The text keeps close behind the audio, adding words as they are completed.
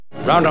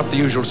Round up the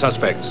usual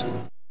suspects.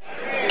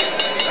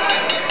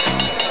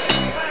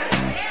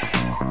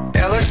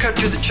 Yeah, let's cut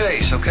to the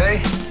chase,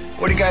 okay?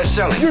 What are you guys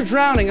selling? If you're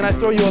drowning and I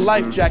throw you a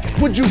life jacket,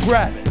 would you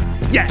grab it?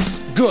 Yes,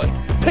 good.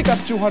 Pick up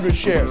 200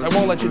 shares. I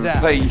won't let you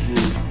down. Pay him.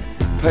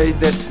 Pay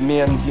that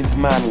man his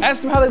money.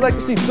 Ask them how they'd like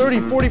to see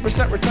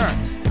 30-40%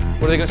 returns.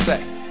 What are they going to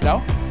say? No?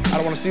 I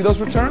don't want to see those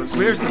returns?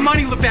 Where's the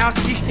money,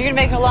 Lebowski? You're going to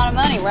make a lot of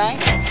money,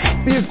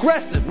 right? Be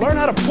aggressive. Learn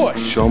how to push.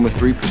 Show him a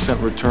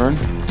 3% return,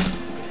 and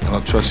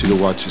I'll trust you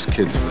to watch his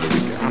kids for the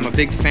weekend. I'm a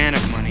big fan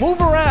of money.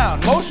 Move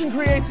around. Motion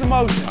creates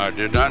emotion. I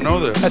did not know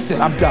that. That's it.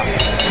 I'm done.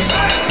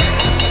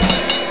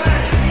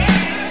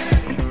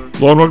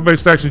 Hello and welcome back to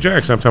Stacks and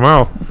Jacks. I'm Tom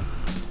Howell.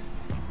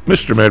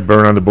 Mr. Matt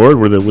Byrne on the board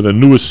with a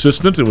new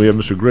assistant, and we have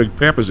Mr. Greg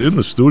Pappas in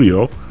the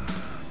studio.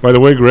 By the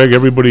way, Greg,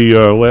 everybody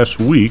last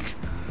week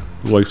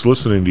who likes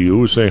listening to you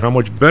was saying how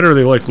much better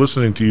they like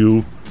listening to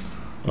you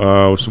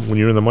when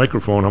you're in the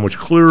microphone, how much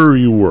clearer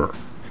you were.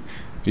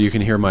 You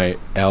can hear my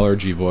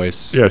allergy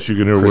voice. Yes, you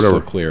can hear crystal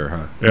whatever. Clear,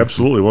 huh?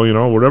 Absolutely.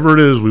 Well, whatever it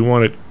is, we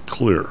want it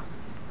clear.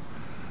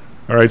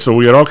 All right, so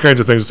we had all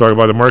kinds of things to talk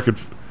about. The market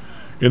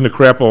in the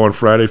Crapo on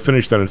Friday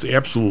finished on its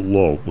absolute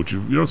low, which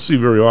you don't see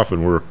very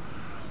often where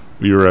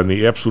you're on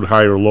the absolute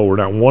high or low where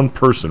not one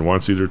person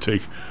wants to either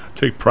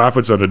take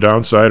profits on the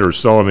downside or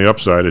sell on the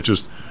upside. It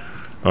just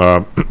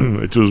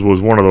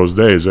was one of those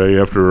days.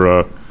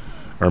 After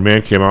our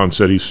man came out and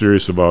said he's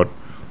serious about.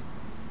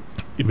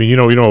 I mean, you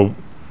know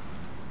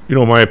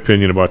my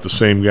opinion about the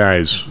same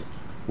guys.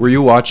 Were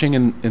you watching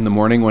in the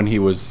morning when he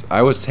was?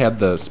 I had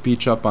the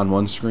speech up on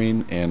one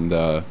screen and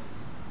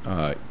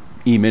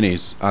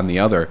E-minis on the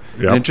other,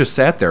 Yep. and it just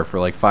sat there for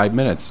like 5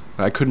 minutes.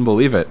 I couldn't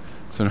believe it.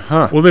 So,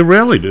 Well, they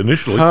rallied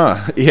initially.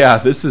 Yeah,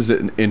 this is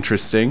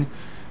interesting.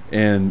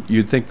 And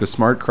you'd think the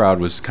smart crowd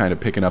was kind of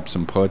picking up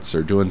some puts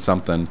or doing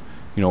something,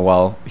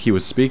 while he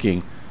was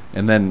speaking.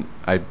 And then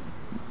I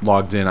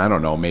logged in, I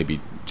don't know, maybe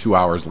 2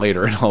 hours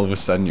later, and all of a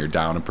sudden you're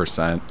down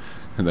 1%.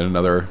 And then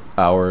another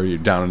hour, you're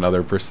down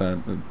another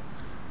percent.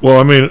 Well,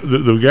 I mean,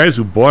 the guys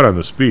who bought on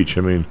the speech,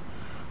 I mean,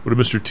 what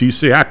did Mr. T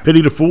say?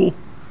 Pity the fool.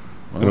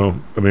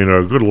 Well,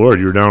 Good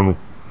Lord, you're down,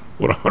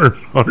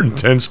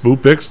 110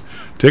 spook ticks?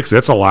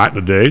 That's a lot in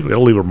a day.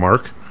 That'll leave a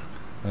mark.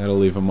 That'll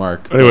leave a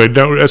mark. Anyway,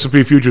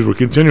 S&P futures were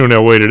continuing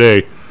that way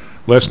today.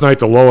 Last night,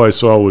 the low I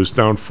saw was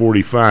down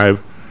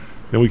 45.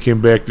 Then we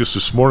came back just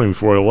this morning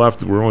before I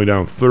left. We're only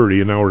down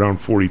 30, and now we're down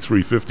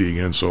 43.50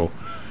 again. So,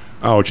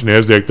 ouch.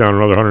 NASDAQ down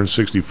another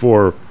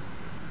 164. I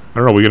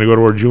don't know. Are we going to go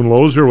to our June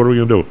lows here? What are we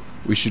going to do?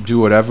 We should do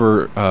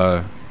whatever,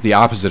 the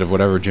opposite of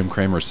whatever Jim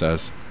Cramer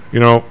says. I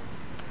don't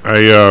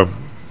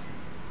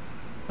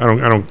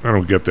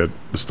get that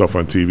stuff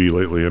on TV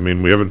lately. I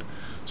mean, we haven't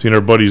seen our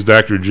buddies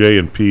Dr. J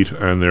and Pete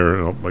on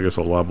there. I guess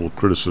a lot of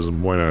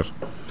criticism. Why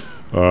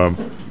not?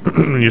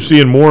 You're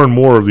seeing more and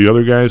more of the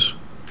other guys,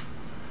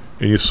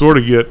 and you sort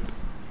of get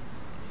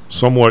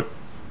somewhat.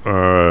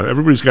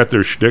 Everybody's got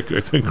their shtick,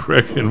 I think,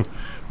 Greg, and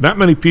not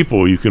many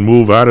people you can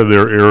move out of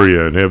their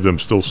area and have them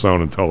still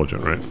sound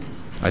intelligent, right?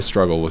 I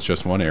struggle with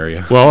just one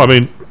area. Well, I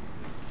mean,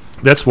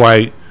 that's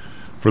why,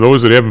 for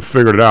those that haven't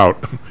figured it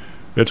out,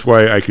 that's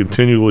why I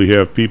continually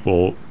have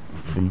people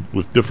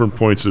with different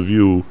points of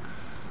view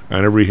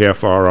on every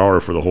half hour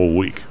for the whole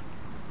week.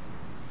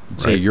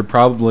 So you're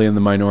probably in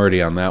the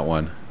minority on that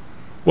one.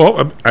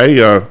 Well,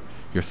 your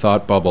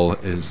thought bubble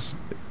is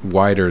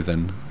wider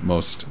than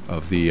most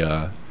of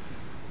the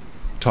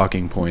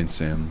talking points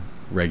and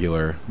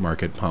regular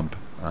market pump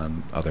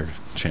on other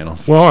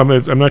channels. Well,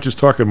 I'm not just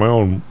talking my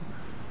own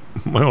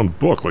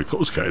book like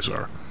those guys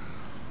are.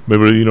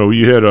 Maybe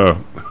we had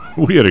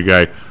a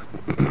guy.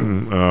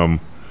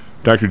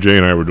 Dr. J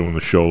and I were doing the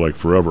show like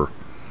forever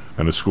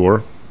on the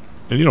score,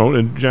 and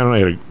and John and I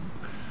had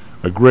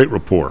a great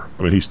rapport.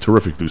 I mean, he's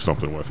terrific to do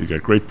something with. He's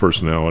got great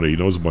personality. He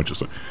knows a bunch of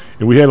stuff,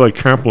 and we had like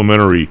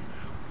complementary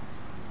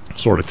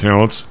sort of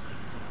talents.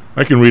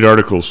 I can read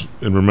articles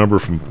and remember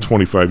from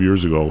 25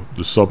 years ago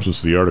the substance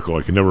of the article.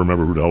 I can never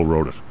remember who the hell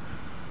wrote it.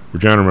 Where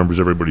John remembers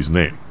everybody's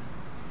name.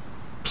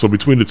 So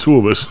between the two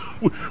of us,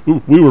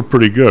 we were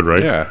pretty good,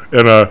 right? Yeah.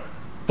 And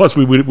plus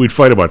we'd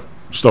fight about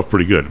stuff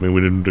pretty good. I mean,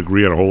 we didn't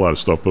agree on a whole lot of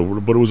stuff, but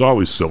it was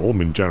always civil. I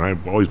mean, John and I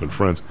have always been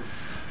friends,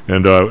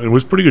 and it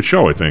was a pretty good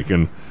show, I think.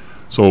 And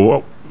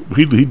so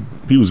he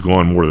was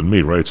gone more than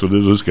me, right? So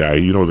there's this guy,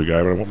 the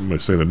guy, but I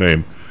won't say the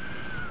name.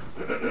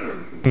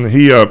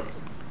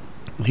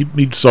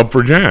 He'd sub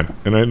for John,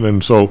 and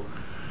then so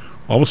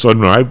all of a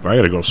sudden I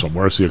had to go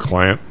somewhere. I see a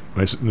client,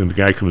 and the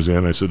guy comes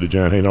in. I said to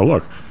John, "Hey, now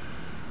look,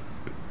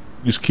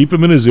 just keep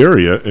him in his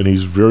area, and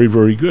he's very,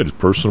 very good. He's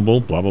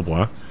personable, blah blah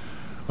blah.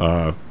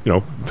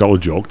 Tell a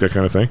joke, that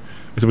kind of thing."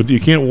 I said, "But you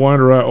can't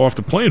wander off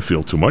the playing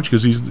field too much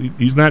because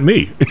he's not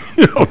me."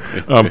 So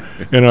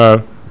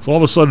all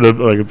of a sudden,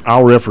 like an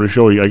hour after the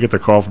show, I get the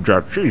call from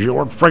John. "Geez, you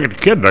weren't freaking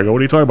kidding." I go, "What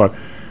are you talking about?"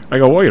 I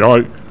go,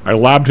 "Well, I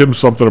lobbed him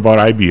something about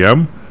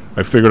IBM.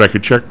 I figured I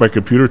could check my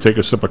computer, take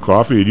a sip of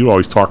coffee, and you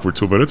always talk for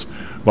 2 minutes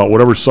about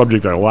whatever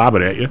subject I lob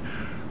it at you.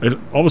 And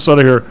all of a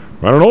sudden I hear,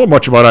 I don't know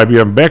much about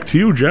IBM. Back to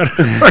you, Jen.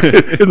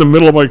 In the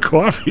middle of my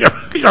coffee.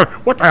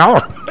 What the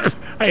hell?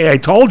 I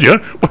told you.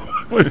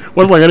 It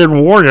wasn't like I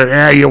didn't warn you.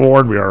 Yeah, you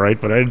warned me, all right,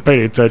 but I didn't pay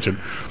any attention.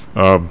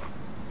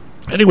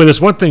 Anyway, there's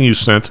one thing you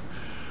sent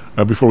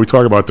before we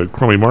talk about the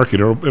crummy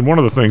market. And one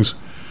of the things,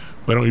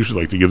 I don't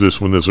usually like to give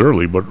this one this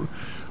early, but,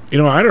 I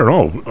don't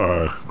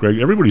know, Greg,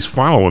 everybody's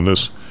following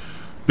this.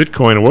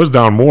 Bitcoin, it was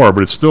down more,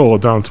 but it's still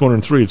down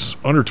 203. It's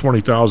under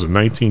 20,000,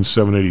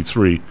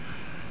 19,783.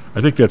 I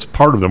think that's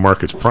part of the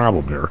market's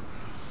problem here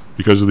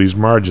because of these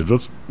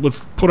margins.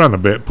 Let's put that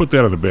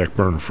on the back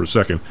burner for a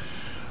second.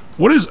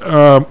 What is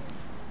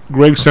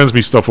Greg sends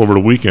me stuff over the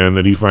weekend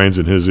that he finds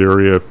in his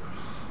area,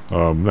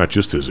 not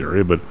just his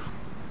area, but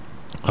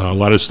a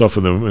lot of stuff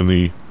in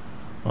the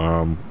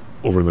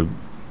over in the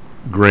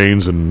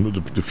grains and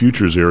the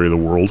futures area of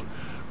the world,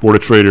 Board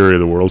of Trade area of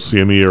the world,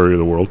 CME area of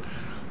the world,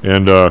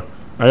 and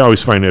I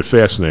always find that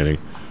fascinating.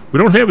 We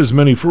don't have as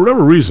many, for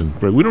whatever reason,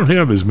 Greg, we don't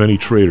have as many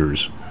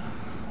traders.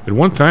 At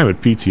one time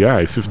at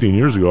PTI, 15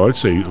 years ago, I'd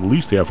say at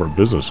least half our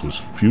business was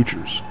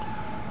futures.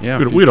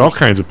 Yeah, we had all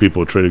kinds of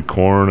people who traded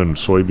corn and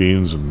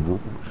soybeans and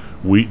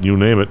wheat, and you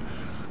name it,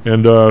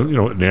 and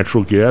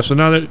natural gas. And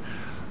now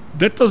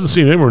that doesn't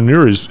seem anywhere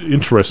near as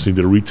interesting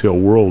to the retail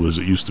world as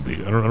it used to be.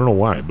 I don't know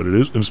why, but it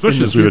is, and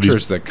especially in the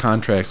futures, the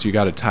contracts, you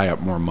got to tie up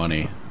more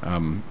money.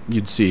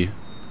 You'd see,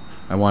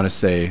 I want to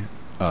say,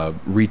 a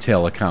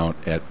retail account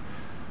at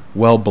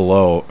well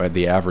below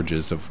the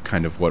averages of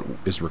kind of what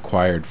is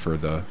required for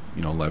the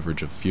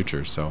leverage of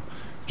futures. So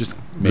just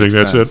makes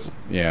sense. That's it?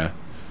 Yeah,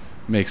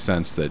 makes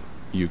sense that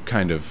you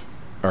kind of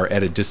are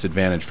at a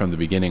disadvantage from the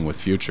beginning with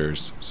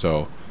futures.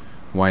 So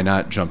why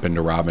not jump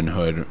into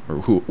Robinhood,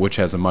 which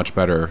has a much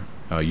better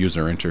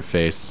user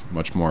interface,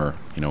 much more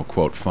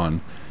quote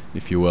fun,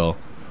 if you will,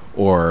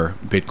 or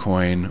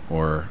Bitcoin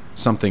or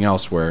something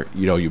else where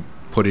you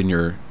put in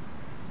your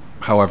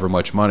however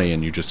much money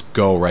and you just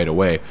go right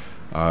away.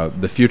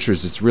 The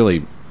futures, it's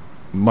really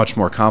much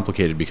more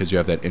complicated because you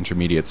have that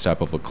intermediate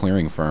step of a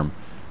clearing firm,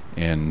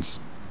 and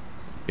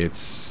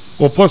it's...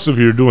 Well, plus if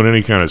you're doing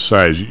any kind of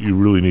size, you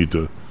really need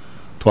to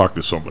talk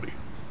to somebody.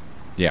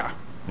 Yeah.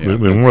 I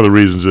mean, one of the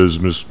reasons is,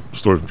 Ms.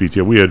 Storm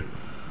PTO, we had...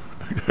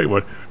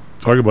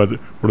 talk about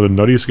one of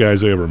the nuttiest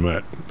guys I ever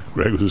met.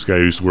 Greg was this guy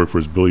who used to work for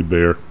us, Billy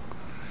Bear.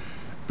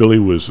 Billy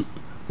was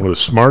one of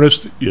the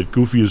smartest yet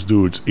goofiest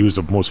dudes. He was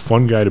the most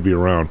fun guy to be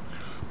around,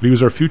 but he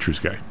was our futures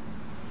guy.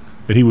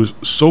 And he was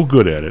so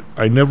good at it.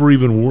 I never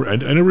even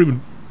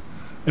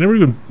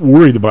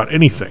worried about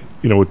anything.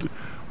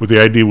 With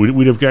the idea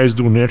we'd have guys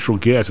doing natural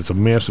gas. It's a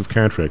massive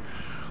contract.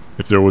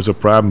 If there was a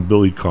problem,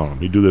 Billy'd call him.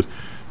 He'd do this.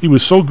 He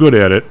was so good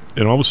at it,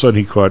 and all of a sudden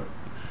he caught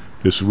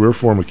this rare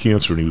form of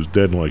cancer, and he was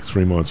dead in like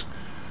 3 months.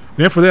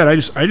 And after that, I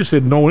just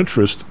had no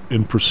interest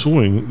in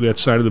pursuing that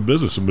side of the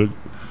business,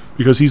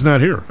 because he's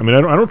not here. I mean,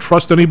 I don't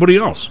trust anybody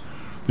else.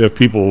 They have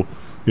people,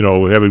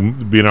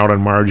 being out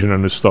on margin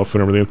on this stuff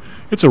and everything.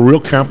 It's a real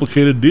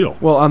complicated deal.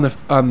 Well, on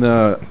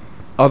the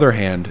other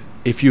hand,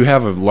 if you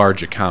have a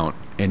large account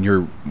and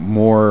you're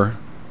more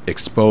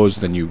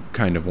exposed than you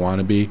kind of want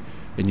to be,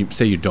 and you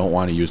say you don't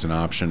want to use an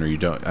option, or you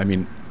don't, I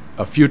mean,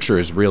 a future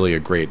is really a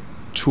great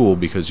tool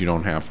because you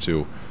don't have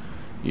to,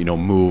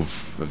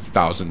 move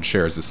 1,000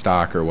 shares of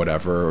stock or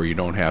whatever, or you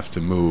don't have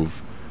to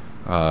move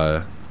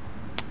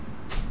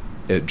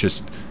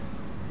just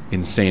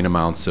insane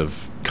amounts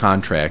of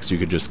contracts. You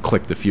could just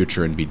click the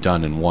future and be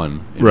done in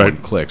one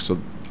click. So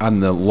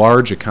on the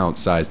large account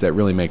size, that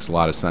really makes a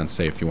lot of sense.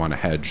 Say if you want to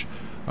hedge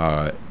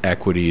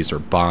equities or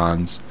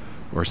bonds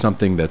or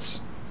something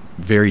that's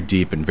very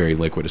deep and very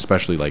liquid,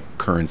 especially like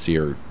currency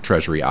or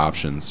treasury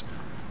options,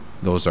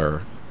 those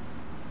are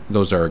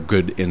a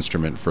good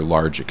instrument for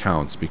large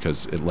accounts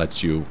because it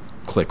lets you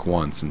click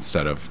once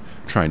instead of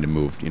trying to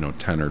move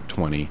 10 or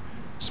 20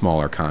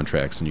 smaller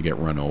contracts, and you get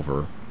run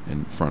over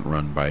and front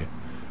run by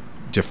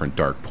different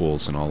dark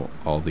pools and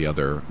all the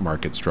other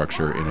market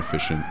structure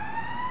inefficient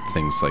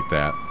things like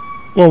that.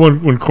 Well,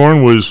 when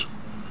corn was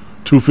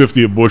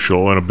 $2.50 a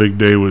bushel and a big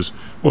day was,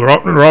 there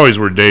always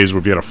were days where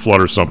if you had a flood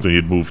or something,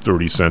 you'd move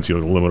 30 cents, the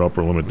limit up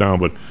or limit down.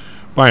 But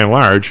by and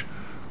large,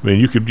 I mean,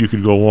 you could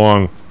go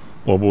long.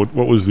 Well,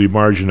 what was the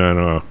margin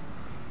on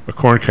a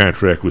corn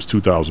contract was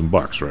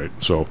 $2,000,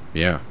 right? So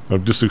yeah, I'll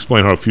just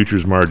explain how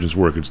futures margins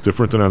work. It's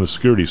different than on the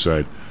security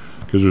side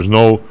because there's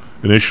no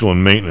initial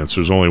and maintenance.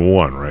 There's only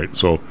one, right?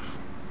 So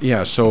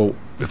yeah. So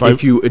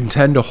if you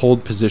intend to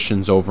hold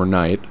positions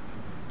overnight,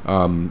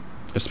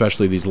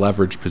 especially these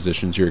leverage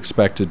positions, you're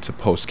expected to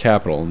post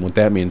capital, and what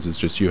that means is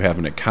just you have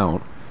an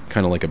account,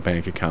 kind of like a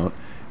bank account,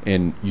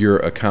 and your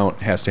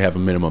account has to have a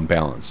minimum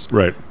balance.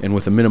 Right. And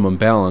with a minimum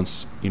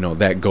balance,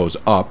 that goes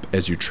up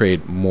as you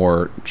trade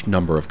more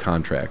number of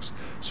contracts.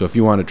 So if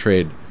you want to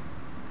trade,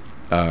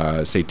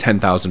 say,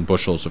 10,000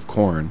 bushels of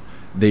corn,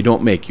 they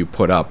don't make you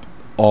put up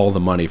all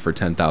the money for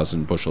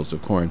 10,000 bushels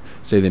of corn.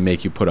 Say they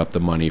make you put up the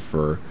money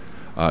for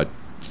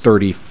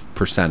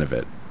 30% of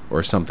it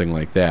or something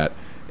like that.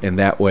 And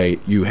that way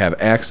you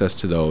have access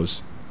to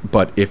those.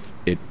 But if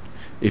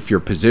if your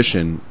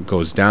position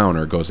goes down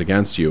or goes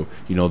against you,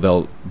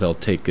 they'll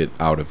take it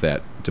out of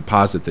that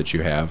deposit that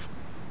you have,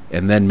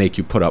 and then make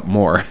you put up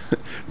more.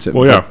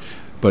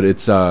 But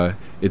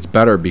it's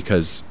better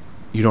because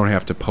you don't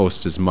have to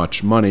post as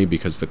much money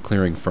because the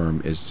clearing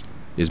firm is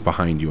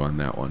behind you on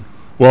that one.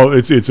 Well,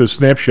 it's a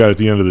snapshot at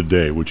the end of the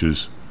day, which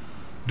is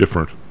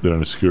different than on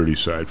the security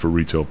side for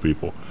retail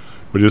people.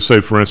 But just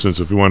say, for instance,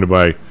 if you wanted to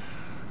buy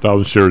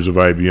 1,000 shares of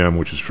IBM,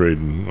 which is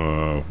trading,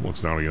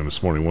 what's down again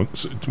this morning,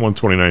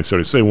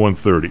 129.70, say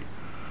 130.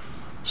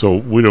 So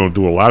we don't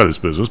do a lot of this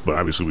business, but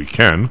obviously we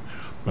can.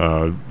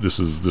 This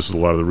is a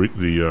lot of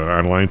the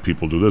online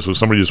people do this. So if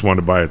somebody just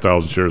wanted to buy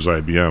 1,000 shares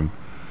of IBM,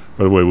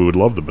 by the way, we would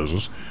love the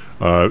business.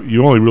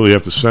 You only really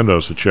have to send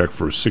us a check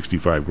for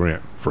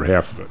 $65,000 for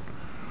half of it.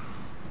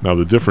 Now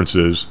the difference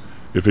is,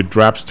 if it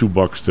drops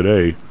 $2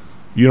 today,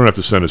 you don't have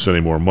to send us any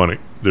more money.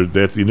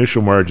 The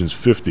initial margin is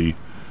 50,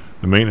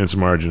 the maintenance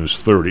margin is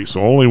 30.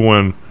 So only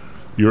when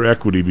your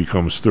equity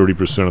becomes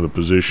 30% of the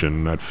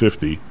position, not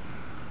 50,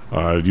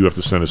 you have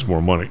to send us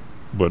more money.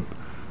 But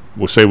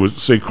we'll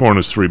say corn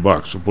is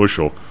 $3 a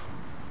bushel.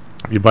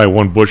 You buy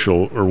one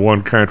bushel, or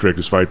one contract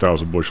is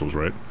 5,000 bushels,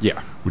 right?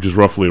 Yeah. Which is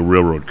roughly a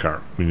railroad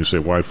car. When you say,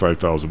 why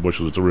 5,000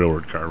 bushels? It's a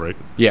railroad car, right?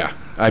 Yeah.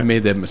 I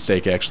made that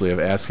mistake, actually,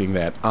 of asking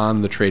that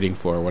on the trading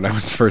floor when I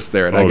was first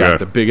there, and I got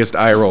the biggest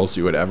eye rolls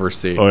you would ever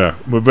see. Oh, yeah.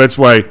 But that's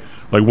why,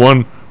 like,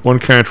 one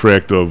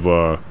contract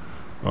of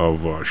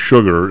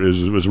sugar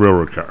is a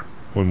railroad car.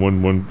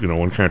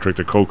 One contract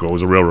of cocoa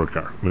is a railroad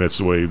car. I mean, that's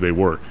the way they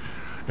work.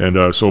 And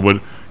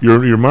but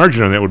your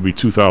margin on that would be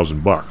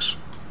 $2,000.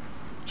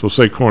 So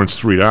say corn's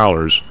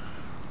 $3,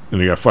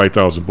 and you got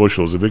 5,000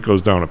 bushels. If it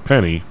goes down a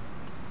penny,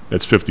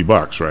 that's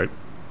 $50, right?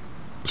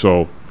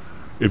 So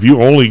if you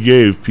only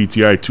gave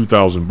PTI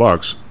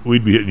 $2,000,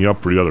 we'd be hitting you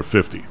up for the other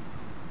 50,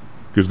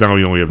 because now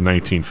you only have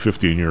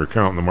 $19.50 in your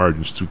account, and the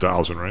margin's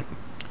 $2,000, right?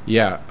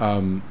 Yeah.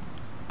 On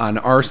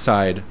our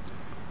side,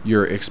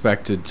 you're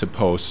expected to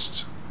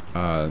post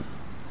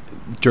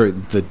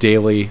during the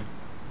daily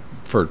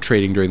for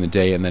trading during the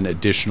day, and then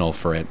additional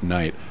for at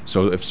night.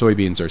 So if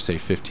soybeans are, say,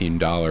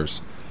 $15,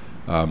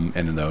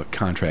 and the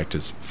contract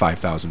is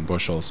 5,000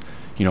 bushels,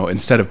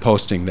 instead of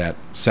posting that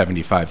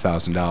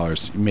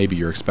 $75,000, maybe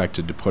you're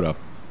expected to put up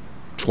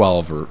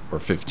 12 or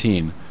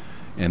 15,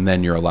 and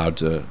then you're allowed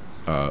to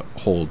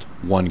hold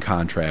one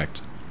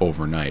contract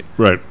overnight.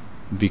 Right.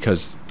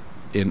 Because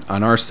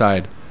on our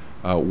side,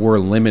 we're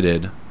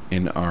limited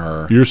in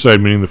our... Your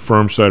side meaning the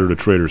firm side or the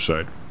trader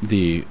side?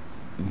 The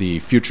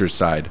futures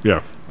side.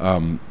 Yeah.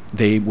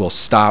 They will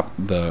stop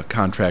the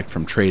contract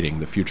from trading,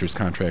 the futures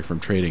contract from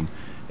trading,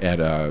 at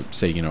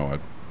say a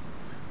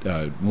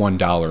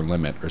 $1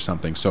 limit or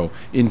something. So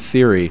in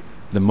theory,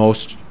 the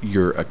most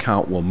your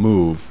account will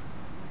move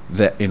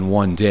that in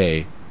one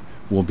day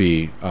will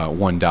be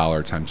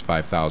 $1 times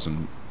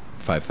 5,000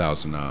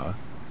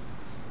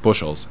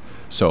 bushels.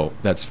 So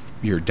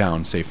you're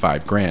down, say,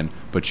 $5,000,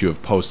 but you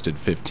have posted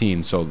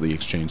 15. So the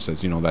exchange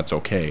says, that's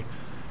okay.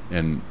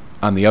 And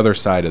on the other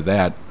side of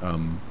that,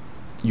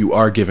 you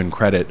are given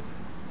credit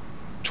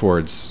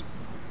towards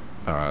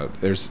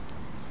there's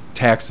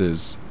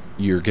taxes.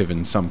 You're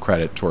given some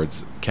credit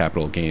towards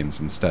capital gains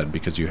instead,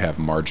 because you have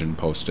margin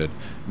posted.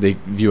 They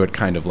view it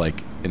kind of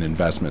like an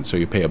investment, so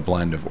you pay a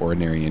blend of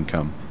ordinary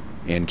income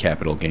and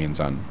capital gains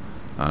on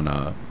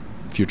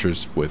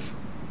futures with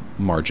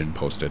margin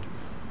posted.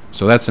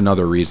 So that's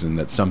another reason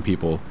that some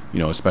people,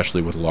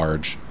 especially with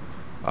large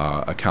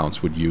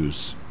accounts, would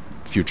use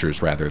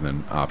futures rather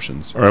than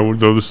options. All right,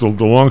 well, this is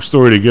the long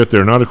story to get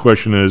there. Now the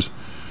question is,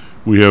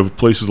 we have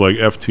places like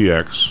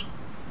FTX,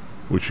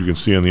 which you can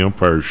see on the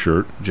umpire's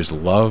shirt. Just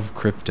love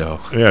crypto.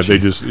 Yeah, they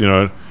just,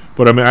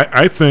 but I mean,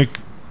 I think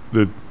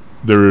that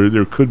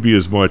there could be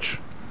as much,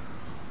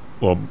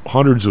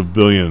 hundreds of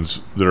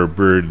billions that are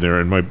buried there.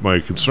 And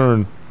my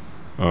concern,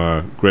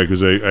 Greg,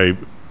 is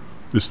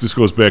this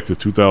goes back to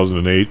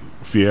 2008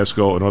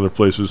 fiasco and other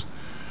places.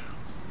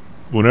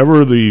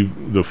 Whenever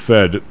the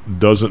Fed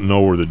doesn't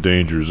know where the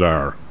dangers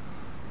are,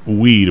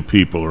 we, the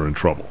people, are in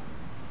trouble.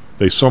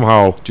 They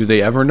somehow... Do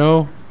they ever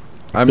know?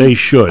 They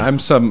should. I'm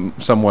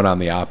somewhat on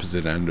the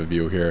opposite end of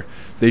you here.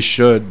 They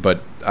should,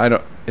 but I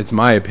don't. It's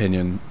my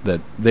opinion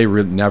that they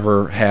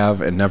never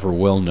have and never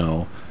will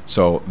know.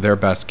 So their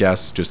best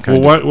guess just kind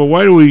of...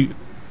 Why do we...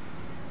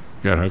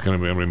 God, how can I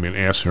be an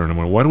ass here in a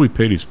minute? Why do we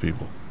pay these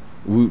people?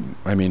 We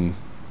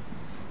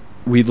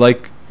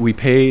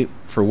pay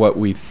for what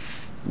we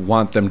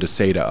want them to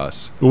say to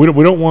us. But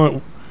we don't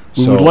want...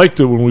 We would like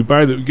to, when we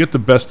get the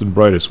best and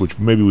brightest, which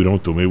maybe we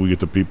don't do. Maybe we get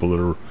the people that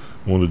are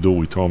willing to do what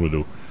we tell them to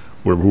do,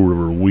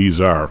 whoever we's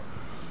are.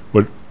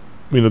 But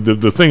I mean,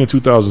 the thing in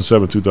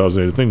 2007,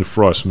 2008, the thing that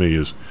frosts me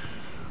is,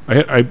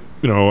 I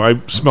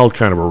smelled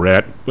kind of a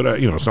rat, but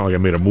it's not like I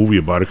made a movie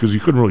about it, because you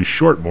couldn't really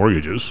short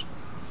mortgages.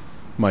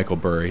 Michael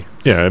Burry.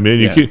 Yeah, I mean,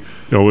 you can't,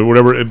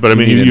 whatever. But I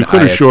mean, you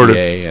could have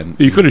shorted.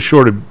 You could have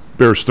shorted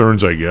Bear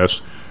Stearns, I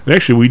guess. And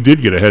actually, we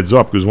did get a heads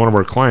up, because one of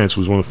our clients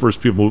was one of the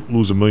first people to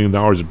lose $1 million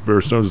at Bear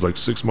Stearns like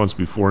 6 months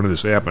before any of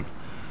this happened.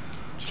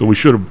 So we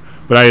should have.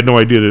 but I had no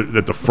idea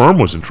that the firm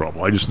was in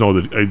trouble. I just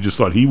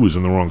thought he was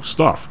in the wrong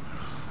stuff.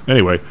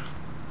 Anyway,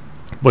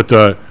 but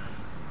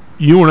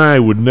you and I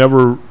would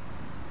never,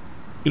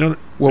 Well,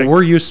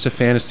 we're used to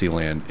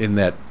Fantasyland in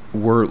that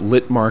we're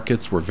lit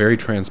markets. We're very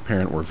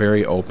transparent. We're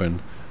very open.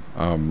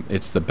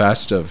 It's the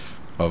best of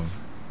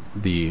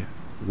the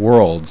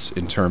worlds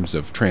in terms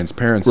of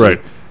transparency.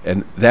 Right.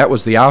 And that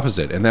was the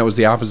opposite. And that was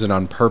the opposite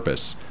on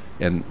purpose.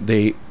 And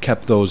they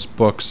kept those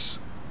books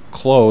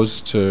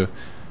closed to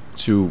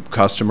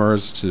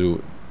customers,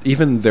 to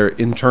even their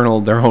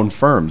own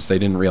firms. They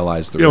didn't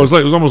realize the risk.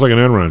 It was almost like an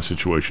Enron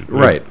situation.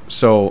 Right.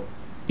 So,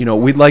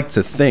 we'd like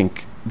to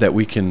think that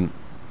we can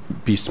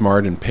be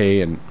smart and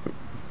pay and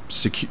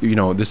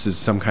secure. This is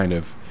some kind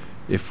of,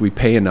 if we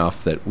pay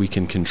enough that we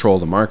can control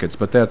the markets,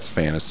 but that's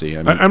fantasy.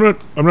 I mean, I'm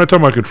not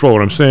talking about control.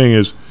 What I'm saying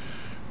is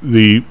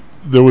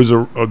there was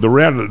the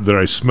rat that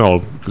I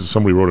smelled, because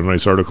somebody wrote a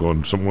nice article,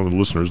 and one of the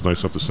listeners was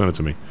nice enough to send it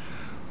to me.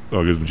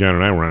 Because Jan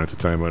and I were on at the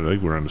time. I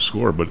think we were on the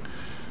score, but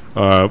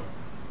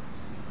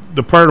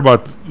the part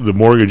about the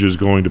mortgages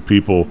going to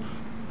people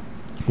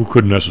who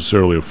couldn't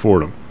necessarily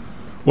afford them,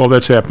 well,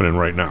 that's happening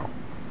right now,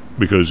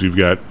 because you've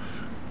got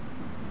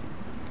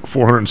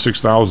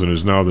 $406,000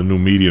 is now the new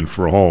median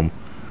for a home,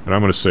 and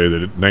I'm going to say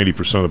that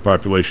 90% of the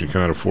population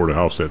cannot afford a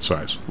house that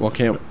size. Well,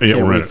 can't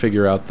we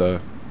figure out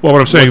what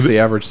I'm saying? What's the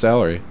average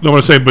salary? No,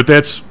 what I'm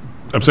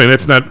saying,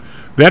 that's not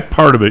that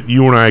part of it.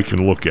 You and I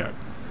can look at,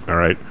 all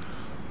right.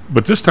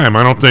 But this time,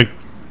 I don't think.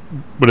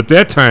 But at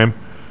that time,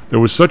 there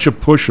was such a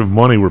push of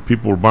money where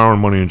people were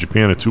borrowing money in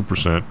Japan at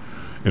 2%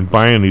 and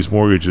buying these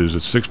mortgages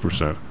at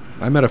 6%.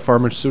 I met a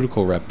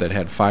pharmaceutical rep that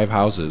had 5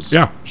 houses.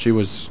 Yeah, she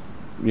was,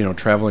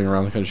 traveling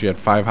around the country. She had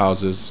 5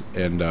 houses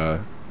and I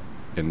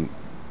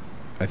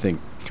think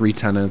 3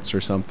 tenants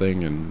or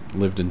something, and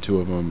lived in 2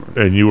 of them.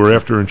 And you were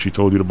after her, and she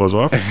told you to buzz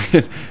off.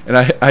 And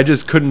I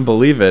just couldn't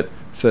believe it.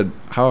 Said,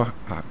 how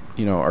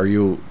are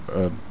you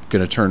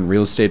going to turn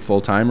real estate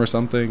full time or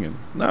something? And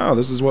no,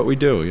 this is what we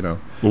do.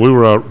 Well, we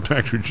were out.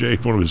 Dr. Jay,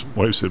 one of his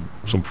wives, had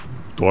some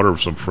daughter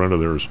of some friend of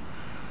theirs.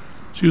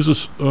 She was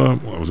I was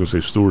going to say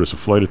stewardess, a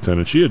flight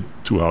attendant. She had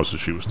 2 houses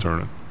she was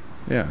turning.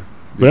 Yeah.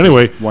 But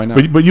anyway, why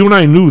not? But you and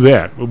I knew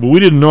that, but we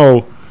didn't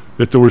know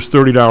that there was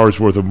 $30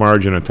 worth of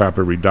margin on top of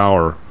every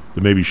dollar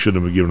that maybe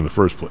shouldn't have been given in the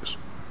first place.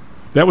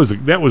 That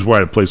was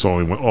why the place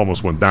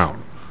almost went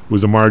down,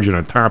 was the margin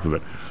on top of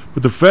it.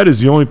 But the Fed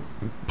is the only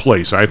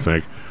place, I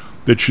think,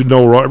 that should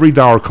know where every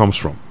dollar comes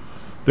from.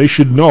 They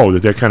should know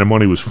that kind of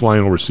money was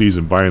flying overseas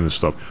and buying this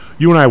stuff.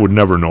 You and I would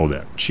never know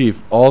that.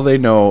 Chief, all they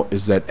know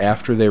is that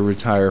after they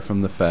retire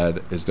from the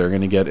Fed is they're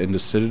going to get into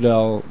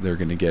Citadel, they're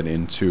going to get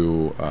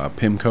into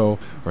PIMCO,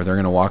 or they're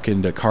going to walk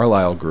into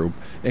Carlyle Group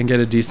and get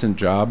a decent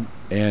job,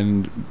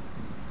 and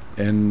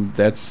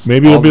that's...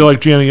 Maybe it'll be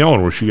like Janet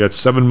Yellen, where she got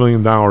 $7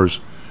 million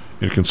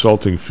in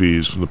consulting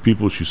fees from the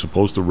people she's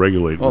supposed to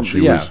regulate when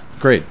she was...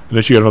 great. And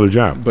then she got another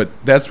job. But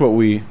that's what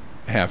we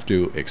have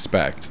to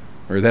expect.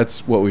 Or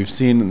that's what we've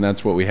seen, and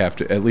that's what we have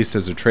to, at least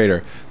as a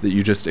trader, that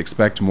you just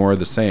expect more of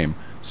the same.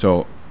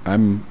 So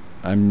I'm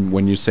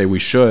when you say we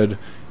should,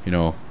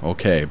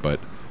 okay, but...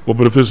 Well,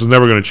 but if this is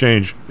never going to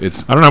change, I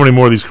don't know how many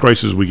more of these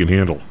crises we can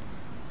handle.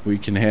 We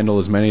can handle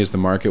as many as the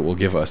market will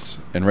give us.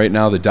 And right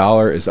now the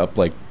dollar is up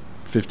like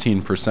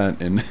 15%,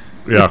 and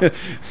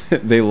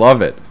they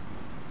love it.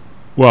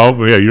 Well,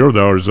 yeah,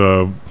 Eurodollar's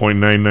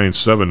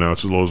 0.997 now.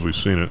 It's as low as we've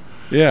seen it.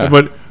 Yeah.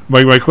 But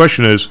my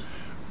question is,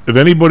 if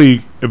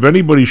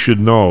anybody should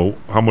know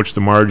how much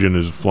the margin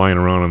is flying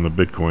around on the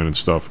Bitcoin and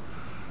stuff,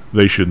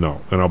 they should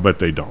know, and I'll bet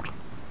they don't,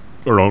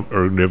 or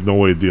they have no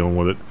way of dealing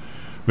with it.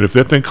 But if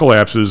that thing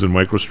collapses in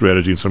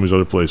MicroStrategy and some of these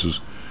other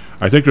places,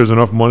 I think there's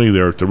enough money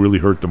there to really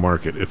hurt the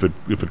market if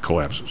it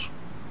collapses.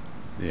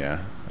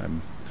 Yeah,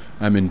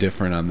 I'm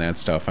indifferent on that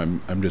stuff.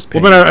 I'm just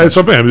paying. Well,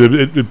 but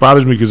it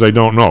bothers me because I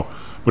don't know.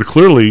 But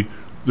clearly,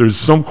 there's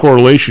some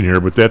correlation here.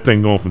 But that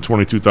thing going from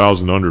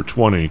 22,000 to under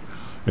 20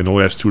 in the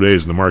last 2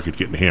 days, and the market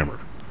getting hammered.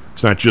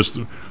 It's not just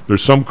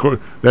there's some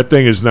that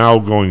thing is now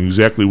going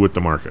exactly with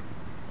the market.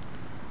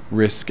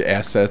 Risk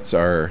assets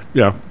are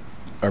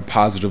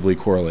positively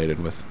correlated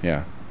with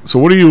So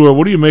what do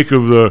you make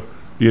of the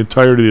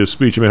entirety of the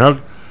speech? I mean, how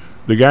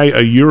the guy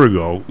a year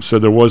ago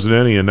said there wasn't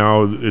any, and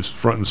now it's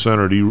front and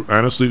center. Do you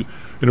honestly?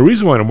 And the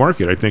reason why the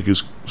market, I think,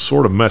 is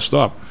sort of messed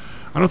up.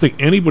 I don't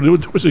think anybody.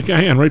 There was a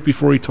guy on right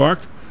before he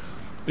talked.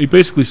 He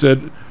basically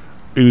said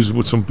he was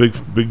with some big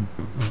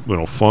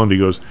fund. He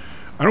goes,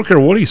 I don't care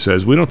what he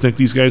says. We don't think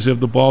these guys have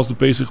the balls to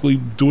basically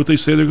do what they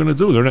say they're going to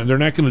do. They're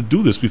not going to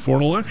do this before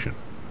an election.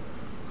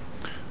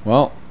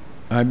 Well,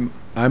 I'm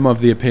of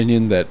the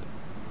opinion that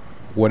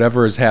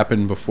whatever has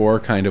happened before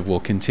kind of will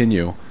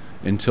continue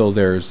until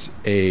there's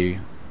a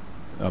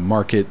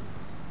market,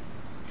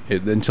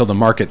 until the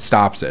market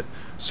stops it.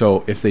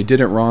 So if they did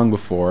it wrong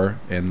before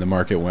and the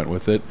market went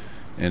with it,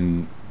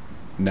 and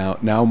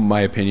now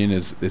my opinion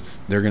is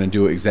they're going to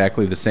do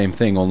exactly the same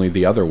thing, only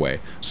the other way.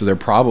 So they're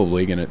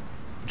probably going to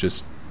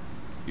just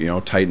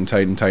tighten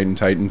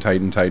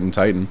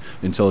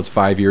until it's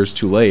 5 years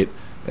too late,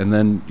 and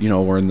then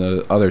we're in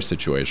the other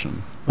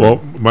situation. Well,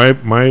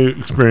 my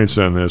experience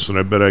on this, and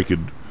I bet I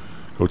could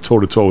go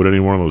toe-to-toe with any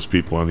one of those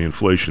people on the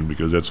inflation,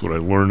 because that's what I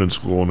learned in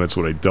school and that's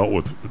what I dealt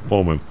with at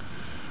Pullman.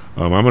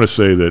 I'm going to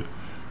say that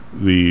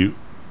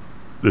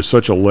there's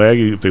such a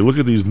lagging, if they look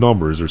at these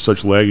numbers, there's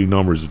such lagging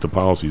numbers that the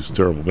policy is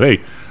terrible. But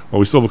hey,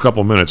 we still have a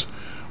couple of minutes.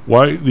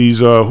 Why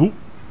these, we'll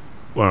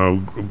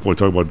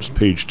talk about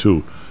page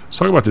 2. Let's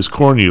talk about this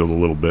corn yield a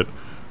little bit.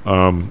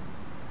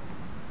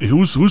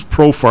 Who's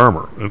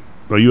pro-farmer?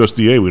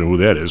 USDA, we know who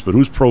that is, but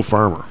who's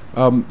pro-farmer?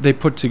 They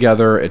put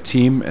together a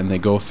team, and they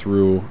go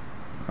through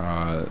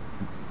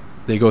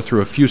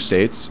a few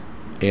states,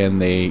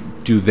 and they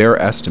do their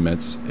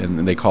estimates,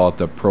 and they call it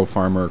the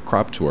Pro-Farmer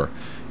Crop Tour,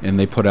 and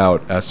they put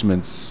out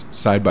estimates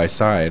side by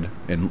side,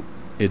 and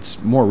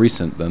it's more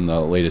recent than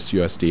the latest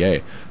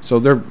USDA. So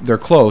they're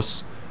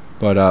close,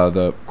 but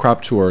the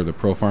crop tour, the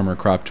Pro-Farmer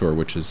Crop Tour,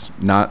 which is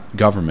not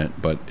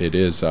government, but it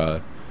is,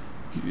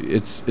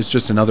 it's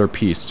just another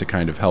piece to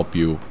kind of help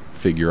you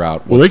figure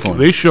out what's going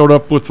on. They showed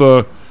up with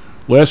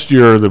last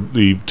year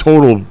the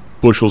total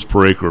bushels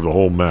per acre of the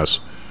whole mess.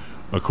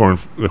 The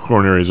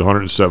corn area is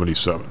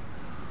 177,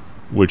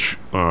 which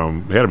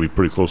had to be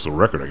pretty close to the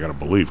record, I got to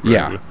believe.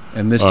 Yeah,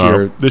 and this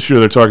year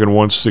they're talking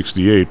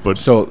 168. But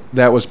so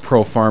that was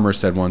Pro-Farmer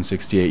said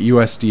 168.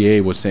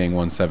 USDA was saying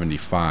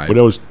 175. But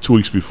that was 2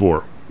 weeks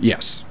before.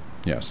 Yes.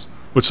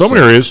 But some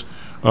areas,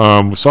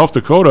 South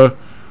Dakota,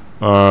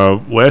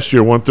 last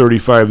year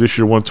 135, this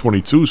year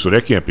 122. So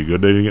that can't be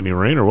good. They didn't get any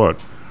rain or what?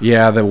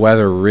 Yeah, the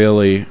weather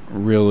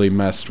really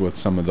messed with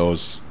some of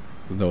those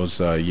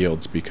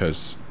yields,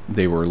 because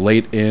they were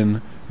late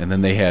in, and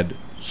then they had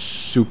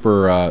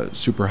super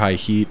high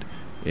heat,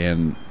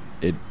 and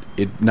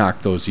it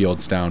knocked those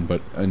yields down.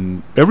 But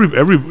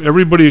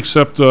everybody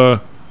except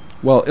Illinois,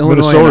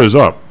 Minnesota is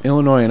up.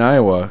 Illinois and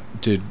Iowa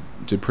did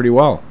pretty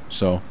well.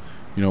 So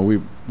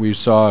we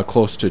saw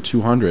close to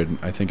 200.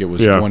 I think it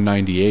was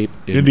 198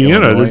 in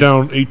Indiana. Illinois. They're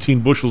down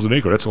 18 bushels an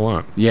acre. That's a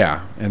lot.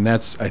 Yeah, and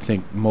that's, I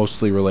think,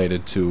 mostly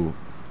related to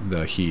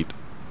the heat,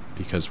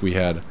 because we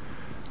had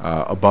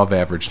above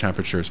average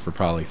temperatures for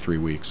probably 3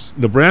 weeks.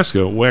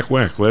 Nebraska, whack.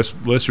 Last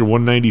year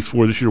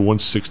 194, this year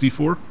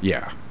 164.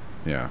 Yeah.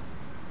 Can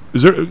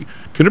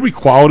there be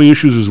quality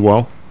issues as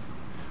well?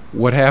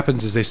 What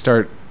happens is they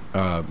start.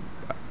 I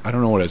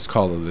don't know what it's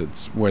called.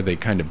 It's where they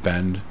kind of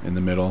bend in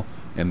the middle,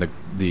 and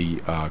the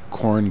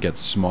corn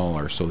gets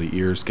smaller, so the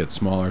ears get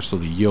smaller, so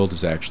the yield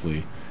is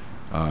actually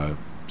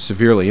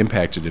severely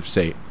impacted. If,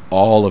 say,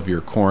 all of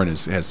your corn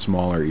has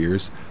smaller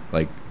ears,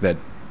 like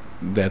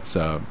that's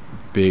a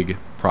big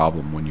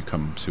problem when you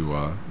come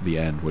to the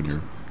end, when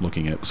you're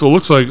looking at. So it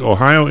looks like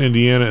Ohio,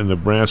 Indiana, and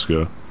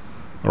Nebraska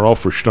are all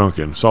for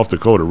stunken. South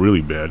Dakota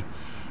really bad,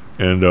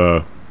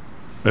 but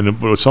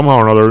somehow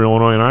or another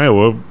Illinois and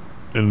Iowa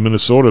and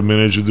Minnesota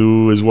managed to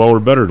do as well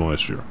or better than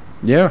last year.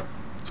 Yeah.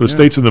 So the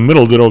states in the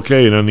middle did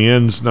okay, and on the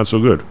end's not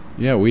so good.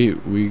 Yeah,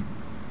 we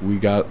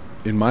got,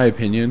 in my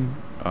opinion,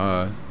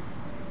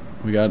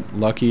 we got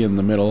lucky in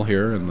the middle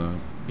here in the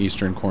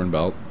Eastern Corn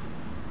Belt.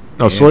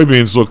 Now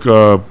soybeans look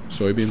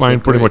fine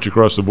pretty much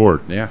across the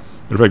board. Yeah.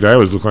 In fact,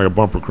 Iowa's look like a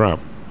bumper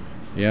crop.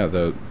 Yeah,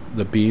 the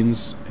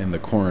beans and the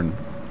corn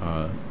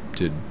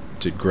did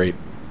great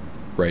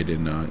right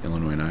in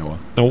Illinois and Iowa.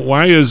 Now,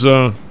 why is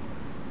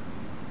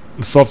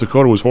South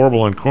Dakota was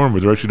horrible on corn,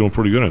 but they're actually doing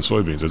pretty good on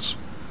soybeans?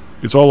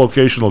 It's all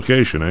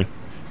location, eh?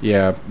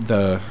 Yeah,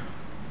 the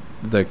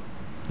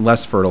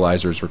less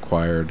fertilizers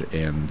required,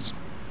 and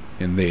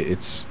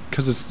it's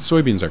because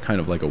soybeans are kind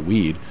of like a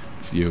weed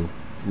if you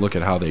look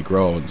at how they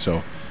grow, and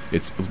so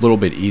it's a little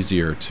bit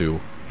easier to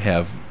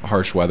have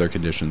harsh weather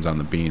conditions on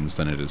the beans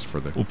than it is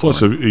for the corn.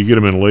 Plus, if you get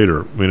them in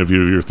later, I mean, if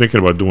you're thinking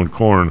about doing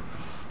corn,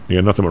 you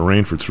got nothing but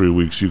rain for 3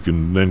 weeks, you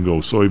can then go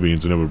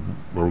soybeans and have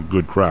a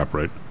good crop,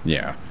 right?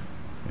 Yeah.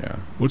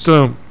 What's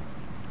so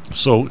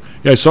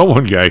I saw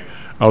one guy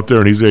out there,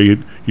 and he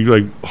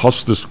like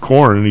husks this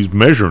corn, and he's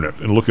measuring it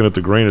and looking at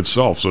the grain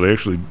itself. So they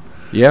actually,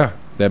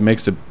 that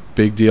makes a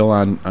big deal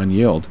on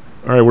yield.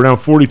 All right, we're down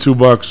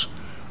 $42.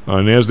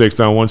 Nasdaq's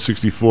down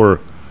 164.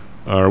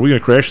 Are we going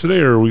to crash today,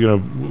 or are we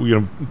going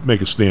to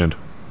make a stand?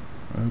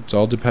 It's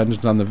all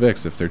dependent on the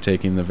VIX. If they're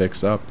taking the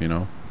VIX up,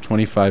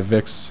 25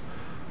 VIX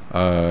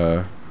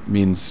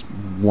means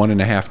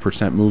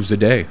 1.5% moves a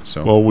day.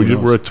 So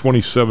we're at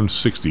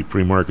 2760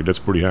 pre-market. That's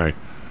pretty high.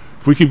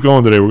 If we keep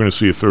going today, we're going to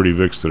see a 30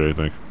 VIX today, I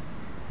think.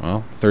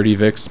 Well, 30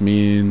 VIX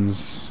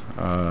means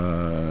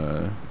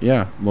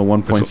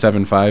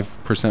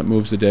 1.75%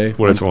 moves a day.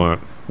 Well, that's a lot.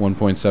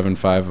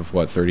 1.75 of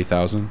what,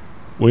 30,000?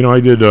 Well, I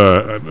did.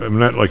 I'm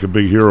not like a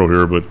big hero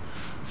here, but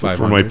 500.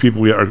 For my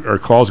people, our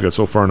calls got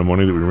so far in the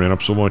money that we ran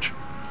up so much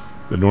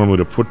that normally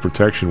the put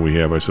protection we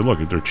have, I said, look,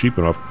 if they're cheap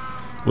enough,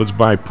 let's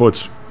buy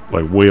puts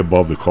like way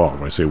above the call.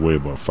 When I say way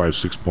above,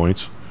 5-6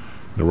 points,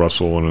 the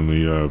Russell and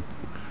in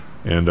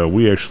the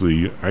we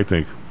actually, I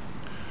think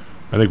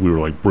we were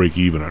like break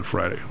even on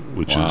Friday,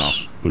 which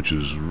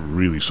is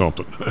really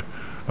something.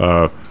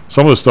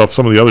 Some of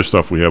the other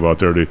stuff we have out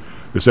there,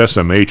 this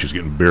SMH is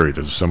getting buried.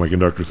 There's a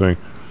semiconductor thing.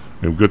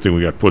 And good thing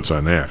we got puts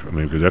on that. I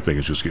mean, because that thing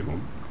is just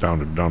getting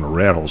down a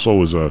rat hole. So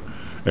was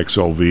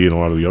XLV and a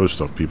lot of the other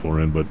stuff people are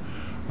in. But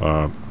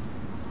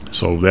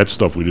so that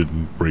stuff we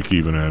didn't break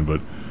even on. But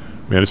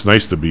man, it's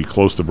nice to be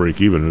close to break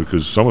even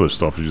because some of the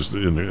stuff is just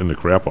in the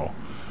crap hole.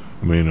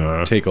 I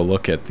mean, take a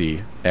look at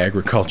the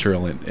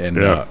agricultural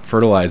and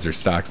fertilizer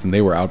stocks, and they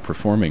were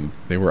outperforming.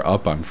 They were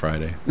up on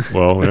Friday.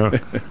 Well, yeah.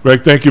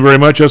 Greg, thank you very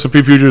much.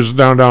 S&P futures is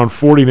down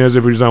 40,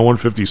 NASDAQ futures down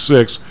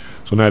 156,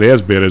 so not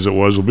as bad as it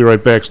was. We'll be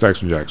right back,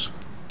 Stocks and Jocks.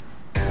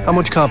 How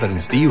much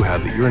confidence do you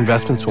have that your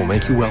investments will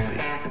make you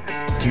wealthy?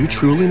 Do you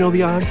truly know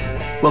the odds?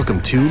 Welcome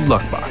to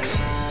Luckbox,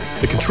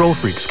 the control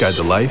freak's guide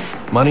to life,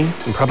 money,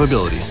 and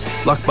probability.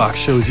 Luckbox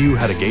shows you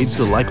how to gauge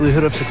the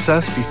likelihood of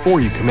success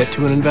before you commit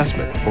to an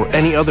investment or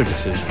any other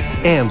decision.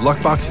 And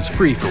Luckbox is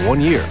free for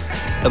 1 year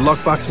at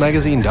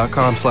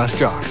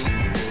luckboxmagazine.com/jocks.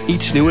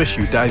 Each new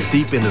issue dives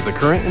deep into the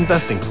current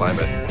investing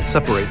climate,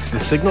 separates the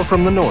signal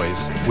from the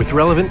noise with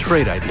relevant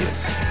trade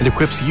ideas, and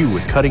equips you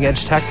with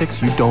cutting-edge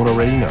tactics you don't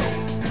already know.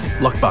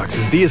 Luckbox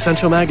is the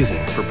essential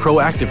magazine for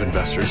proactive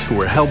investors who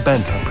are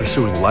hell-bent on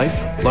pursuing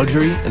life,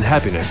 luxury, and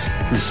happiness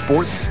through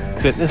sports,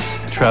 fitness,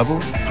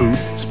 travel, food,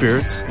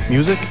 spirits,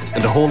 music,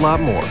 and a whole lot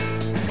more.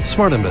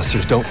 Smart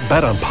investors don't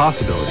bet on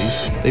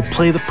possibilities, they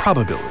play the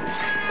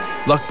probabilities.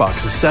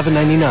 Luckbox is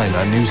 $7.99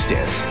 on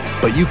newsstands,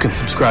 but you can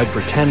subscribe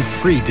for 10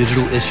 free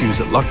digital issues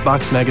at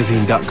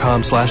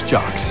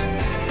luckboxmagazine.com/jocks.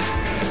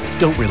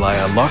 Don't rely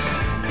on luck.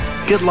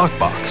 Get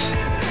Luckbox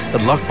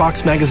at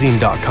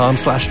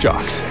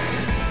luckboxmagazine.com/jocks.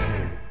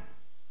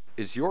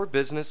 Is your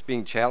business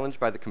being challenged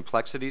by the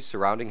complexities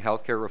surrounding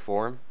healthcare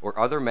reform or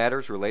other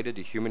matters related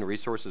to human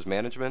resources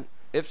management?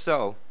 If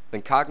so,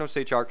 then Cognos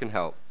HR can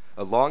help.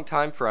 A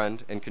longtime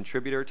friend and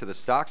contributor to the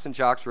Stocks and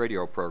Jocks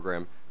radio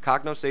program,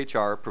 Cognos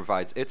HR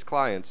provides its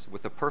clients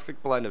with a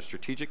perfect blend of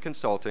strategic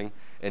consulting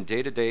and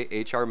day-to-day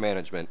HR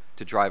management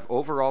to drive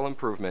overall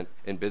improvement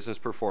in business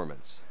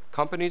performance.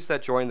 Companies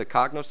that join the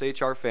Cognos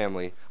HR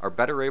family are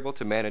better able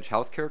to manage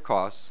healthcare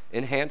costs,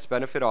 enhance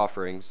benefit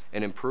offerings,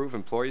 and improve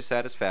employee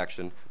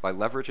satisfaction by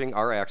leveraging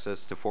our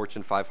access to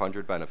Fortune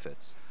 500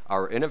 benefits.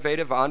 Our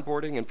innovative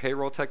onboarding and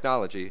payroll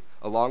technology,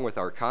 along with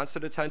our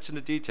constant attention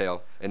to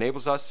detail,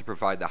 enables us to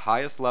provide the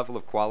highest level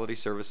of quality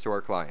service to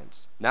our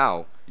clients.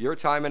 Now, your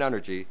time and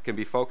energy can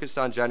be focused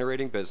on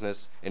generating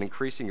business and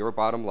increasing your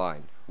bottom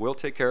line. We'll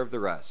take care of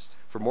the rest.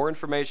 For more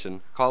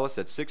information, call us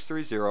at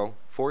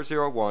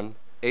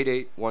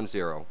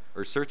 630-401-8810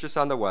 or search us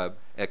on the web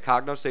at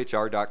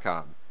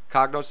cognoshr.com.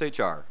 Cognos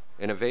HR,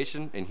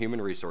 innovation in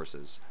human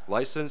resources.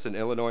 Licensed in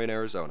Illinois and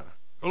Arizona.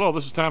 Hello,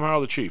 this is Tom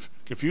Howell, the Chief.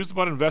 Confused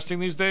about investing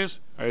these days?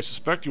 I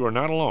suspect you are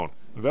not alone.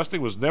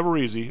 Investing was never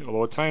easy,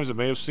 although at times it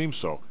may have seemed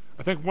so.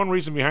 I think one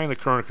reason behind the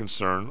current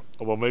concern,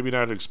 although maybe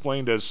not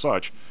explained as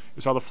such,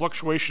 is how the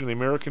fluctuation in the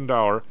American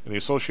dollar and the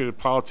associated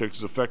politics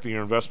is affecting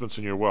your investments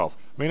and your wealth.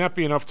 It may not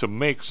be enough to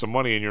make some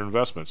money in your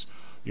investments.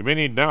 You may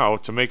need now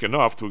to make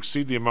enough to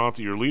exceed the amount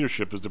that your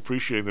leadership is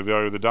depreciating the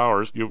value of the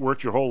dollars you've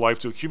worked your whole life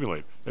to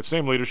accumulate. That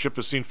same leadership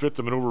has seen fit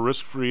to maneuver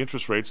risk-free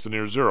interest rates to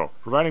near zero.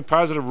 Providing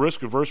positive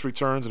risk-averse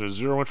returns in a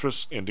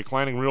zero-interest and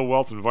declining real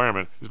wealth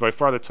environment is by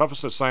far the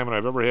toughest assignment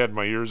I've ever had in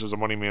my years as a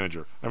money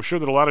manager. I'm sure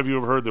that a lot of you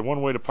have heard that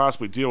one way to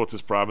possibly deal with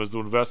this problem is to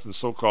invest in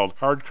so-called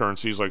hard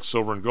currencies like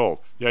silver and gold.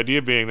 The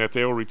idea being that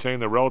they will retain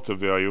their relative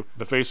value in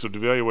the face of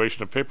devaluation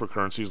of paper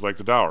currencies like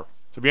the dollar.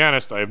 To be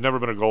honest, I have never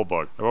been a gold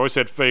bug. I've always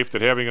had faith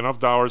that having enough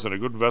dollars and a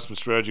good investment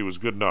strategy was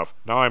good enough.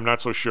 Now I'm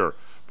not so sure.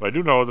 But I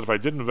do know that if I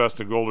did invest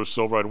in gold or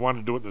silver, I'd want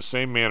to do it in the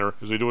same manner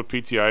as we do at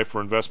PTI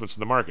for investments in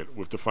the market,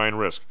 with defined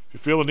risk. If you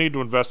feel the need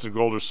to invest in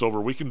gold or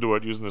silver, we can do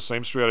it using the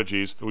same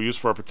strategies that we use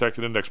for our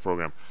protected index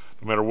program.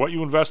 No matter what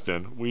you invest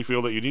in, we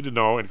feel that you need to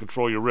know and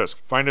control your risk.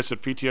 Find us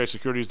at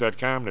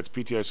ptisecurities.com. That's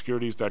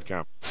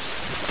ptisecurities.com.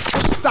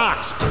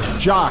 Stocks,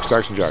 jocks,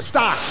 Stocks and Jocks.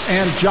 Stocks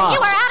and jocks.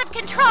 You are out of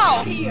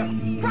control. Here,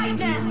 right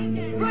now,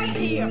 right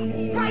here,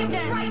 right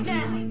now, right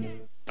now.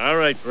 All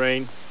right,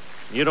 Brain.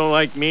 You don't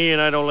like me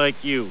and I don't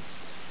like you.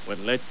 But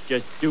let's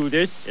just do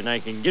this and I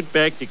can get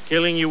back to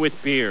killing you with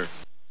beer.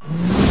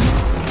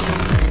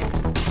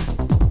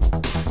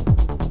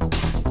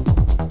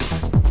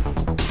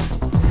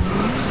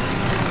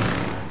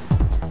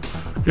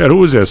 God, who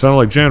was that? Sounded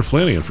like John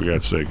Flanagan, for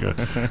God's sake.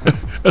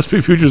 SP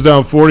futures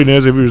down 40,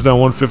 NASDAQ futures down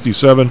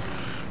 157,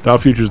 Dow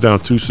futures down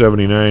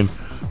 279.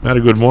 Not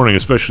a good morning,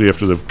 especially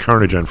after the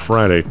carnage on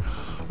Friday.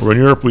 Over in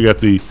Europe, we got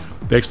the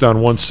DAX down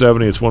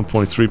 170, it's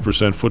 1.3%.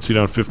 FTSE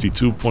down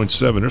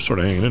 52.7, they're sort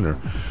of hanging in there.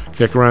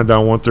 Kekkoran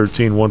down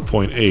 113,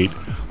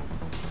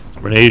 1.8.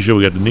 Over in Asia,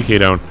 we got the Nikkei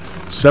down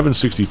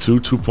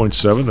 762,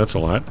 2.7, that's a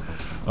lot.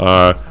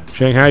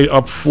 Shanghai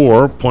up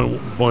 4, it's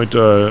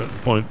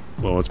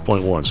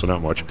 0.1, so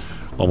not much.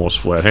 Almost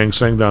flat. Hang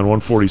Seng down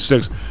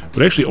 146,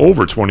 but actually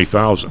over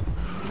 20,000.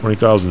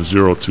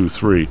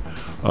 20,023.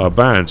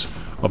 Bonds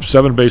up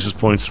 7 basis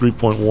points,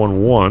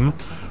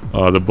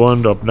 3.11. The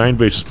Bund up 9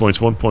 basis points,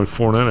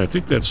 1.49. I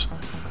think that's,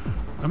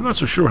 I'm not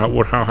so sure how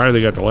high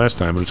they got the last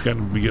time, but it's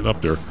getting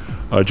up there.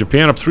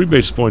 Japan up 3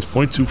 basis points,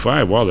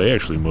 0.25. Wow, they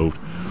actually moved.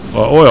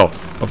 Oil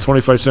up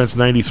 25 cents,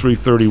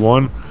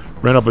 93.31.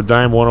 Brent up a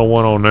dime,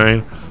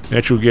 101.09.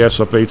 Natural gas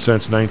up 8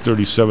 cents,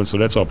 9.37, so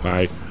that's up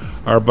high.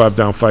 RBOB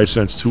down 5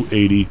 cents,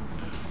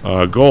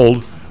 2.80.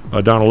 Gold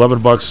down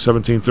 11 bucks,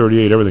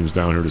 17.38. Everything's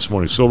down here this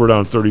morning. Silver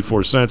down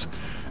 34 cents,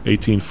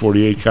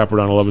 18.48. Copper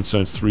down 11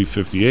 cents,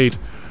 3.58.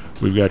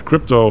 We've got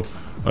crypto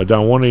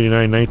down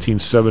 189,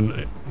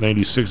 19.796.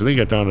 I think it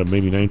got down to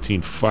maybe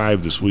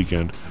 19.5 this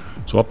weekend,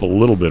 so up a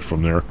little bit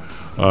from there.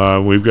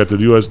 We've got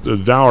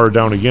the dollar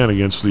down again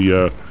against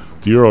the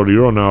euro. The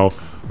euro now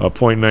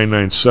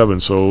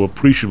 0.997, so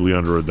appreciably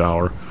under a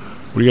dollar.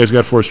 What do you guys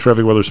got for us,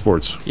 traffic, weather,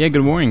 sports? Yeah,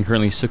 good morning.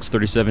 Currently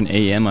 6:37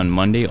 a.m. on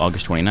Monday,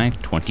 August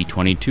 29th,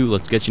 2022.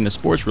 Let's get you into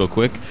sports real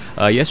quick.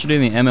 Yesterday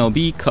in the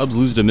MLB, Cubs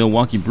lose to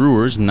Milwaukee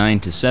Brewers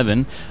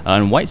 9-7.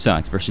 And White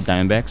Sox versus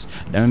Diamondbacks.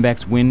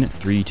 Diamondbacks win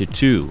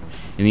 3-2.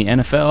 In the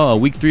NFL,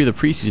 Week 3 of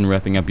the preseason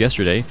wrapping up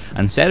yesterday.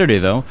 On Saturday,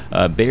 though,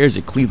 Bears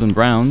at Cleveland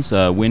Browns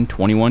win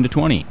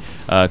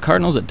 21-20.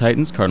 Cardinals at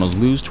Titans. Cardinals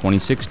lose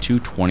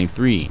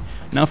 26-23.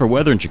 Now for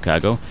weather in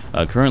Chicago.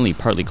 Currently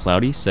partly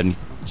cloudy,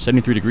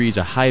 73 degrees,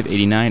 a high of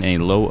 89,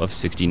 and a low of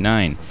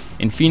 69.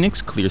 In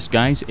Phoenix, clear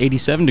skies,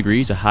 87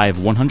 degrees, a high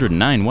of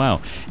 109,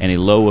 wow, and a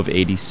low of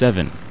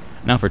 87.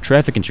 Now for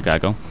traffic in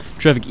Chicago.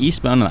 Traffic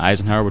eastbound on the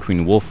Eisenhower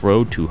between Wolf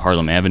Road to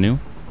Harlem Avenue.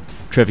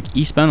 Traffic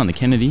eastbound on the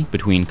Kennedy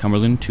between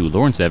Cumberland to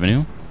Lawrence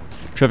Avenue.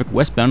 Traffic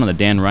westbound on the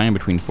Dan Ryan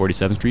between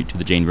 47th Street to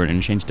the Jane Byrne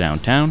Interchange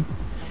downtown.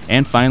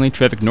 And finally,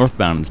 traffic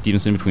northbound on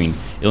Stevenson between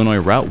Illinois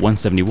Route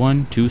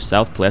 171 to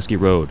South Pulaski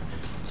Road.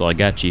 That's all I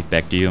got, Chief.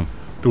 Back to you.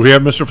 Do we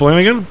have Mr.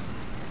 Flanagan?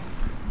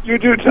 You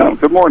do, Tom.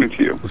 Good morning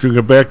to you. Should we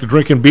go back to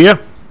drinking beer?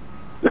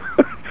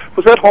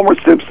 Was that Homer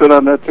Simpson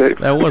on that tape?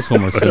 That was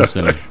Homer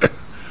Simpson.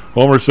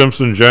 Homer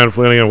Simpson, John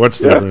Flanagan. What's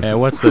the difference? Yeah,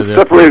 what's the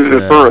Separated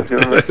difference?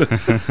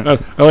 at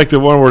birth. I like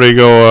the one where they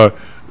go,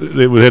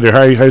 they had their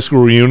high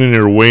school reunion, they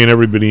were weighing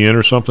everybody in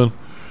or something,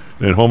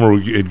 and Homer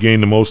had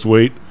gained the most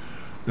weight.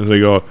 And they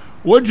go,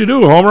 "What'd you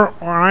do, Homer?"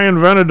 "Well, I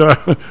invented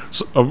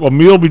a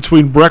meal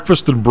between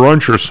breakfast and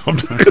brunch or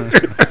something."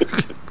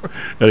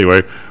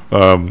 Anyway,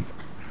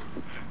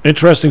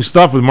 interesting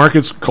stuff with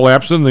markets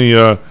collapsing.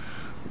 The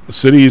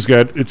city's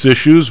got its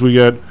issues.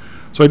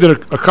 So I did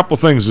a couple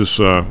things this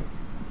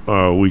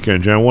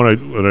weekend, John.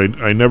 One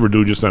I never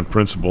do just on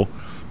principle,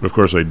 but of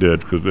course I did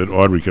because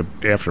Audrey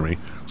kept after me,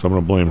 so I'm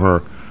going to blame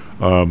her.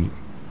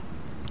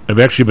 I've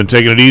actually been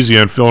taking it easy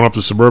on filling up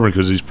the Suburban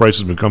because these prices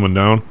have been coming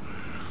down.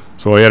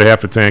 So I had a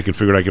half a tank and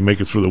figured I could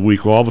make it through the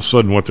week. Well, all of a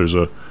sudden, there's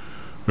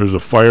a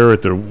fire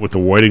at with the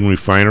Whiting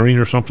Refinery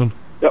or something.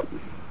 Yep.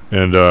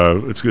 And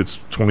it's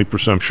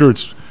 20%. I'm sure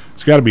it's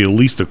got to be at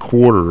least a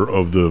quarter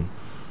of the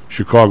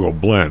Chicago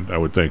blend, I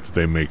would think, that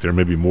they make there,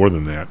 maybe more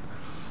than that.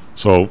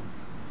 So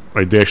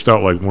I dashed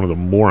out like one of the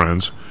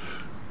morons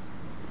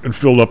and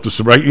filled up the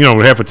Suburban.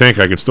 Half a tank,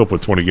 I can still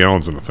put 20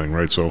 gallons in the thing,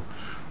 right? So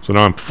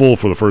now I'm full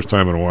for the first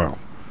time in a while.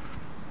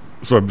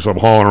 So I'm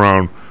hauling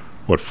around,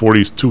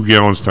 42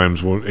 gallons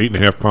times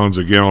 8.5 pounds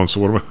a gallon. So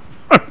what am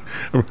I?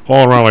 I'm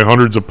hauling around like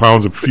hundreds of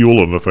pounds of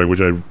fuel in the thing,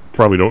 which I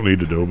probably don't need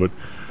to do, but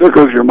there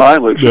goes your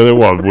mileage. Yeah,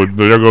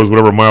 there goes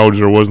whatever mileage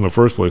there was in the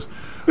first place.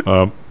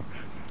 But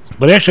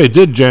actually, I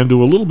did, Jan,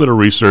 do a little bit of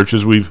research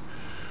as we've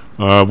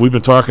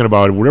been talking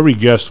about it. With every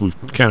guest, we've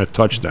kind of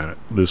touched on it.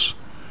 This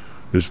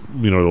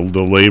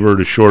the labor,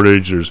 the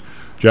shortage. There's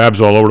jobs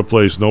all over the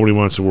place. Nobody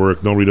wants to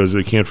work. Nobody does.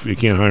 You can't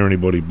hire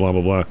anybody. Blah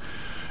blah blah.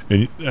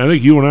 And I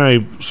think you and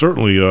I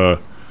certainly,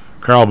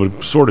 Carl,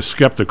 been sort of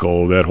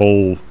skeptical of that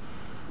whole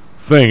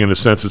thing in the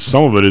sense that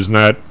some of it is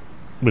not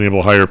being able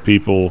to hire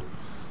people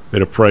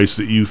at a price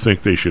that you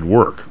think they should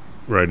work,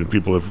 right? And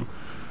people have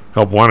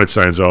help wanted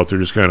signs out there,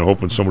 just kind of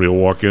hoping somebody will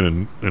walk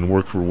in and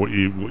work for what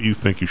you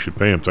think you should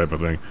pay them, type of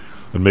thing,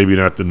 and maybe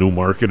not the new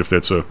market, if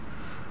that's a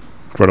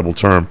credible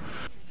term.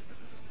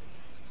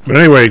 But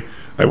anyway,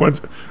 I went.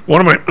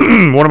 One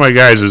of my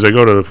guys is I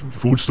go to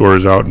food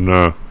stores out in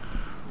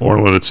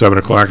Orland at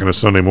 7:00 on a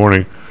Sunday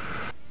morning.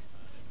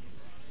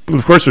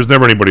 Of course, there's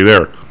never anybody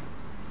there,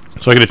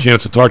 so I get a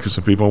chance to talk to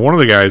some people. And one of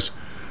the guys,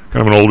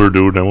 kind of an older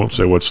dude, and I won't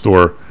say what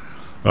store.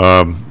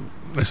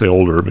 I say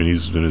older, I mean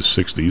he's in his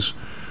 60s.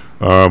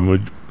 I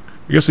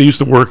guess he used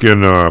to work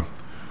in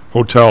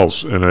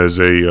hotels and as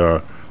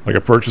a like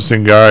a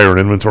purchasing guy or an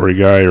inventory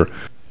guy or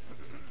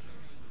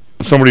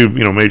somebody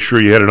made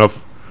sure you had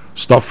enough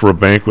stuff for a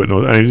banquet.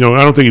 And, I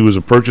don't think he was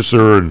a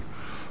purchaser, and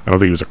I don't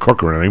think he was a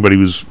cook or anything, but he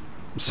was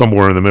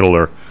somewhere in the middle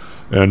there.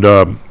 And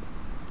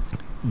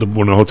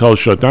when the hotel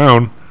shut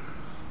down,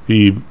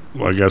 he,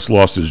 I guess,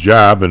 lost his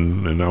job,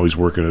 and now he's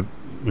working at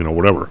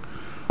whatever.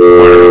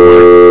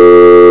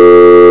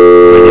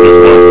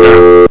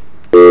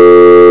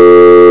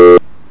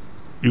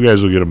 You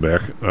guys will get him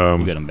back.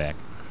 We'll get him back.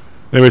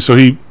 Anyway, so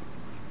he's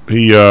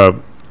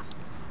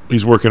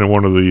working at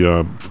one of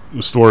the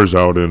stores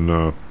out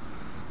in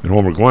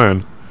Homer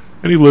Glen,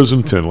 and he lives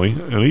in Tinley,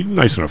 and he's a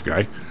nice enough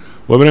guy.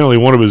 Well, evidently,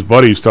 one of his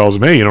buddies tells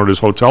him, "Hey, this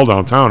hotel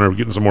downtown, they're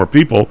getting some more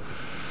people,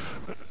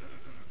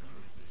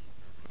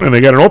 and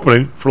they got an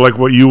opening for like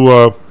what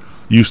you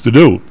used to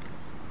do."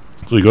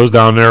 So he goes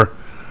down there,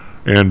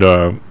 and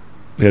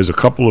he has a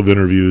couple of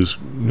interviews.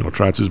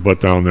 Trots his butt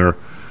down there.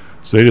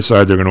 So they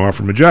decide they're going to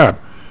offer him a job.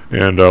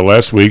 And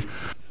last week,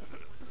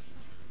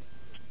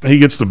 he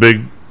gets the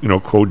big,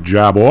 quote,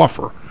 job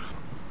offer.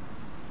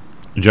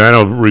 John,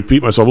 I'll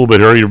repeat myself a little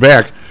bit here. You're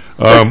back.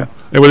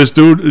 Anyway, this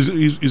dude,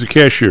 he's a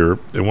cashier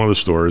at one of the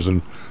stores,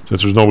 and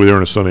since there's nobody there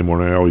on a Sunday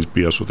morning, I always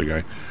BS with the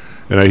guy.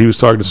 And he was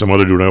talking to some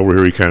other dude over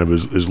here. He kind of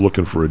is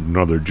looking for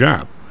another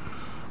job.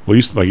 Well,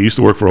 he used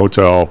to work for a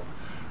hotel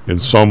in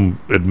some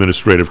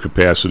administrative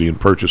capacity in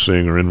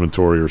purchasing or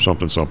inventory or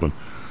something.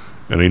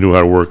 And he knew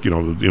how to work, the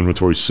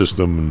inventory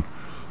system,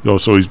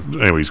 and so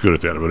he's good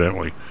at that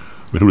evidently.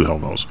 I mean, who the hell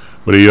knows?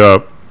 But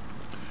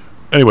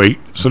anyway,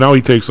 so now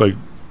he takes like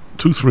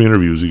 2-3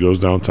 interviews. He goes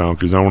downtown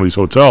because now one of these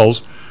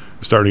hotels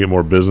is starting to get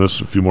more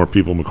business, a few more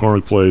people in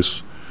McCormick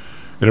Place,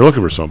 and they're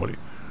looking for somebody.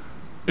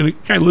 And the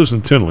guy lives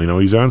in Tinley.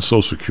 He's on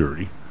Social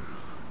Security.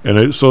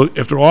 And so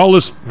after all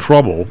this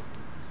trouble,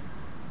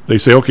 they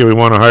say, okay, we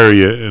want to hire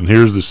you, and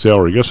here's the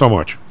salary. Guess how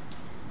much?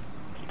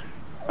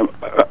 I'm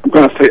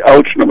going to say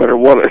ouch no matter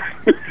what.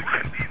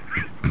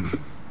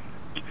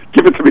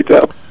 Give it to me,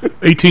 Deb.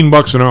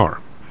 $18 an hour.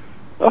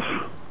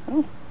 Oh.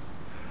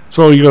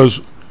 So he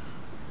goes,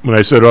 when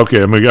I said,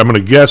 okay, I'm going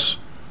to guess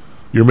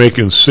you're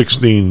making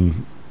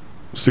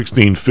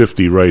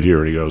 $16.50 right here.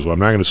 And he goes, well, I'm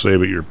not going to say,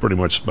 but you're pretty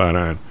much spot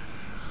on.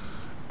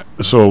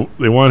 So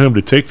they want him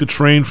to take the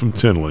train from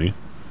Tinley,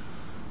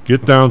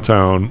 get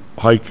downtown,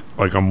 hike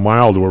like a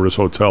mile to where his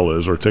hotel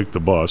is, or take the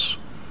bus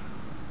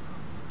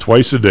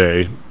twice a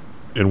day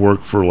and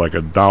work for like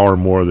 $1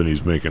 more than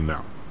he's making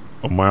now.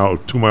 2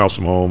 miles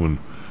from home, and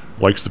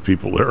likes the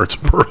people there. It's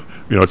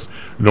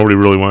nobody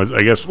really wants.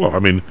 I guess. Well, I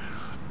mean,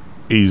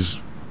 he's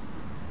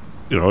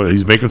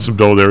making some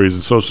dough there. He's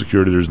in Social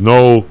Security. There's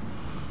no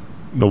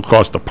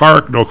cost to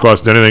park, no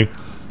cost to anything.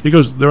 He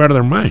goes, they're out of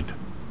their mind.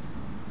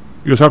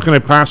 He goes, how can I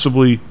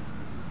possibly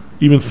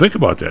even think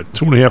about that?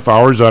 2.5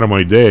 hours out of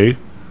my day,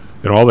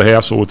 and all the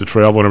hassle with the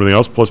travel and everything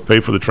else, plus pay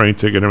for the train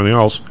ticket and everything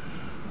else,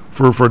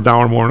 for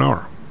 $1 more an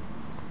hour.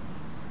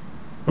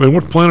 I mean,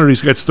 what planet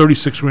he's got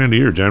 $36,000 a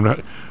year,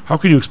 John? How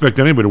can you expect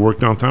anybody to work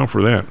downtown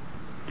for that?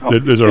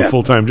 Is a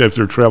full-time job if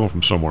they're traveling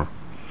from somewhere?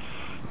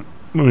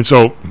 I mean,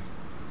 so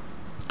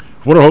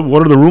what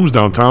are the rooms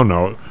downtown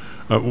now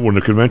when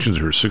the conventions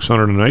are here?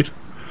 $600 a night?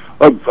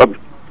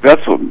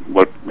 That's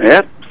what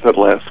Matt said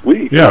last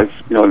week. Yeah.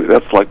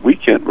 That's like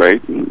weekend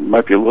rate, and it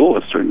might be a little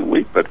less during the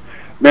week, but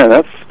man,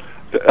 that's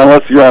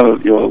unless you're on a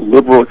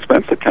liberal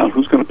expense account,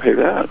 who's going to pay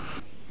that?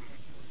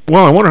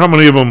 Well, I wonder how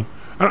many of them.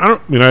 I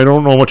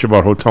don't know much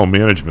about hotel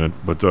management,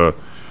 but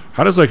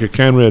how does like a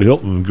Conrad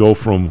Hilton go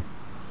from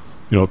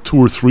 2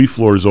 or 3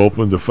 floors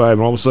open to 5,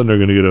 and all of a sudden they're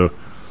going to get a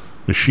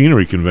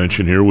machinery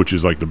convention here, which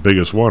is like the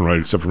biggest one, right?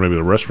 Except for maybe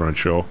the restaurant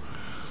show,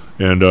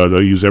 and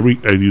they use every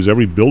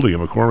building in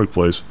McCormick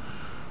Place.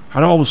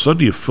 How all of a sudden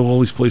do you fill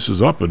all these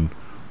places up and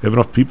have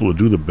enough people to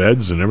do the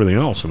beds and everything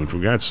else? I mean, for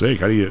God's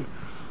sake, how do you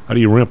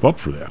ramp up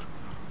for that?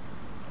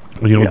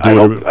 I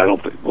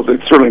don't think. Well,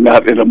 they're certainly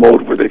not in a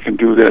mode where they can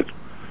do that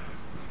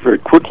very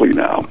quickly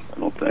now. I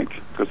don't think,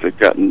 because they've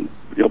gotten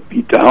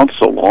beat down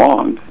so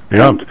long,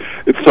 and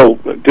it's so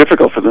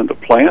difficult for them to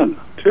plan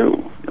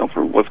too.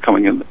 For what's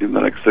coming in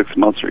the next 6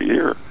 months or a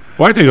year.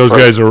 Well, I think those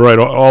guys are right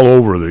all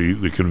over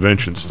the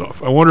convention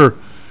stuff. I wonder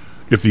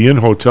if the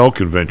in-hotel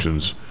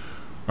conventions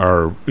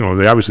are,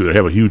 they obviously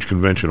have a huge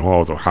convention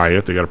hall at the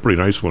Hyatt. They got a pretty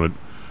nice one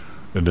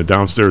in the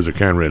downstairs at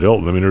Conrad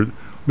Hilton. I mean,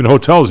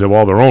 hotels have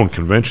all their own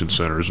convention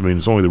centers. I mean,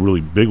 it's only the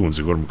really big ones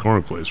that go to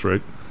McCormick Place,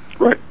 right?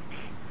 Right.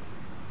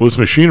 Well, this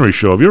machinery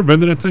show, have you ever been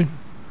to that thing?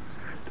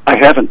 I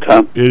haven't,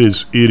 Tom. It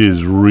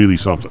is really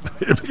something.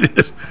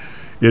 It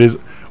is.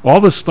 All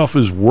this stuff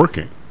is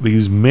working.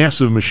 These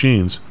massive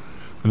machines,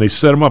 and they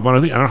set them up. I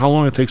don't know how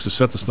long it takes to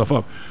set the stuff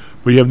up,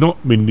 but you have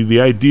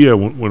the idea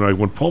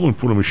when Pullman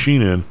put a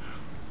machine in,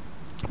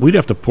 we'd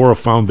have to pour a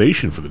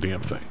foundation for the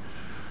damn thing.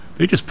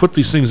 They just put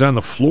these things on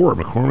the floor at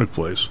McCormick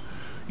Place.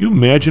 You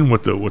imagine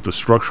what the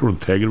structural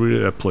integrity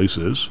of that place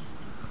is,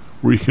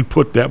 where you can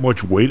put that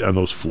much weight on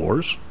those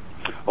floors?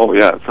 Oh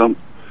yeah, it's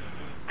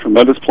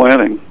tremendous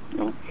planning.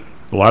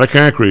 A lot of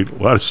concrete,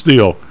 a lot of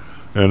steel,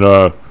 and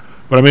but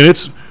I mean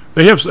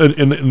they have,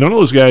 and none of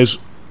those guys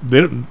they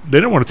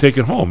don't want to take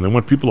it home. They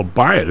want people to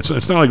buy it. It's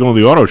not like going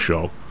to the auto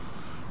show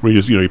where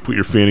you put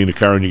your fanny in the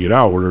car and you get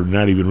out, where they're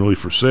not even really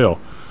for sale.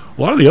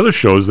 A lot of the other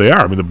shows they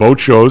are. I mean, the boat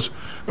shows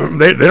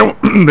they don't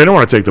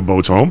want to take the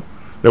boats home.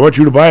 They want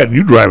you to buy it and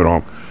you drive it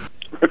home.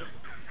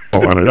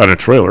 on a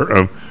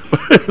trailer,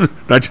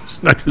 not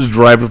just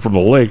drive it from the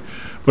lake.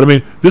 But I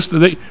mean,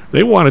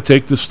 they want to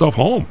take this stuff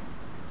home,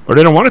 or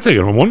they don't want to take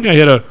it home. One guy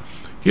had a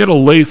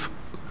lathe,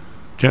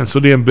 John, so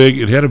damn big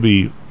it had to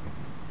be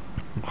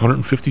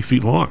 150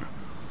 feet long,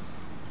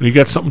 and he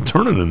got something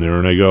turning in there.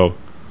 And I go,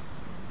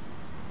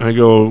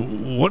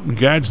 what in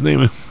God's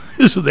name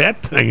is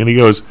that thing? And he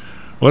goes,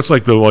 well, it's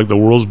like the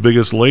world's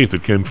biggest lathe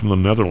that came from the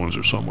Netherlands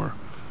or somewhere.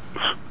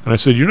 And I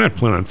said, you're not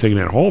planning on taking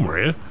that home,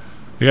 are you?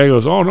 The guy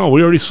goes, oh no,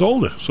 we already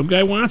sold it. Some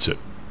guy wants it.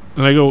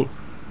 And I go, all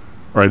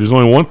right, there's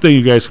only one thing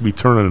you guys can be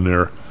turning in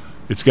there.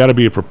 It's got to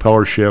be a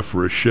propeller shaft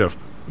for a shift.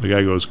 The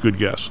guy goes, good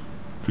guess.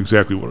 It's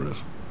exactly what it is.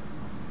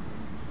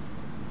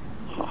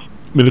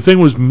 mean, the thing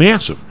was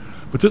massive.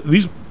 But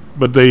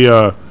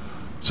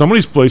some of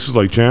these places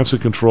like Johnson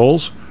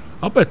Controls,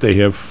 I'll bet they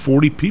have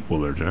 40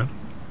 people there, John.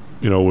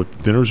 You know,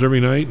 with dinners every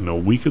night and a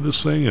week of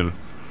this thing, and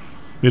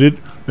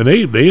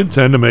they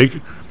intend to make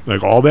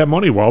like all that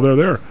money while they're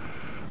there.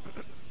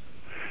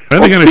 I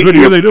think in a good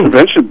year they do.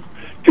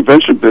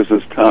 Convention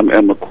business, Tom,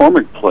 and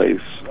McCormick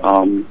Place.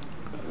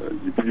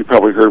 You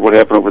probably heard what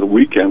happened over the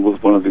weekend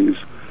with one of these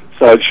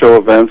sideshow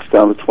events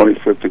down the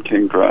 25th and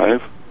King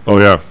Drive. Oh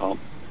yeah.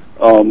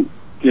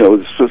 You know,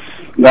 it's just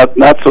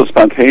not so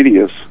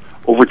spontaneous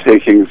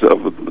overtakings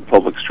of the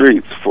public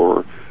streets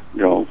for,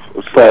 you know,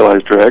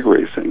 stylized drag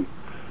racing,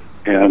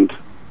 and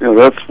you know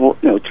that's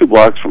 2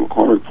 blocks from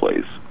McCormick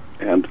Place,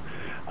 and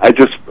I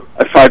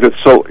find it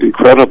so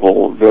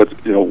incredible that,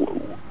 you know,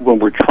 when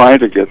we're trying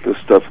to get this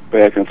stuff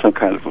back on some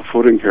kind of a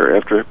footing here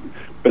after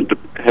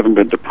having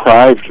been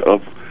deprived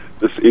of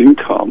this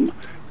income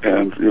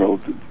and, you know,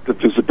 the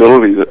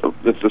visibility that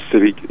the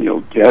city, you know,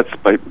 gets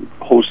by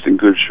hosting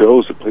good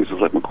shows at places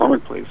like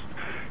McCormick Place,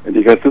 and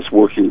you got this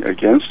working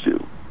against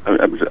you.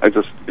 I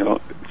just, you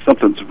know,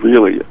 something's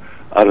really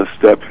out of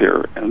step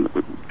here, and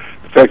the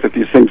fact that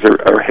these things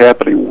are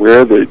happening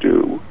where they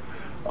do,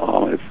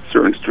 it's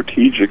certainly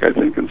strategic, I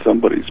think, in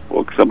somebody's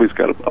book. Somebody's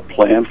got a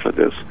plan for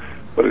this,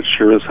 but it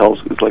sure as hell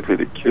is likely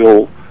to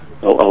kill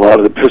a lot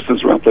of the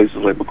business around places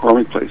like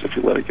McCormick Place if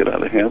you let it get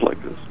out of hand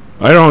like this.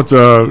 I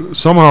don't,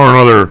 somehow or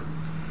another,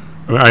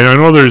 I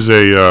know there's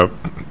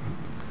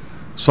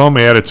some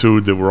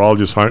attitude that we're all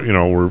just, you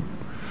know,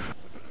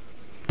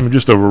 we're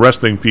just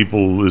arresting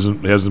people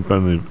hasn't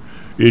been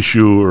the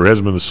issue or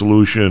hasn't been the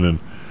solution, and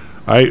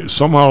I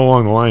somehow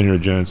along the line here,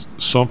 gents,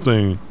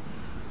 something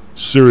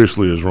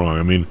seriously is wrong.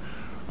 I mean,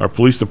 our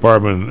police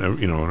department,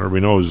 you know, and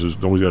everybody knows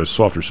nobody's got a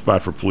softer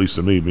spot for police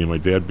than me and my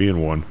dad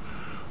being one.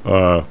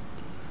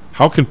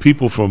 How can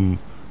people from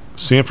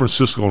San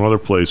Francisco and other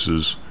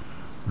places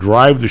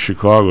drive to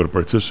Chicago to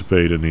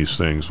participate in these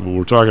things? What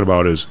we're talking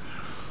about is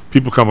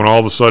people coming all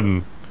of a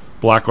sudden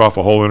block off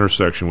a whole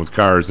intersection with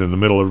cars, and in the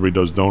middle everybody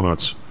does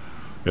donuts,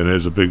 and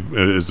as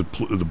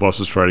the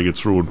buses try to get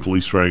through and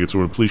police try to get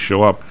through and police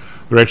show up,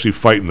 they're actually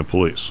fighting the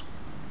police.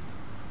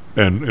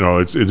 And, you know,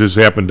 it has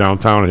happened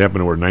downtown. It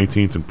happened over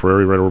 19th and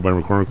Prairie, right over by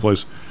McCormick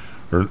Place,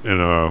 or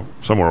in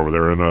somewhere over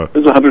there.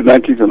 There's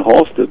 119th and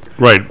Halsted.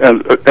 Right.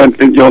 And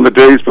you know, in the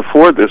days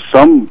before this,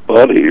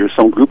 somebody or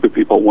some group of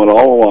people went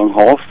all along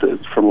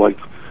Halsted from, like,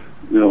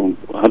 you know,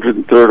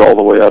 103rd all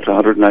the way out to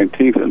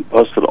 119th and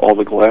busted all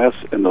the glass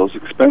in those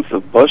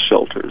expensive bus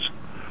shelters.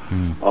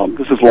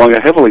 This is along a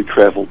heavily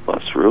traveled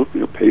bus route,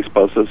 you know, Pace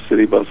buses,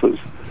 city buses.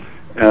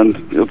 And,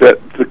 you know,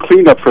 that the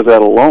cleanup for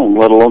that alone,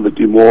 let alone the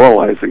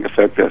demoralizing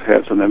effect that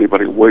has on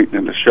anybody waiting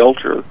in the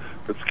shelter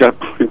that's got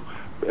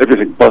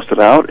everything busted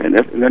out, and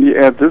then you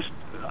add this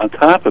on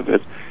top of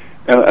it,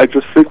 and I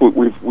just think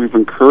we've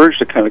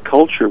encouraged a kind of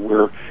culture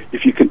where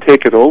if you can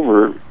take it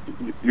over,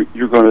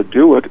 you're going to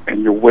do it,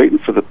 and you're waiting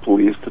for the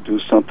police to do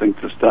something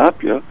to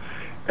stop you,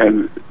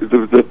 and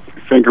the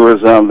finger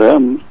is on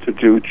them to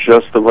do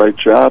just the right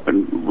job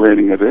and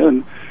reining it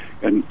in.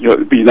 And, you know,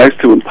 it'd be nice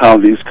to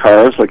impound these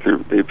cars like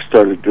they've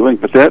started doing,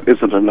 but that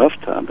isn't enough,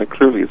 Tom. That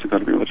clearly isn't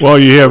going to be much. Well,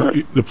 you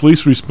have the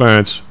police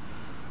response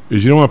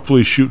is you don't want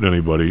police shooting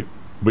anybody,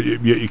 but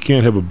yet you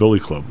can't have a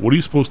billy club. What are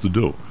you supposed to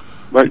do?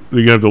 Right.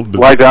 You have to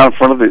lie down in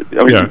front of the.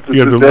 I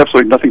mean, there's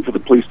absolutely nothing for the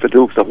police to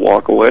do except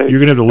walk away.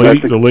 You're going to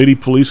have the lady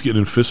police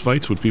getting in fist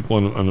fights with people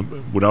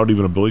without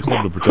even a billy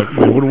club to protect them.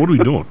 I mean, what are we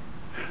doing?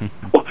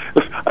 Well,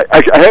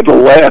 I had to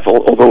laugh,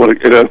 although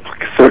in a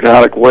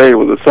sardonic way,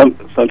 when the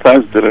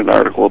Sun-Times did an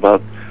article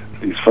about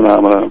these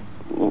phenomena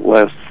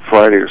last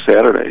Friday or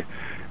Saturday.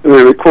 And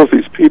they quote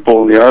these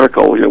people in the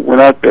article, you know, we're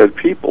not bad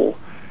people.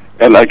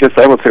 And I guess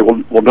I would say,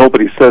 well,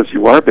 nobody says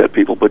you are bad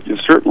people, but you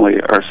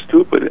certainly are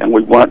stupid, and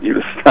we want you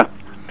to stop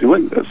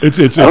doing this.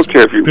 I don't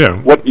care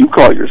if what you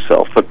call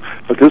yourself, but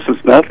this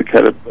is not the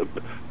kind of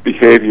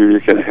behavior you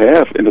can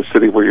have in a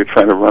city where you're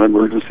trying to run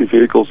emergency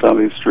vehicles down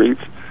these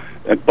streets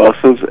and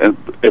buses and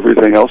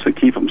everything else and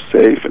keep them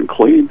safe and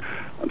clean.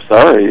 I'm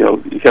sorry, you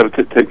know, you got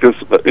to take this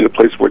in a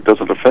place where it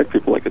doesn't affect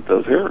people like it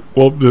does here.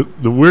 Well,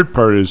 the weird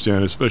part is,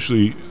 Dan,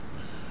 especially,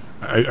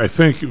 I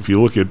think if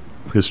you look at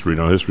history,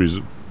 now history is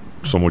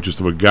somewhat just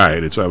of a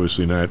guide. It's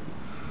obviously not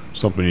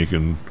something you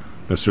can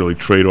necessarily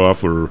trade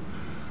off, or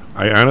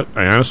I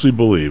honestly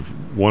believe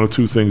one of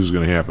two things is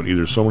going to happen.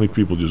 Either so many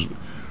people just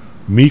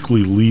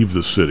meekly leave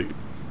the city,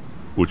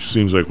 which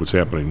seems like what's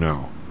happening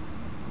now,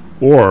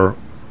 or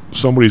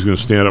somebody's going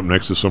to stand up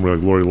next to somebody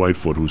like Lori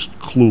Lightfoot, who's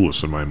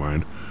clueless in my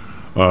mind,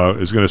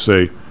 is going to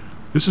say,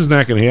 this is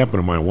not going to happen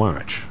on my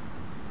watch.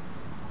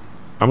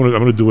 I'm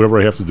going to do whatever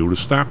I have to do to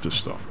stop this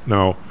stuff.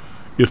 Now,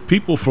 if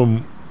people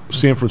from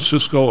San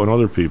Francisco and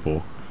other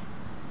people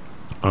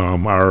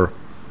are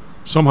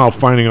somehow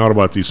finding out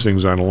about these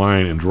things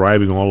online and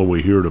driving all the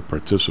way here to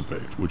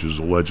participate, which is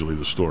allegedly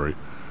the story,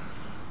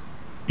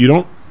 you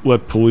don't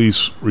let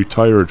police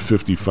retire at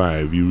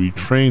 55. You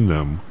retrain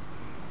them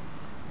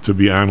to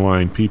be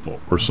online people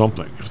or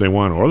something if they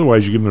want to. Or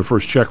otherwise, you give them their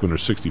first check when they're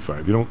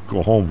 65. You don't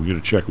go home and get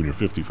a check when you're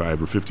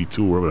 55 or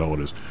 52 or whatever the hell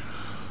it is.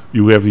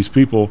 You have these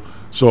people.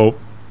 So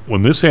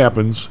when this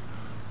happens,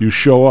 you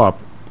show up.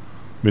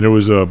 I mean, there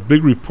was a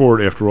big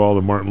report after all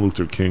the Martin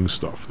Luther King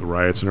stuff, the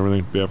riots and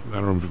everything. I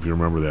don't know if you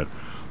remember that.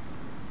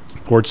 The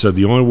report said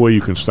the only way you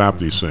can stop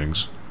these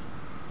things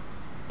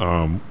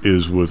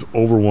is with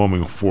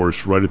overwhelming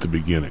force right at the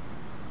beginning.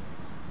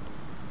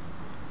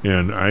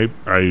 And I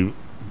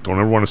don't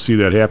ever want to see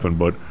that happen,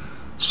 but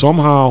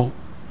somehow,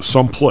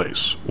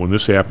 someplace, when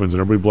this happens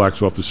and everybody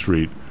blocks off the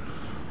street,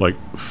 like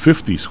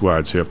 50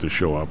 squads have to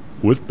show up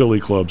with billy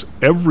clubs.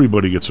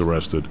 Everybody gets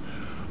arrested.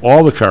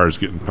 All the cars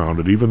get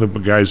impounded. Even the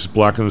guys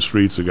blocking the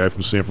streets, the guy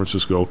from San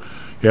Francisco,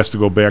 has to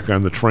go back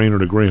on the train or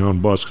the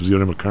Greyhound bus because he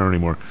doesn't have a car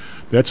anymore.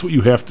 That's what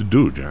you have to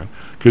do, John,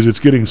 because it's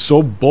getting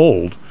so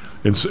bold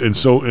and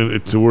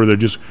to where they're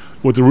just,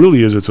 what there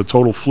really is, it's a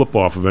total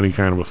flip-off of any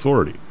kind of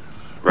authority,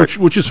 right.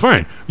 which is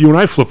fine. You and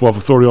I flip off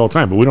authority all the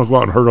time, but we don't go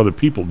out and hurt other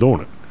people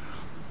doing it.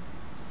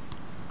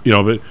 You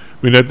know, but,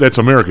 I mean, that's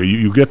America.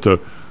 You get to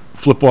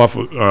flip off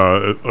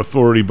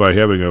authority by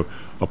having a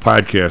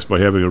podcast, by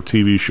having a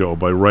TV show,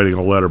 by writing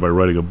a letter, by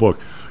writing a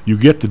book. You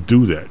get to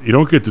do that. You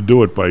don't get to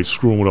do it by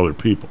screwing with other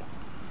people.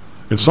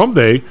 And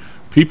someday,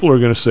 people are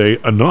going to say,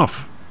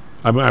 enough.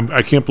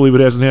 I can't believe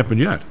it hasn't happened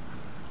yet.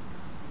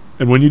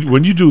 And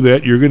when you do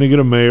that, you're going to get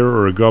a mayor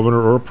or a governor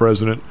or a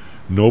president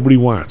nobody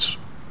wants.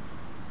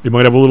 They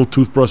might have a little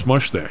toothbrush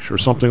mustache or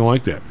something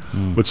like that.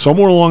 But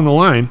somewhere along the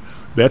line,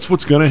 that's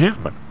what's going to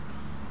happen.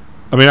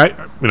 I mean,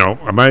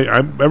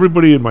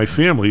 everybody in my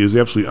family is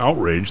absolutely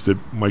outraged that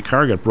my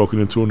car got broken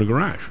into in the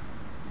garage.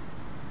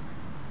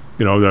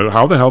 You know,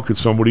 how the hell could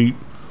somebody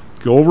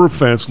go over a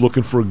fence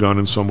looking for a gun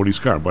in somebody's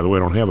car? By the way,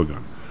 I don't have a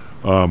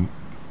gun.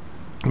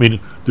 I mean,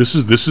 this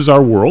is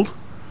our world.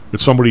 That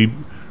somebody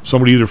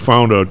either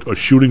found a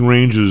shooting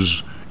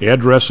range's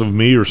address of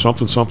me or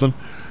something,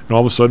 and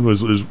all of a sudden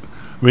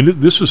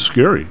this is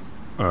scary.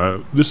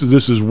 This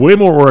is way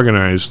more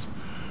organized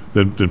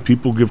than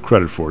people give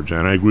credit for,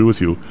 John. I agree with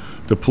you.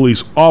 The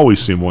police always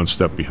seem one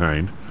step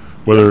behind.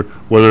 Why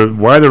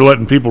they're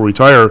letting people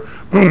retire,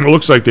 it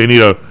looks like they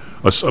need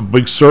a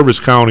big service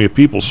colony of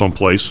people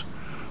someplace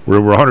where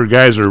 100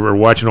 guys are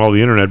watching all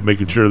the internet,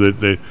 making sure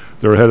that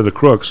they're ahead of the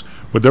crooks.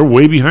 But they're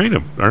way behind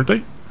them, aren't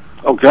they?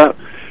 Oh, God.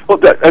 Well,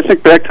 I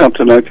think back to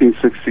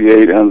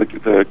 1968 and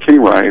the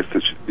King riots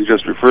that you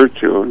just referred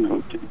to. You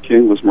know,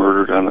 King was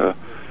murdered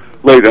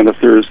late on a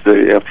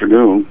Thursday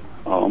afternoon.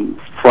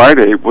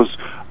 Friday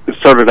it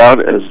started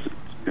out as,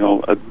 you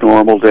know, a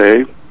normal day.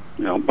 You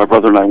know, my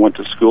brother and I went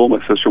to school.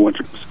 My sister went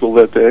to school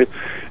that day.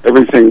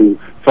 Everything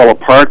fell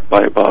apart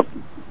by about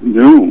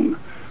noon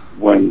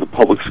when the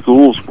public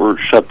schools were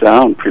shut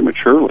down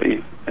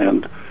prematurely,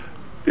 and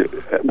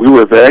we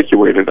were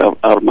evacuated out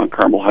of Mount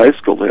Carmel High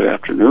School that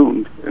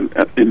afternoon in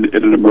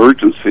an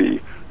emergency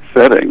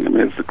setting. I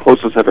mean, it's the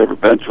closest I've ever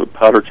been to a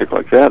powder kick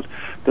like that.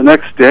 The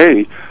next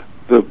day,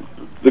 the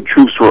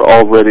troops were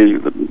already,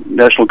 the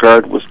National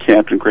Guard was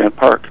camped in Grant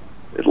Park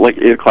at like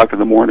 8 o'clock in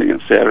the morning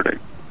on Saturday.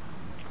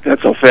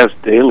 That's how fast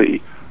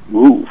Daley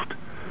moved,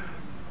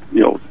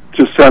 you know,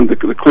 to send the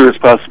clearest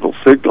possible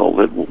signal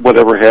that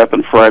whatever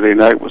happened Friday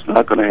night was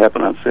not going to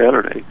happen on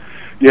Saturday.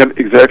 You had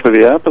exactly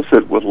the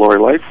opposite with Lori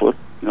Lightfoot.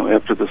 You know,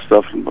 after the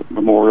stuff on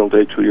Memorial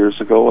Day 2 years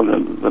ago, and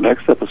then the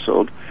next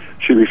episode,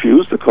 she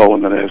refused to call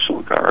in the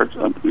National Guard.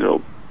 You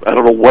know, I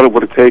don't know what it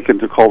would have taken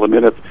to call them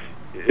in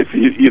if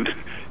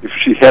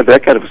she had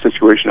that kind of a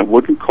situation and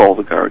wouldn't call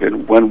the Guard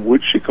in. When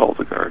would she call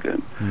the Guard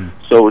in?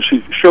 So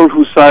she showed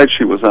whose side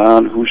she was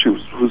on,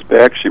 whose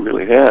back she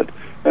really had,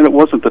 and it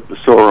wasn't the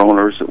store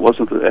owners, it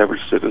wasn't the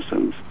average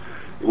citizens,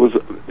 it was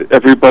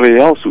everybody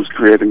else who was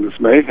creating this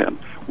mayhem.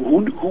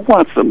 Who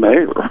wants a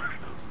mayor?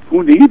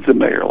 Who needs a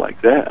mayor like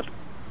that?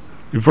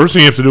 The first thing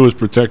you have to do is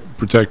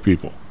protect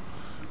people,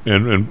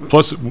 and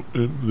plus,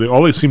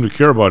 all they seem to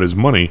care about is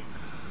money,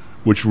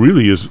 which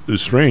really is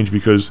strange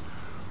because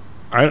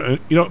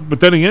But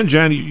then again,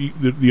 John,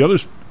 the other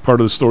part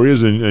of the story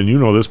is, and you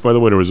know this, by the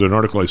way, there was an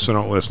article I sent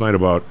out last night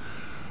about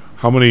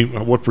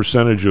what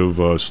percentage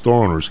of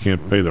store owners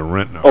can't pay their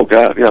rent now. Oh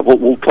God, yeah,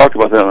 we'll talk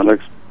about that on the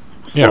next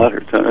slide or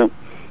time.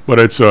 But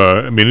it's,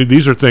 I mean,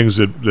 these are things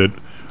that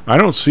I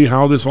don't see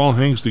how this all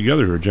hangs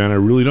together here, John. I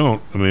really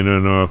don't. I mean,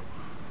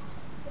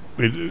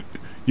 and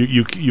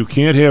you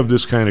can't have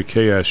this kind of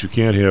chaos. You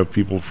can't have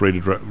people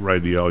afraid to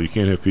ride the L. You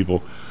can't have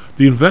people.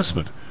 The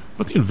investment.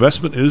 What the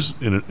investment is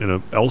in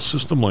an L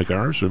system like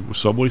ours, a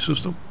subway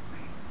system.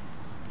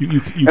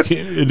 You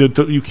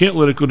can't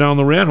let it go down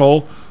the rat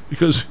hole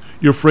because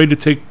you're afraid to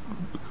take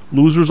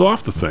losers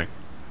off the thing.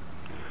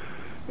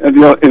 And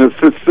you know, in a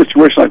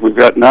situation like we've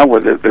got now, where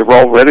they've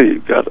already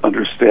got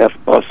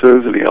understaffed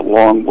buses and you got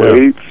long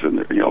waits,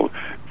 and you know,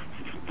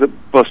 the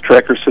bus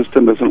tracker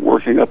system isn't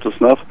working up to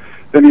snuff.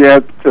 Then you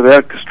add to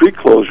that street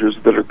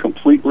closures that are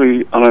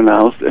completely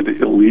unannounced and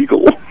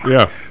illegal.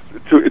 Yeah.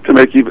 To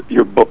make even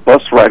your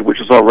bus ride, which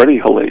is already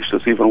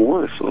hellacious, even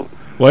worse. So.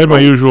 Well, I had my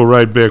usual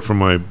ride back from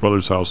my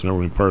brother's house in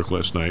Irving Park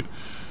last night.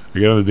 I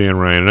get on the Dan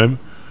Ryan, and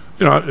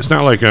it's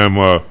not like I'm,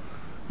 the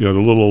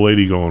little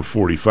lady going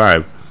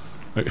 45.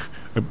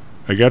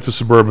 I I got the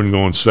Suburban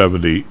going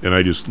 70, and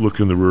I just look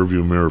in the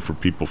rearview mirror for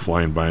people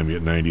flying by me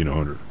at 90 and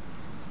 100.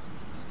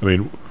 I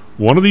mean,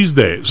 one of these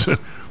days,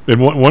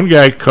 and one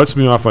guy cuts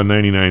me off on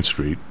 99th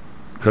Street,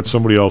 cuts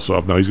somebody else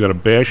off. Now, he's got a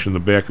bash in the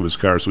back of his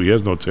car, so he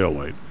has no tail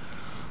light.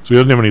 So he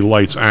doesn't have any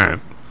lights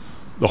on.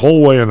 The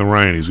whole way on the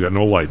Ryan, he's got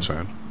no lights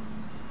on.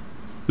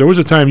 There was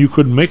a time you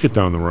couldn't make it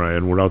down the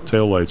Ryan without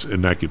tail lights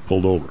and not get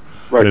pulled over.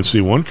 Right. I didn't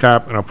see one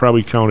cop, and I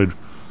probably counted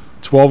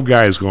 12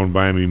 guys going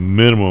by me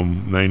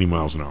minimum 90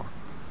 miles an hour.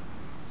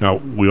 Now,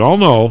 we all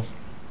know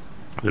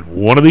that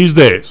one of these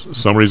days,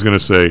 somebody's going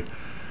to say,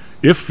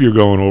 if you're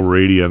going over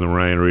 80 on the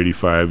Ryan or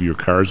 85, your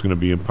car's going to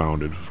be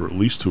impounded for at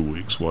least 2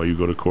 weeks while you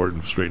go to court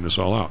and straighten this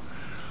all out.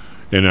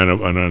 And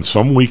on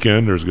some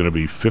weekend, there's going to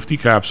be 50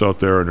 cops out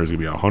there, and there's going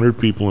to be 100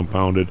 people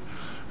impounded,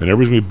 and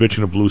everybody's going to be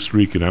bitching a blue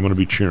streak, and I'm going to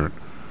be cheering.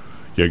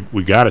 Yeah,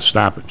 we got to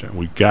stop it, John.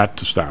 We got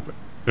to stop it.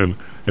 And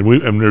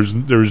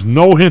there's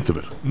no hint of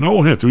it.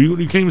 No hint. You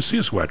can't even see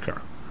a SWAT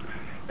car.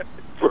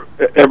 For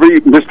every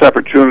missed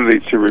opportunity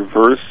to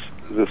reverse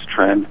this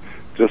trend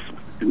just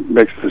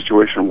makes the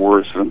situation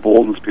worse and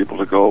emboldens people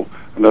to go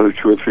another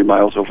 2 or 3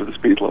 miles over the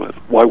speed limit.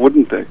 Why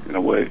wouldn't they, in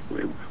a way?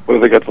 What do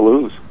they got to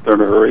lose? They're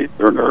in a hurry.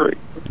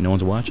 No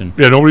one's watching.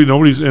 Yeah,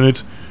 nobody's, and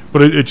it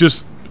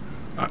just,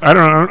 I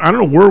don't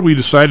know where we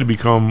decide to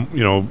become,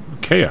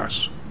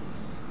 chaos.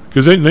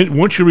 Because then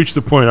once you reach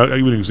the point, I'll give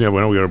you an example.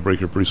 I know we got to break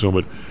here pretty soon,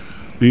 but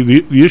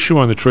the issue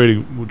on the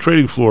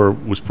trading floor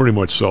was pretty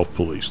much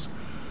self-policed,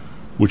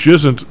 which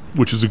is a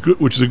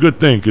good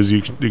thing, because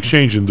the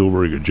exchange didn't do a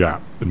very good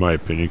job, in my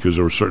opinion, because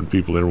there were certain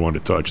people they didn't want to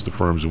touch, the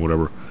firms and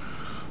whatever.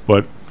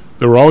 But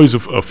there were always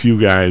a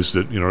few guys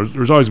that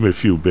there's always been a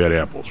few bad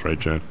apples, right,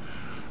 John?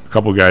 A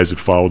couple of guys that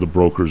followed the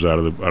brokers out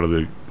of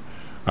the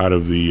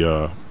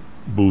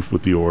booth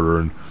with the order,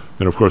 and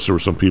then of course there were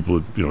some people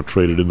that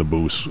traded in the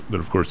booths that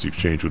of course the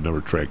exchange would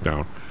never track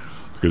down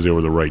because they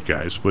were the right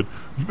guys. But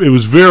it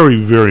was very,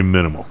 very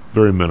minimal,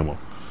 very minimal.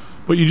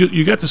 But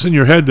you got this in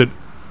your head that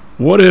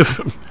what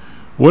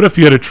if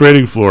you had a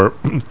trading floor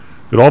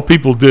that all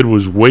people did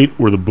was wait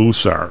where the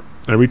booths are.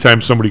 Every time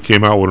somebody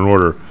came out with an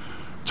order,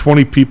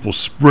 20 people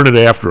sprinted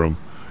after him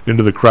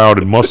into the crowd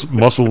and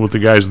muscled with the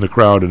guys in the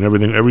crowd, and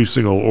everything. Every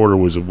single order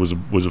was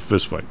a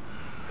fist fight.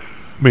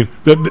 I mean,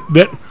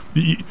 that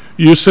you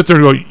just sit there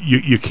and go,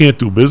 you can't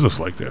do business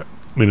like that.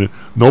 I mean,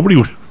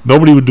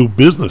 nobody would do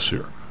business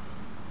here.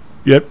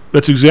 Yet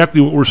that's exactly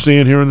what we're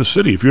seeing here in the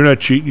city. If you're not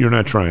cheating, you're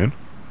not trying,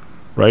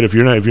 right? If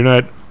you're not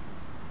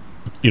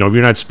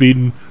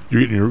speeding,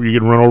 you're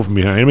getting run over from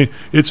behind. I mean,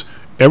 it's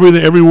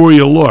everything everywhere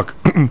you look.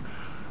 And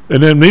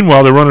then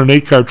meanwhile, they're running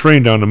an 8-car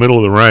train down the middle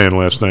of the Ryan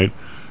last night.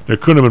 There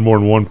couldn't have been more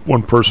than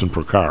one person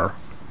per car.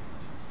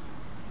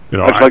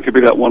 I'd like to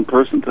be that one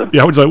person, too.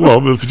 Yeah, I was like,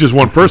 well, if it's just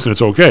one person,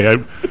 it's okay.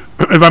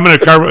 If I'm in a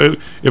car,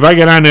 if I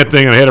get on that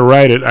thing and I had to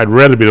ride it, I'd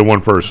rather be the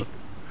one person.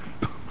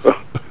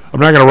 I'm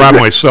not going to rob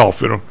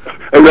myself,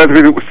 I'd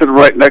rather be sitting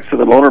right next to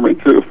the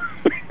motorman, too.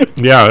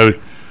 Yeah.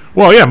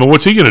 Well, yeah, but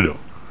what's he going to do?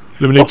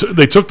 I mean,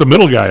 they took the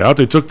middle guy out.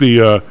 They took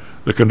the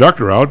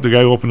conductor out, the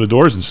guy who opened the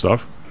doors and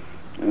stuff.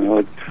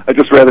 I'd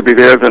just rather be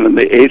there than in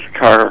the 8th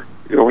car.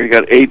 Where you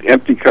got 7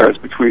 empty cars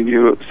between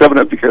you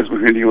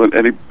and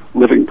any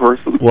living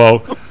person.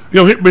 Well, but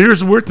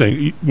here's the weird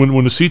thing.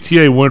 When the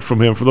CTA went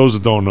from him, for those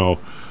that don't know,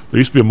 there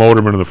used to be a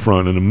motorman in the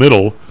front. In the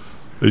middle,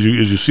 as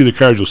you see the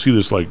cars, you'll see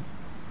this like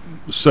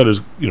set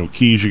of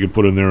keys you can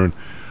put in there. And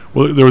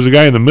well, there was a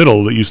guy in the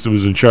middle that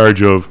was in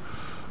charge of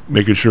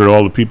making sure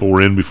all the people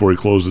were in before he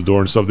closed the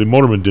door and stuff. The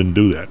motorman didn't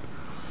do that,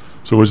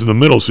 so it was in the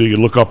middle, so you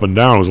could look up and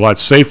down. It was a lot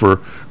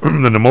safer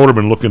than the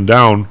motorman looking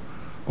down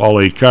all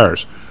 8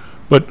 cars.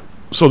 But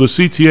so the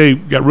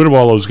CTA got rid of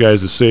all those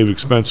guys to save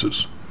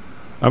expenses.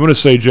 I'm going to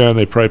say, John,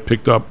 they probably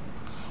picked up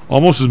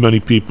almost as many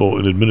people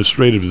in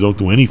administrative that don't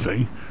do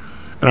anything.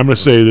 And I'm going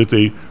to say that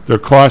their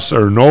costs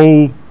are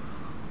no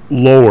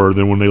lower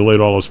than when they laid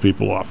all those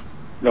people off.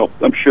 No,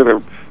 I'm sure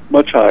they're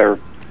much higher.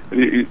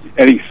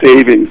 Any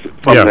savings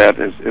from that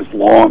is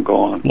long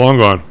gone. Long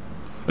gone.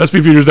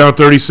 SP futures down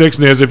 36,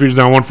 and the NASDAQ futures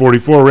down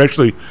 144. We're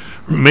actually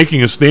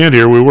making a stand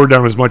here. We were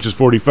down as much as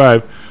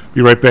 45.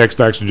 Be right back,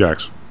 Stocks and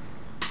Jocks.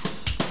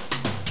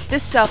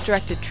 This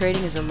self-directed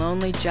trading is a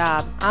lonely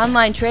job.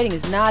 Online trading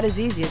is not as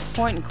easy as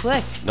point and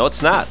click. No,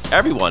 it's not.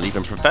 Everyone,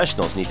 even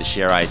professionals, need to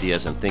share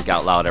ideas and think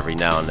out loud every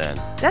now and then.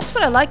 That's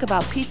what I like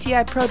about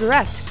PTI Pro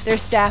Direct. Their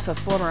staff of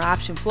former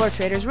option floor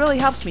traders really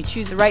helps me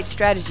choose the right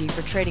strategy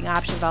for trading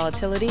option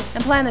volatility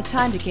and plan the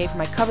time decay for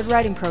my covered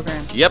writing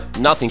program. Yep,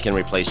 nothing can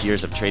replace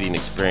years of trading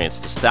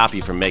experience to stop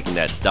you from making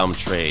that dumb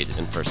trade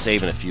and for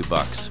saving a few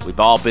bucks. We've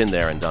all been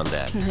there and done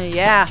that.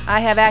 Yeah, I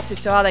have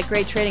access to all that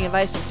great trading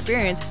advice and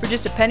experience for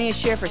just a penny a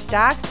share for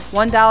stocks,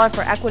 $1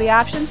 for equity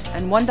options,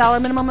 and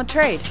 $1 minimum a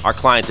trade. Our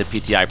clients at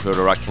PTI Pro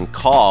Direct can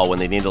call when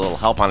they need a little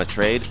help on a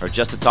trade or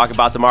just to talk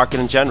about the market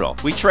in general.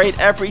 We trade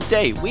every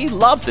day. We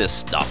love this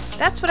stuff.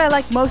 That's what I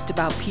like most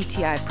about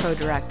PTI Pro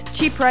Direct.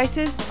 Cheap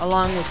prices,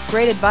 along with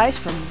great advice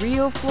from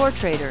real floor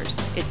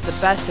traders. It's the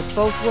best of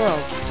both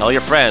worlds. Tell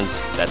your friends.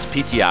 That's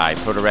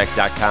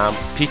PTIProdirect.com,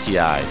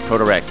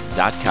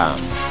 PTIProdirect.com.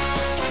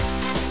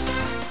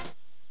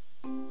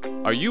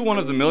 Are you one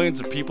of the millions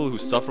of people who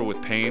suffer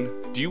with pain?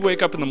 Do you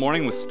wake up in the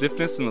morning with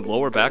stiffness in the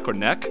lower back or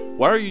neck?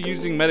 Why are you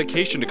using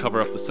medication to cover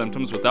up the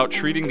symptoms without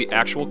treating the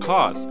actual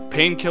cause?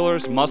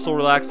 Painkillers, muscle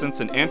relaxants,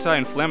 and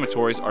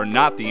anti-inflammatories are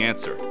not the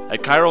answer.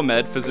 At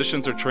ChiroMed,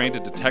 physicians are trained to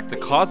detect the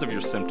cause of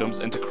your symptoms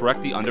and to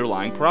correct the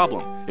underlying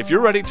problem. If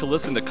you're ready to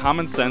listen to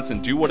common sense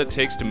and do what it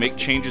takes to make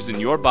changes in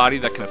your body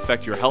that can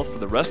affect your health for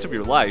the rest of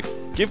your life,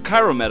 give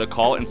ChiroMed a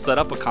call and set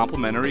up a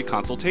complimentary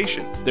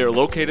consultation. They are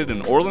located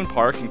in Orland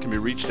Park and can be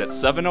reached at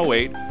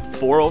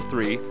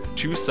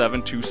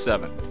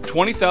 708-403-2727.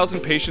 20,000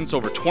 patients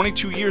over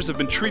 22 years have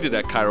been treated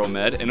at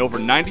ChiroMed, and over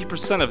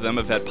 90% of them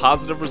have had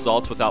positive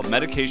results without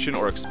medication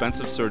or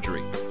expensive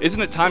surgery.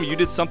 Isn't it time you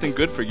did something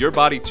good for your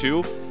body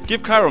too?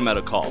 Give ChiroMed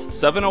a call,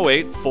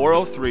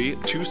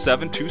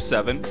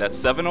 708-403-2727. That's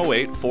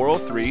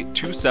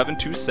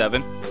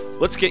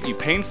 708-403-2727. Let's get you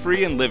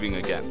pain-free and living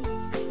again.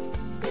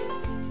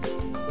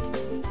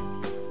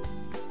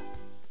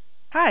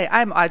 Hi,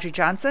 I'm Audrey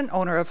Johnson,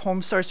 owner of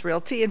Home Source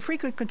Realty and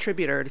frequent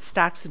contributor to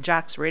Stocks and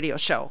Jocks radio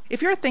show.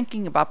 If you're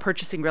thinking about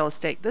purchasing real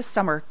estate, this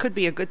summer could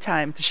be a good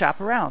time to shop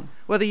around.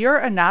 Whether you're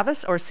a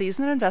novice or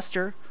seasoned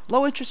investor,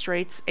 low interest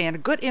rates and a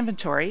good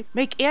inventory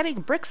make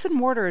adding bricks and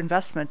mortar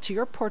investment to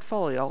your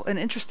portfolio an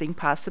interesting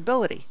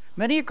possibility.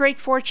 Many a great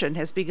fortune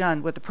has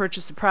begun with the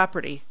purchase of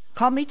property.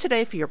 Call me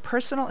today for your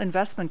personal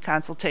investment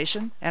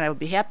consultation, and I will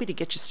be happy to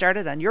get you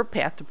started on your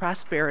path to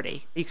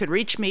prosperity. You can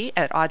reach me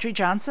at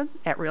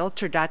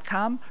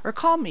audreyjohnson@realtor.com or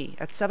call me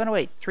at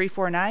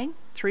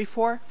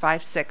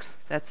 708-349-3456.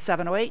 That's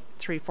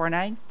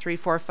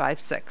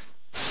 708-349-3456.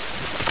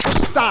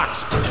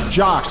 Stocks,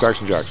 jocks, Stocks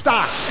and jocks.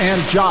 Stocks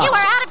and jocks. You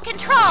are out of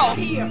control.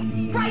 Here,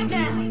 right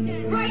now,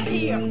 right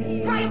here,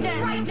 right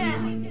now, right now.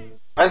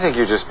 I think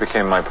you just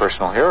became my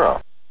personal hero.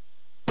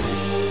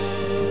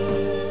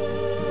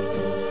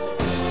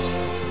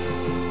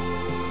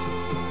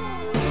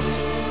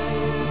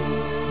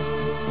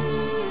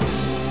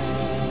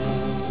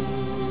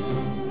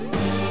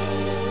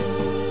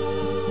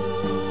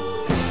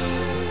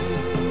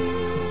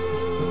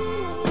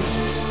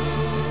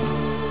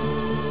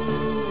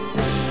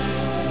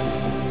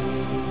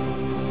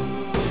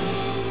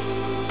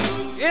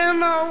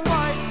 In a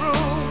white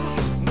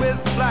room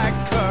with black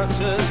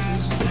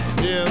curtains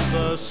near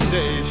the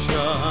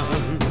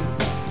station.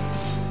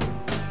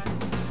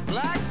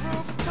 Black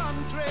roof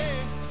country,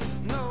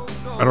 no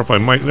I don't know if I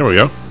might. There we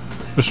go.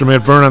 Mr.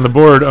 Matt Byrne on the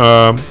board.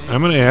 I'm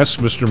going to ask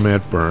Mr.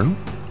 Matt Byrne,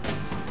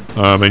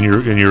 and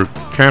your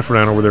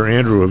confidant over there,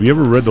 Andrew. Have you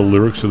ever read the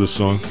lyrics of this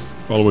song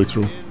all the way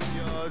through?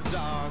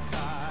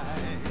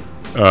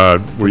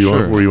 Were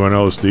you on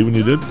LSD when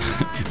you did?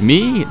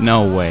 Me?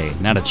 No way.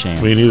 Not a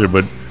chance. Me neither,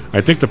 but I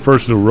think the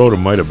person who wrote it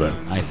might have been.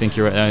 I think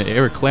you're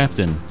Eric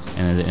Clapton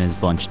and his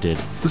bunch did.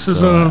 This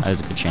is has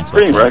a good chance.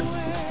 Cream, right?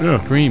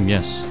 Yeah. Cream,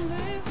 yes.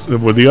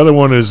 Well, the other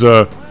one is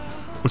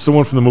what's the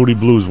one from the Moody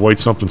Blues? White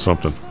something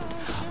something.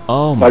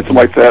 Oh my.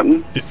 White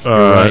Satin.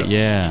 Right.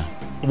 Yeah.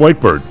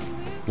 Whitebird.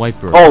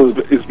 Whitebird. Oh,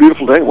 it's a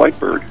beautiful day,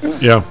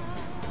 Whitebird. Yeah.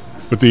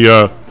 But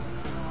the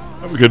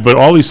good. But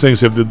all these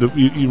things have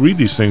you read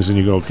these things and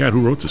you go, God,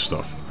 who wrote this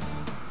stuff?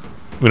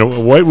 You know, a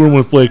white room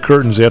with black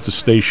curtains at the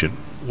station.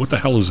 What the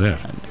hell is that?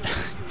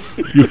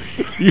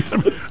 you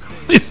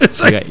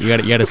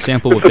got to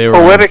sample what they were.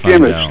 Poetic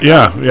image. Out.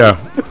 Yeah.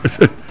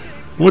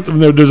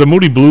 There's a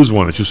Moody Blues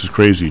one. It's just as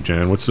crazy,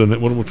 Jan. Which one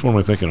am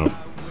I thinking of?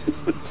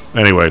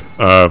 Anyway,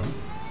 yeah,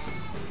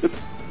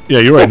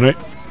 you're right.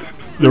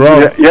 They're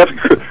all. You have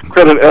to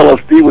credit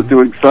LSD with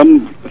doing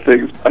some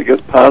things, I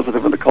guess,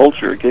 positive in the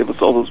culture. It gave us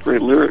all those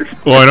great lyrics.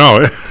 Oh, I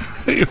know.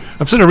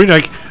 I'm sitting there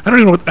reading. I don't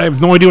even know. I have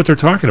no idea what they're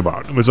talking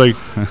about. It was like,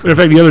 in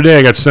fact, the other day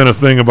I got sent a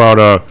thing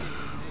about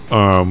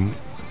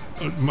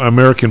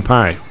American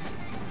Pie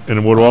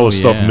and what all this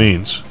stuff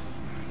means.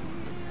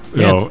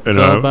 You know, it's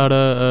all about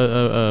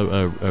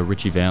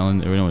Richie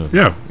Valens.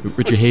 Yeah,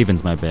 Richie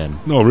Havens. My bad.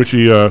 No,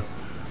 Richie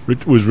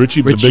was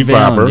Richie the Big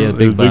Valens, Bopper, yeah,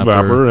 Big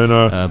Bopper, and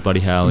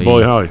Buddy Holly.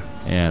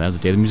 Yeah, that was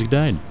the day the music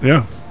died.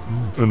 Yeah,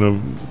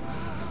 and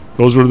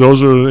those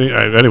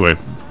are anyway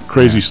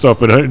crazy stuff.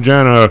 But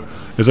John,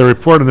 as I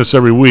report on this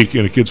every week,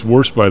 and it gets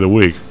worse by the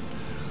week,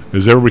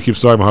 as everybody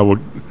keeps talking about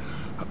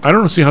I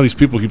don't see how these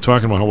people keep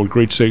talking about how what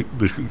great shape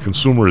the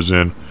consumer is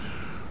in.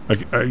 I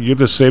get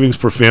the savings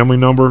per family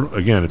number.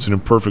 Again, it's an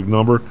imperfect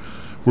number.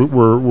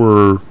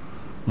 We're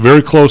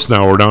very close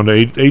now. We're down to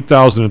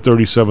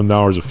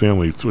 $8,037 a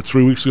family.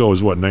 3 weeks ago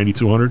was what,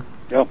 $9,200?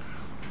 Yep.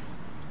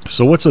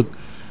 So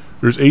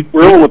there's eight.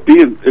 Where will it be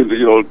in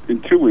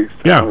 2 weeks?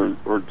 Yeah.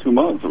 Or 2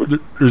 months.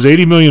 There's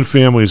 80 million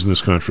families in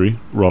this country,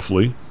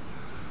 roughly.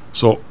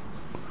 So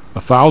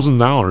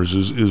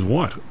 $1,000 is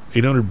what?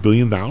 $800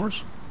 billion?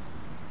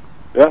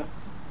 Yeah.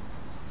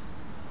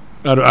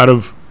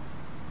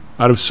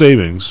 Out of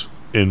savings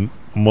in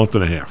a month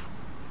and a half.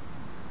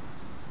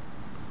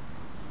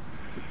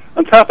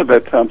 On top of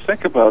that, Tom,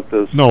 think about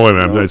this. No, wait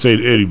a minute. It's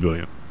 80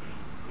 billion.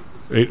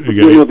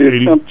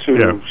 The attempt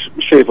to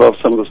shave off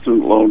some of the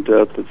student loan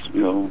debt that's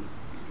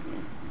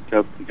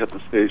got the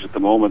stage at the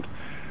moment.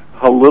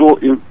 How little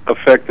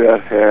effect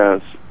that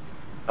has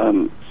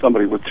on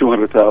somebody with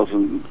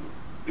 $200,000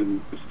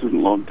 in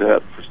student loan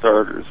debt for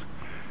starters,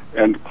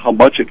 and how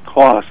much it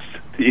costs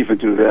to even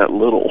do that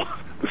little.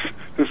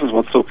 This is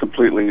what's so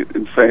completely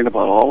insane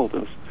about all of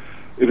this.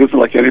 It isn't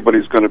like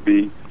anybody's going to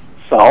be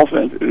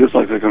solvent. It isn't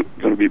like they're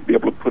going to be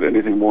able to put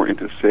anything more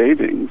into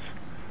savings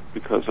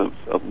because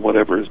of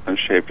whatever has been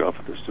shaved off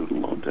of their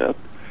student loan debt.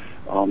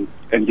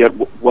 And yet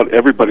what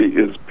everybody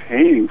is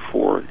paying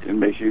for in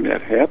making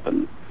that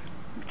happen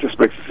just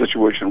makes the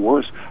situation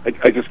worse. I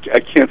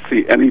can't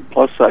see any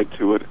plus side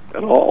to it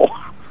at all.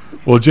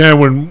 Well, Jan,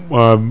 when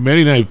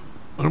Maddie and I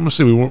don't want to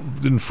say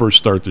didn't first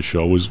start the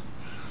show, we've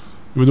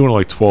been doing it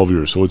like 12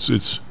 years, so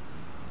it's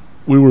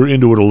we were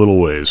into it a little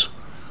ways.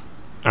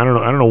 I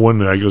don't know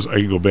when I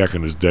can go back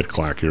on this debt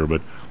clock here,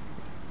 but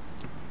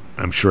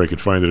I'm sure I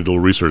could find it. A little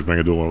research, but I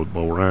can do it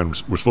while we're on.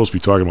 We're supposed to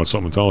be talking about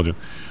something intelligent.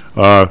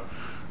 The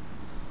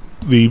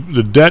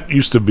debt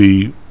used to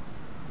be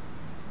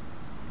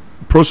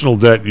personal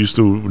debt used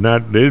to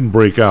not. They didn't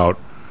break out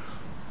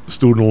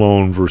student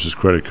loan versus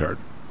credit card.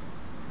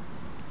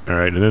 All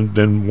right, and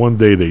then one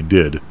day they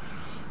did,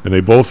 and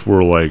they both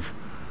were like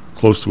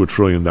close to $1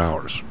 trillion.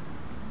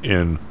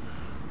 And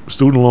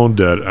student loan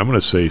debt, I'm going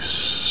to say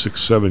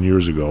 6-7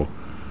 years ago,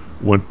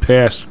 went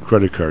past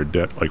credit card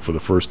debt like for the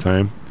first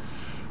time.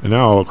 And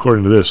now,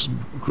 according to this,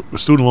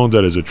 student loan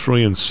debt is $1.77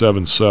 trillion.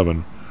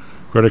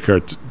 Credit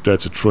card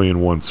debt's $1.13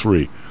 trillion.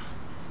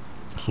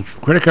 So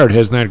credit card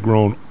has not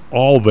grown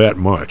all that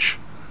much.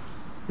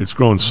 It's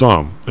grown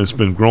some. It's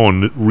been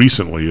growing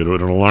recently at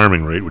an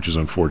alarming rate, which is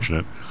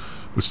unfortunate.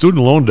 But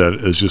student loan debt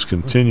has just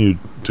continued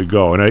to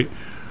go. And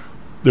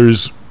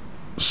there's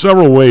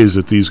several ways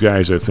that these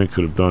guys, I think,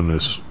 could have done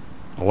this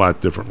a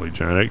lot differently,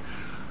 John.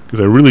 Because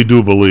I really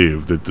do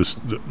believe that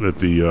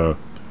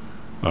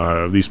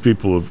these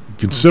people have,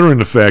 considering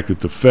the fact that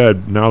the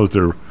Fed, now that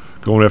they're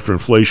going after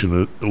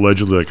inflation,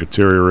 allegedly like a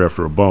terrier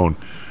after a bone,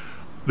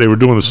 they were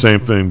doing the same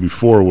thing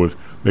before with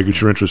making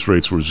sure interest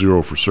rates were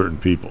zero for certain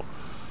people.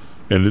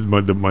 And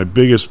my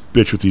biggest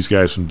bitch with these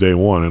guys from day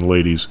one, and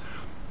ladies,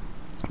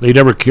 they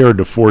never cared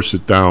to force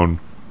it down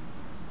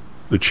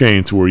the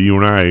chain to where you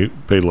and I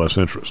paid less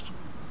interest.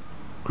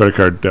 Credit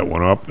card debt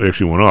went up. It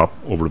actually went up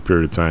over a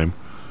period of time.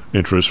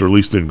 Interest, or at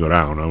least didn't go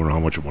down. I don't know how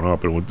much it went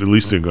up, but at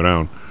least didn't go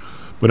down.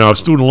 But now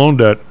student loan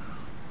debt,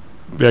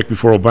 back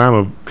before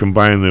Obama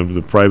combined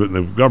the private and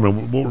the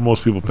government, what were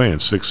most people paying?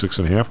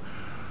 6.5?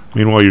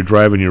 Meanwhile, you're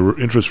driving your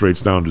interest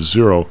rates down to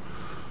zero.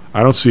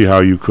 I don't see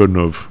how you couldn't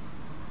have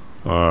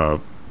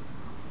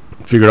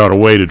figured out a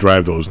way to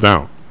drive those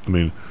down. I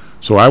mean,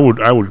 so I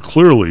would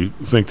clearly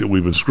think that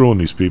we've been screwing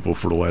these people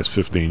for the last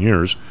 15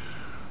 years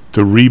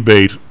to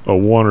rebate a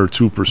 1 or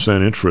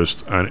 2%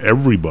 interest on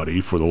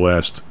everybody for the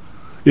last,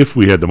 if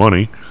we had the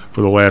money,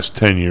 for the last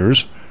 10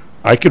 years.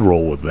 I could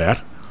roll with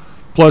that.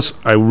 Plus,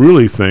 I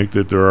really think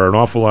that there are an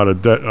awful lot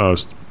of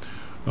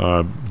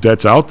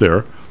debts out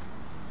there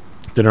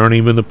that aren't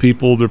even the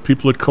people. They're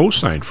people that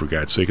co-signed, for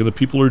God's sake, and the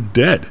people are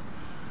dead.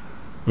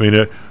 I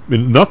mean,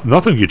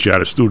 nothing gets you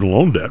out of student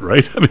loan debt,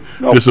 right? I mean,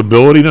 nope.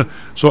 Disability. No.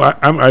 So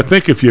I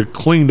think if you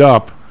cleaned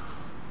up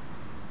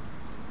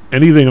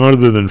anything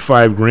other than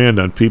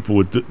 $5,000 on people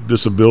with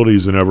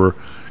disabilities and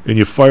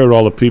you fired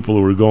all the people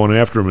who were going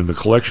after them in the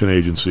collection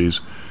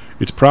agencies,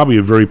 it's probably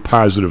a very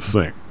positive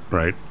thing,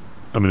 right?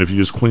 I mean, if you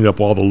just clean up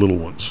all the little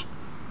ones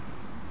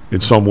in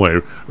some way,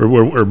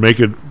 or make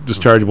it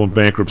dischargeable in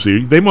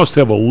bankruptcy, they must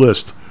have a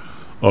list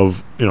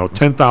of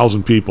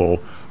 10,000 people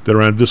that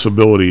are on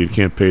disability and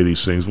can't pay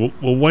these things.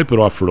 We'll wipe it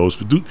off for those.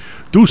 But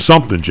do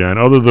something, Jan,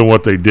 other than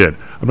what they did.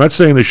 I'm not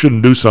saying they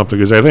shouldn't do something,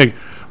 because I think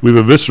we've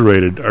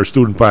eviscerated our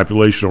student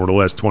population over the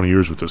last 20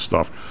 years with this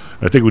stuff.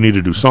 I think we need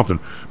to do something.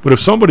 But if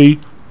somebody,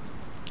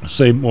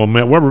 say, well,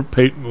 Matt Weber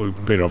paid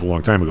it off a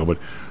long time ago, but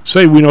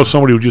say we know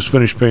somebody who just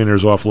finished paying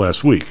theirs off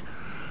last week.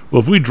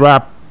 Well, if we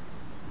drop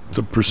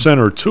the %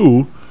 or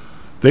two,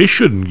 they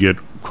shouldn't get,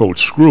 quote,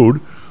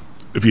 screwed.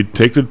 If you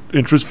take the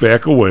interest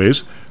back a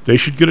ways, they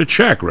should get a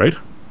check, right?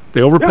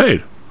 They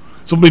overpaid. Yeah.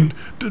 So, I mean,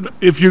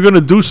 if you're going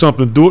to do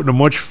something, do it in a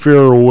much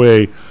fairer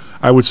way.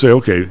 I would say,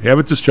 okay, have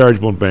it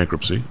dischargeable in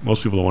bankruptcy.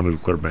 Most people don't want to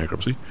declare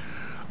bankruptcy.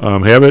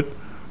 Have it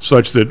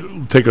such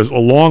that take a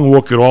long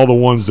look at all the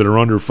ones that are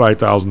under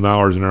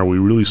 $5,000, and are we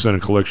really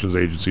sending collections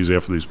agencies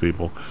after these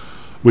people?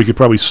 We could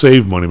probably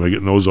save money by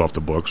getting those off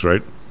the books,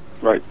 right?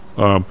 Right.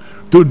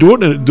 Do it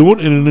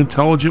in an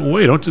intelligent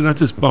way. Not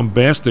this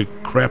bombastic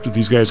crap that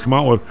these guys come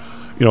out with.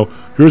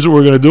 Here's what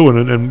we're going to do,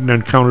 and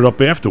then count it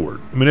up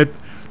afterward. I mean,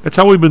 that's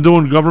how we've been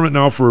doing government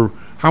now for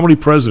how many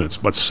presidents?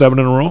 About 7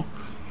 in a row?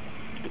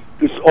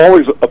 There's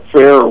always a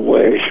fair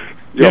way.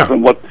 Yeah.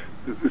 Than what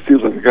it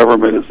seems like the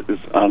government is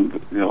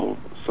on,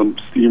 some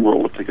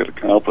steamroller to get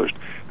accomplished.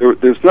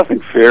 There's nothing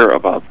fair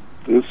about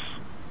this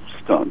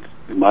stunt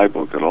in my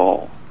book at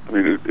all. I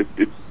mean,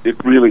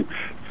 it really,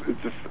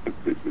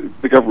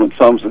 the government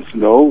thumbs its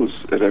nose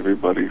at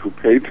everybody who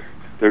paid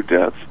their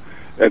debts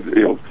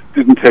and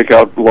didn't take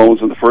out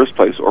loans in the first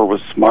place, or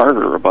was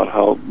smarter about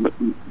how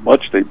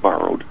much they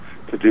borrowed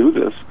to do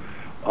this.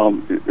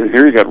 And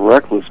here you got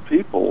reckless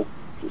people,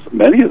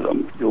 many of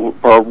them,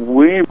 borrow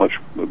way much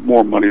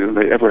more money than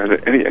they ever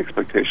had any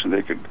expectation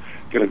they could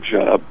get a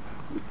job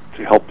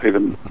to help pay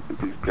them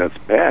these debts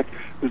back.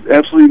 There's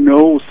absolutely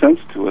no sense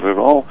to it at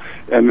all.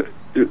 And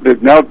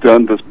they've now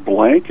done this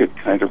blanket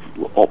kind of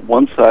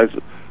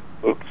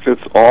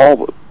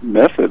one-size-fits-all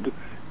method,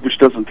 which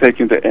doesn't take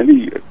into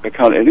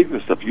account any of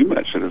the stuff you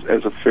mentioned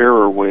as a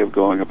fairer way of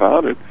going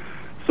about it.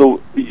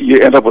 So you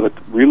end up with a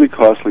really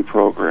costly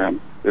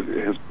program that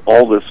has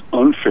all this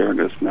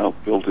unfairness now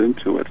built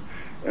into it.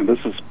 And this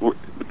is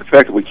the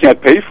fact that we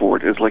can't pay for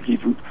it is like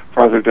even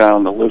farther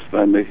down the list than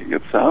I'm making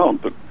it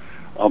sound. But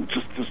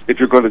just if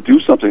you're going to do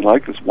something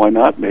like this, why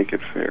not make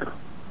it fair?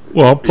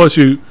 Well, plus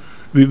the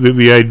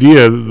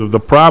idea, the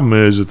problem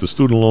is that the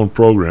student loan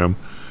program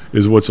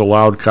is what's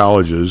allowed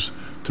colleges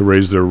to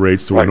raise their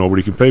rates to where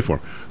nobody can pay for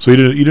them. So you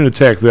didn't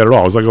attack that at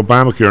all. It's like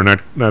Obamacare,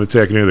 not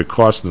attacking any of the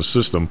costs in the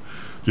system,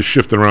 just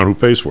shifting around who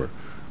pays for it.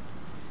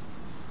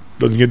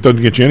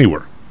 Doesn't get you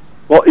anywhere.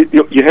 Well,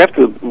 you have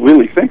to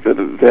really think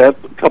that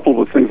coupled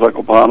with things like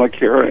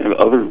Obamacare and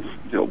other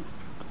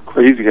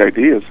crazy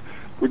ideas,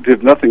 we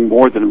did nothing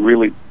more than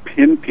really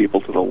pin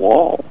people to the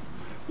wall.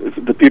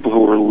 The people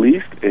who were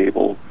least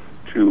able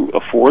to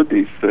afford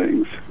these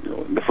things,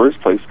 in the first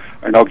place,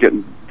 are now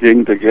getting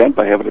dinged again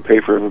by having to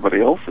pay for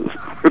everybody else's.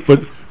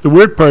 But the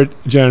weird part,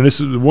 John, and this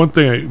is the one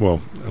thing I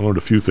learned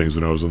a few things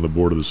when I was on the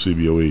board of the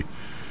CBOE,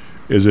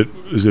 is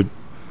that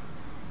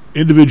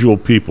individual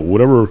people,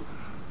 whatever,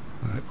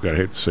 God, I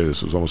hate to say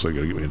this, it's almost like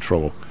going to get me in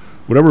trouble,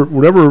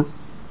 whatever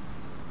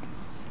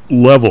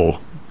level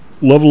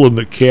in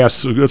the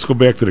caste, let's go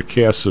back to the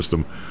caste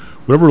system,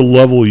 whatever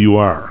level you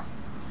are,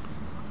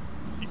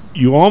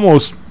 you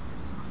almost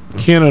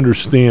can't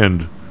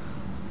understand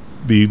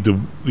the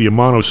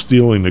amount of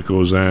stealing that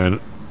goes on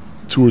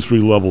 2 or 3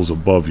 levels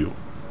above you.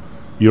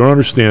 You don't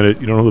understand it.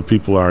 You don't know who the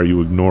people are.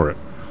 You ignore it.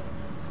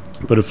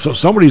 But if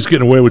somebody's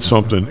getting away with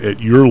something at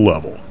your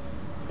level,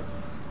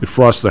 it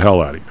frosts the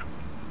hell out of you.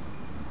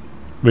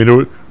 I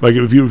mean, like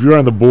if you're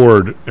on the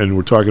board and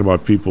we're talking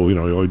about people,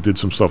 you did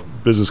some stuff,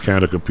 business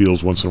conduct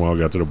appeals once in a while,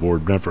 got to the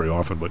board, not very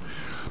often, but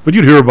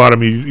you'd hear about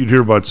them. You'd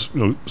hear about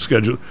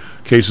schedule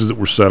cases that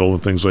were settled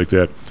and things like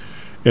that.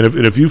 And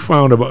if you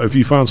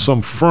found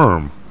some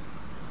firm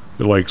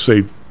that, like,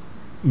 say,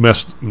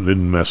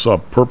 didn't mess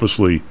up,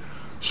 purposely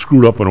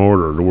screwed up an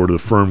order to where the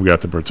firm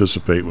got to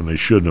participate when they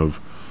shouldn't have,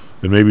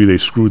 then maybe they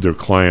screwed their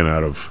client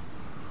out of,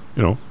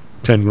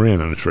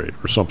 $10,000 on a trade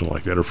or something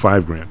like that, or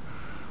 $5,000.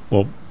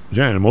 Well,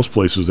 John, in most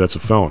places that's a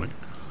felony.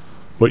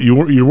 But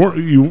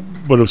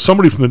But if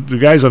somebody from the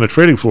guys on the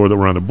trading floor that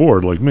were on the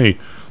board, like me,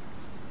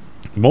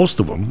 most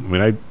of them, I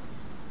mean, I've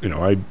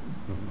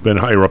been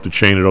higher up the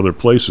chain at other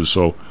places,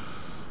 so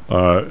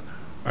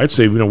I'd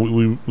say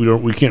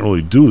we can't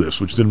really do this,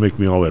 which didn't make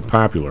me all that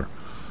popular.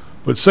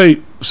 But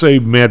say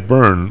Matt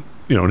Byrne,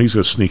 and he's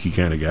a sneaky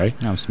kind of guy.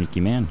 No, sneaky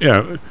man.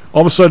 Yeah,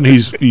 all of a sudden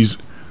he's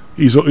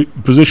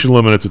position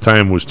limit at the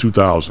time was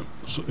 2,000,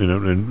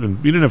 and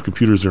you didn't have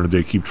computers during the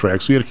day to keep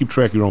track, so you had to keep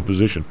track of your own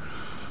position.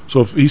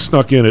 So if he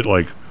snuck in at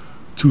like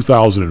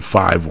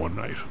 2005 one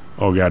night,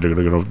 oh God,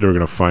 they're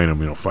gonna fine him,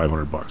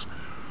 $500.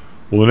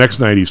 Well, the next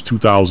night he's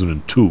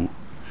 2002.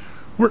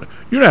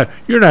 You're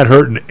not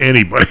hurting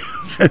anybody.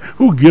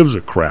 Who gives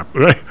a crap,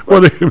 right?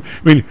 Well,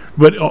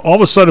 but all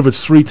of a sudden, if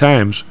it's 3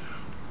 times,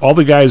 all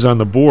the guys on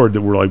the board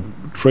that were like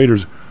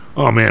traders,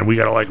 oh man, we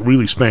gotta like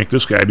really spank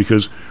this guy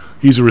because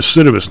he's a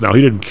recidivist now.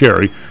 He didn't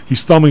care.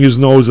 He's thumbing his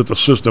nose at the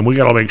system. We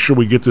gotta make sure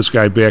we get this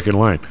guy back in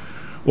line.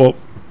 Well,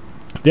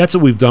 that's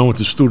what we've done with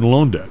the student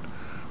loan debt.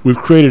 We've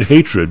created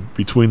hatred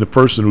between the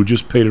person who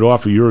just paid it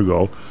off a year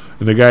ago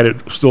and the guy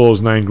that still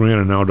owes $9,000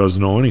 and now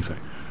doesn't know anything.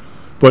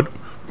 But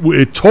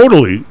it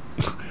totally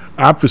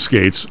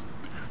obfuscates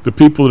the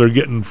people that are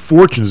getting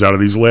fortunes out of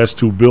these last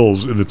 2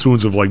 bills in the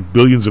tunes of like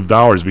billions of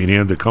dollars being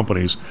handed to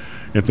companies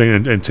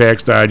and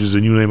tax dodges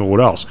and you name it,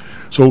 what else.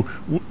 So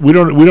we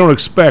don't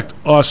expect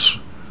us,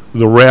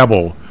 the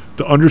rabble,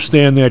 to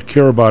understand that,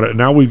 care about it. And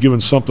now we've given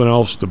something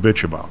else to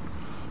bitch about,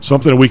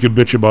 something that we can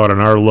bitch about on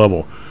our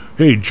level.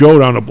 Hey, Joe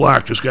down the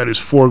block just got his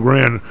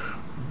 $4,000.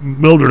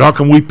 Mildred, how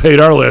come we paid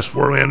our last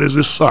 $4,000?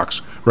 This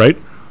sucks, right?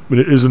 I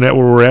mean, isn't that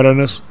where we're at on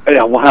this?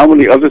 Yeah, well, how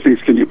many other things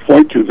can you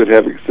point to that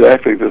have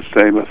exactly the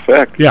same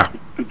effect? Yeah.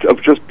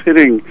 Of just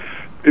pitting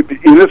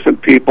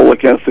innocent people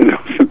against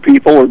innocent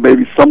people, or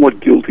maybe somewhat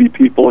guilty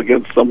people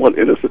against somewhat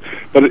innocent.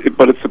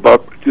 But it's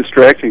about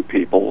distracting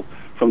people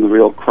from the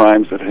real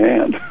crimes at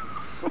hand.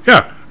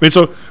 Yeah.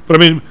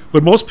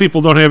 But most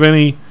people don't have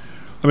any.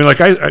 I mean,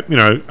 like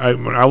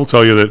I will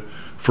tell you that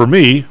for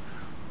me,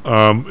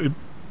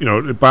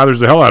 it bothers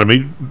the hell out of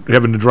me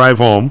having to drive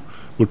home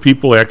with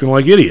people acting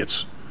like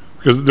idiots,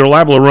 because they're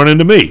liable to run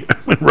into me,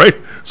 right?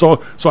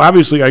 So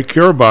obviously I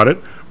care about it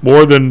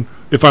more than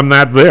if I'm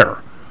not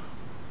there,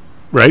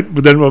 right?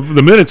 But then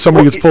the minute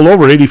somebody gets pulled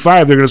over at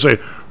 85, they're going to say,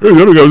 "Hey,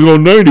 the other guy's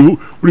going 90.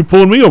 What are you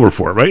pulling me over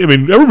for?" Right? I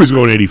mean, everybody's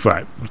going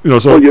 85.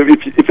 So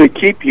if they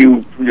keep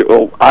you,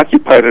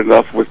 occupied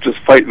enough with just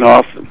fighting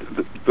off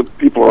the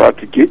people who are out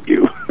to get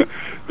you,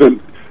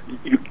 then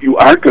you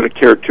aren't going to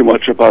care too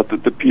much about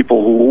the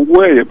people who are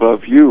way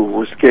above you,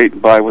 who are skating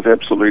by with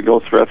absolutely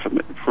no threat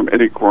from from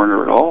any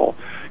corner at all.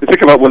 You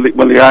think about when the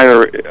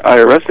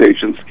IRS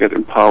agents get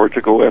empowered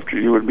to go after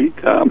you and me,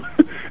 Tom,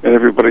 and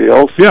everybody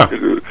else,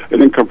 an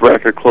income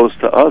bracket close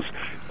to us.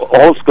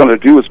 All it's going to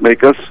do is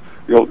make us,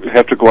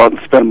 have to go out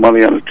and spend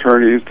money on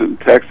attorneys and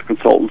tax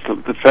consultants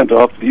to fend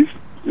off these,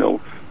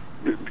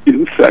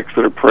 insects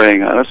that are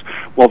preying on us.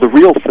 While the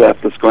real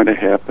theft that's going to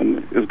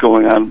happen is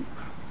going on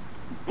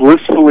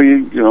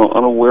blissfully,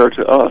 unaware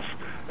to us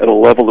at a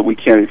level that we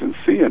can't even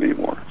see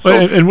anymore. So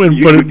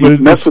you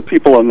mess with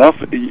people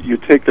enough, you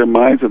take their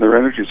minds and their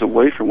energies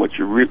away from what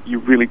you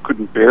really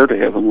couldn't bear to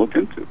have them look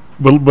into.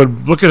 But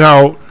look at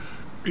how,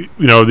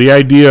 the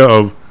idea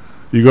of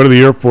you go to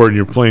the airport and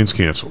your plane's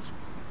canceled,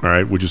 all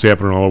right, which is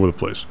happening all over the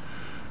place.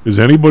 Does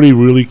anybody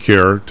really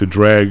care to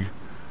drag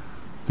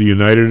the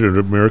United and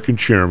American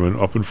chairman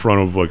up in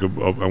front of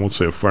I won't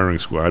say a firing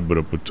squad, but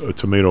a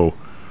tomato,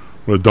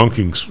 a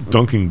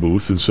dunking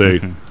booth and say,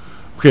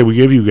 okay, we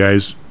gave you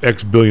guys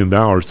X billion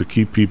dollars to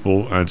keep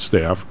people on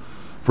staff.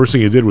 First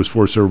thing you did was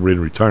force everybody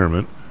into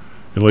retirement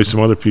and lay some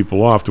other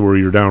people off to where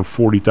you're down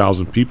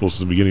 40,000 people since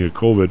the beginning of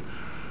COVID.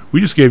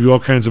 We just gave you all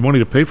kinds of money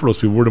to pay for those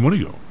people. Where'd the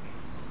money go?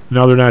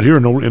 Now they're not here,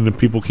 and the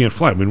people can't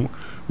fly. I mean,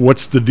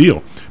 what's the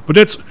deal? But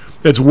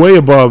that's way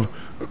above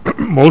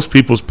most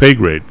people's pay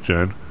grade,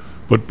 John.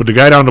 But the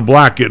guy down the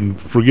block getting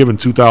forgiven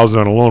 $2,000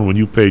 on a loan when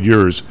you paid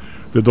yours,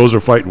 those are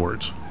fighting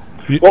words.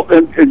 Well,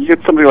 and you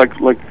get somebody like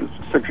the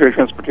Secretary of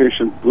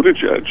Transportation,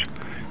 Buttigieg,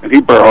 and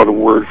he borrowed a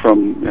word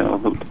from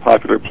the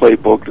popular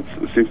playbook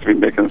that seems to be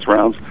making its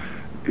rounds.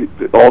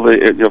 All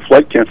the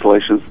flight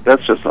cancellations,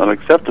 that's just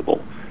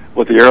unacceptable.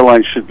 What the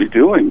airlines should be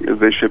doing is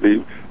they should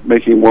be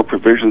making more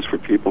provisions for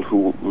people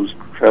whose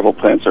travel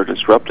plans are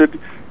disrupted.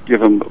 Give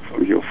them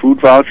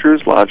food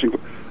vouchers, lodging.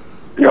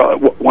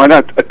 Why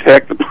not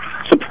attack the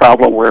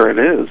problem where it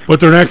is? But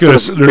they're not going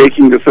to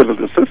making this out of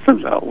the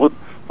system now. What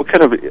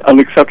kind of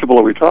unacceptable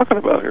are we talking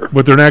about here?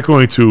 But they're not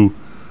going to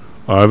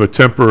have a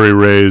temporary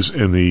raise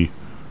in the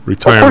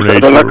retirement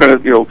age. They're not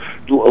going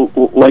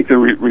to lengthen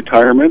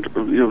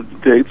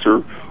retirement dates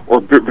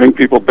or bring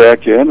people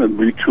back in and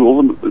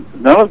retool them.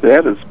 None of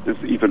that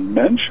is even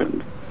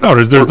mentioned. No,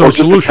 there's no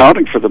solution.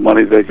 Accounting for the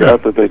money they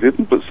got that they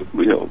didn't, but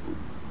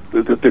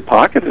that they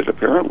pocketed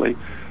apparently.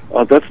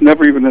 That's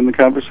never even in the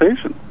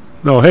conversation.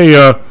 No,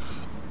 hey,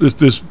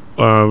 this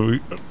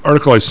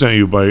article I sent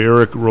you by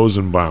Eric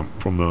Rosenbaum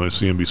from the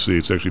CNBC.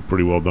 It's actually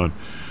pretty well done.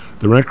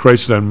 The rent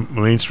crisis on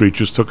Main Street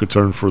just took a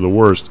turn for the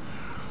worst.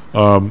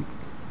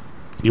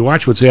 You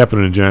watch what's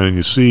happening, John, and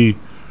you see.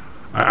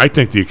 I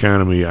think the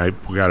economy. I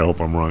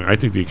hope I'm wrong. I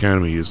think the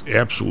economy is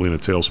absolutely in a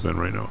tailspin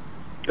right now.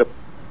 Yep.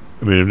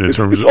 I mean, in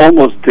terms of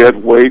almost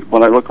dead weight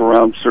when I look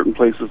around certain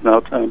places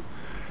now, Tom,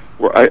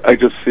 where I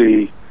just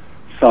see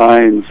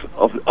signs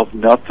of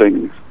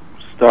nothing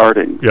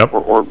starting,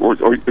 or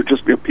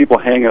just people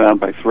hanging on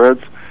by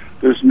threads.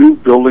 There's new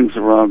buildings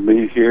around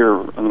me here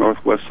on the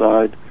northwest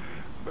side,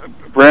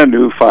 brand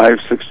new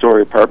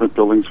 5-6-story apartment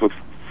buildings with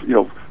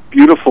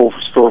beautiful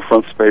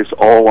storefront space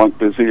all along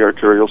busy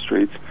arterial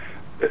streets.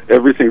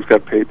 Everything's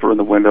got paper in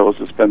the windows.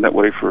 It's been that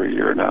way for a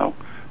year now.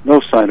 No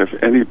sign of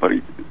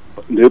anybody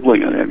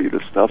nibbling on any of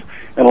this stuff.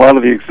 And a lot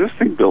of the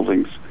existing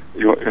buildings,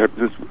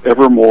 there's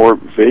ever more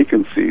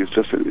vacancies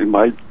just in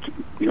my,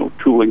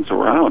 toolings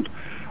around.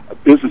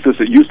 Businesses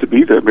that used to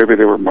be there, maybe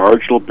they were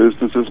marginal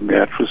businesses,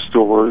 mattress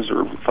stores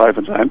or 5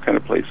 and dime kind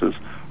of places,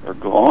 are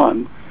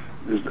gone.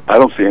 I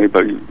don't see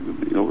anybody,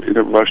 in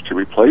a rush to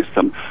replace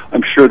them.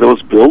 I'm sure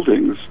those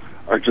buildings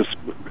are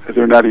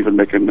they're not even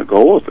making a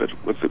go of it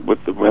with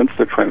the rents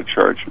they're trying to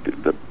charge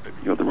the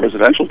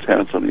residential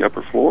tenants on the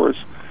upper floors,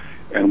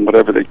 and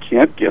whatever they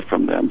can't get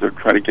from them, they're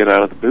trying to get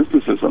out of the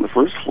businesses on the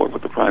first floor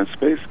with the prime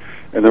space,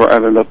 and there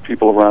aren't enough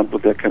people around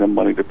with that kind of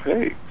money to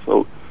pay.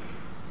 So,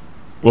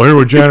 well, here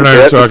what Jan and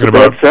I are talking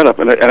about setup,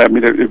 and I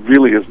mean it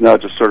really is now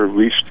just sort of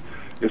reached.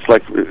 It's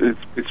like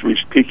it's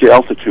reached peak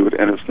altitude,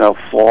 and it's now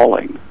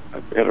falling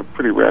at a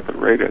pretty rapid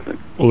rate, I think.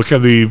 Well, look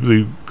at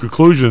the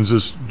conclusions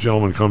this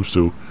gentleman comes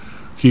to.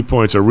 Key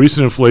points are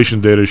recent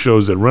inflation data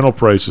shows that rental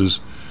prices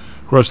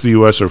across the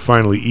U.S. are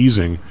finally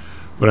easing,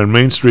 but on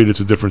Main Street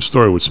it's a different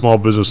story, with small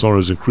business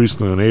owners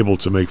increasingly unable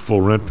to make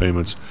full rent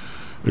payments,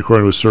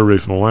 according to a survey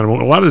from the line.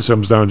 A lot of this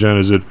comes down, John,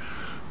 is that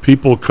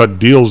people cut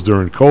deals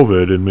during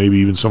COVID, and maybe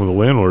even some of the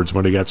landlords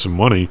might have got some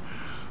money,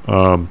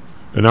 and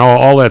now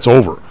all that's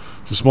over.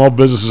 So small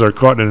businesses are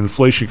caught in an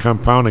inflation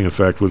compounding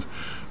effect, with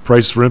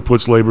prices for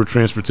inputs, labor,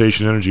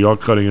 transportation, energy all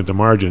cutting into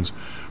margins,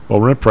 while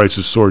rent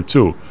prices soared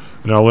too.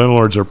 And now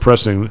landlords are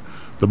pressing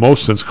the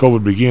most since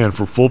COVID began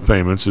for full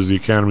payments as the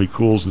economy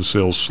cools and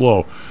sales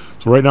slow.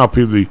 So right now,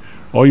 people,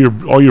 all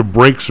your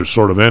breaks are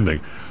sort of ending.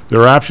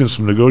 There are options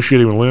from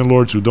negotiating with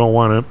landlords who don't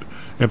want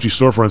empty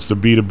storefronts to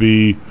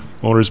B2B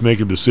owners make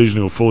a decision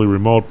to go fully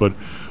remote. But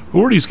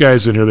who are these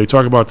guys in here? They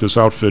talk about this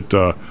outfit,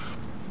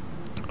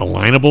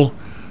 Alignable.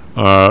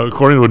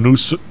 According to a new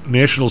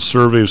national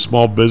survey of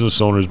small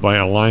business owners by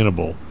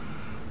Alignable.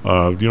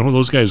 Do you know who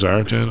those guys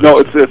are, Jan? No,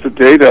 it's a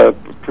data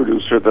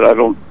producer that I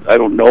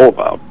don't know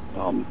about,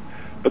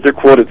 but they're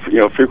quoted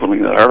frequently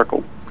in that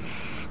article.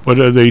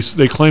 But they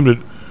claim that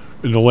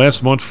in the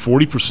last month,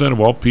 40%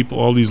 of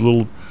all these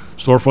little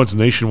storefronts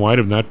nationwide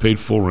have not paid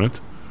full rent.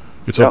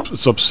 It's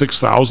up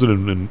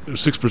 6,000 and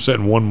 6%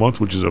 in 1 month,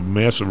 which is a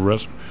massive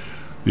rest.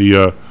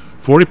 The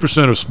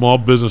 40% of small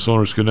business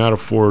owners cannot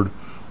afford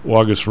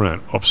August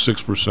rent, up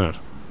 6%.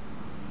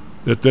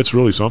 That's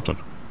really something.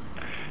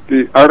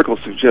 The article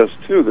suggests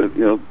too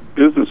that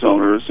business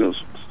owners,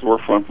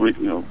 storefront,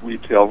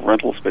 retail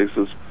rental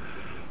spaces,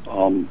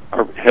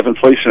 have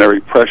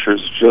inflationary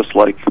pressures just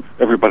like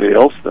everybody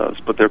else does,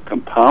 but they're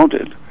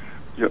compounded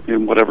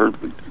in whatever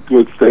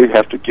goods they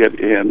have to get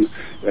in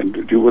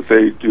and do what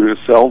they do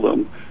to sell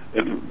them,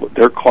 and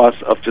their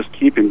costs of just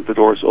keeping the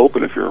doors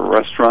open. If you're a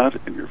restaurant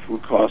and your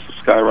food costs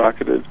have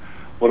skyrocketed,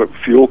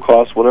 fuel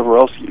costs, whatever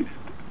else,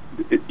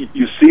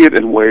 you see it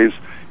in ways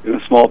in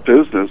a small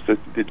business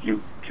that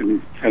you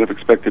can kind of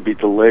expect to be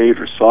delayed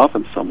or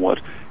softened somewhat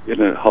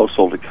in a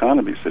household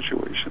economy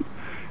situation.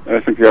 And I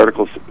think the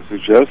article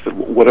suggests that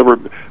whatever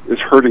is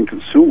hurting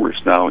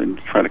consumers now in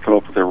trying to come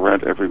up with their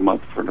rent every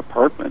month for an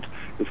apartment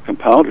is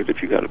compounded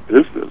if you got a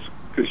business,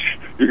 because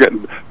you're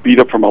getting beat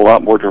up from a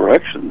lot more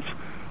directions.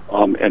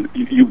 And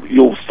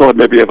you'll still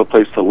maybe have a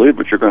place to live,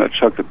 but you're going to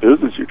chuck the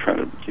business you're trying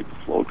to keep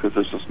afloat because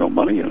there's just no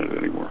money in it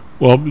anymore.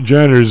 Well,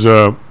 John, there's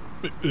the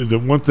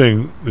one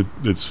thing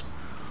that's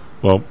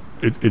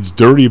it's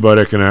dirty about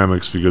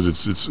economics because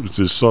it's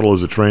as subtle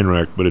as a train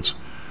wreck, but it's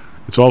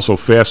also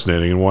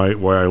fascinating, and why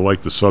I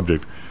like the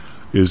subject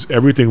is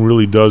everything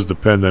really does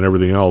depend on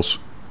everything else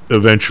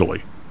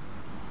eventually.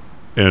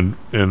 And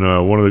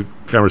one of the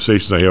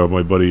conversations I had with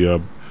my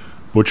buddy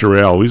Butcher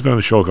Al, he's been on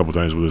the show a couple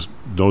times with us,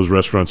 knows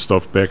restaurant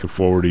stuff back and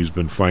forward. He's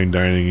been fine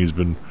dining. He's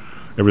been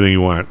everything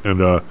you want,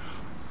 and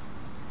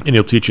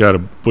he'll teach you how to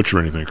butcher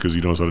anything because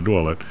he knows how to do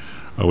all that,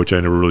 which I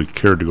never really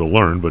cared to go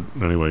learn. But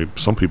anyway,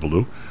 some people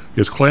do. He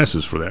has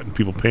classes for that, and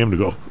people pay him to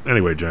go.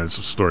 Anyway, John, it's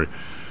a story.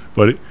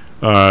 But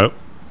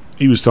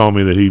he was telling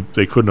me that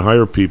they couldn't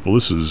hire people.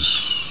 This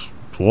is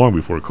long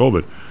before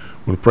COVID,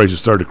 when the prices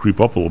started to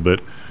creep up a little bit.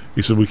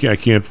 He said, I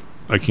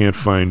can't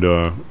find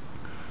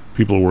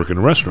people who work in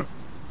a restaurant.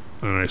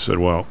 And I said,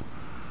 well,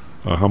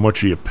 how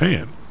much are you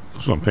paying?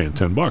 So I'm paying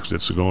 $10.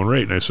 That's the going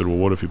rate. And I said, well,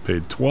 what if you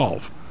paid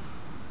 $12?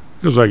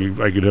 Because I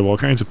could have all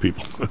kinds of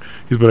people.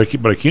 He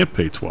said, but I can't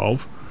pay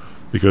 $12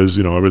 because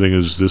everything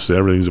is this,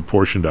 everything's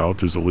apportioned out.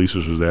 There's the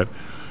leases, there's that.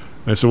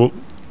 And I said, well,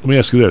 let me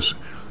ask you this: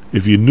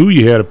 if you knew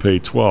you had to pay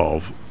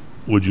 $12,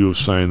 would you have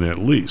signed that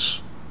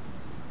lease?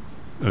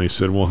 And he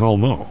said, well, hell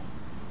no.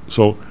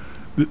 So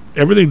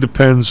everything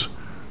depends.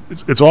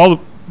 It's all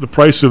the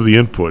price of the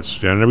inputs,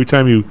 Jan. And every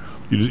time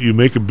you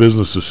make a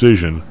business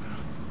decision,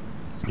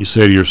 you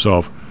say to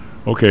yourself,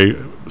 okay,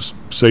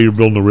 say you're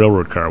building a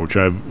railroad car, which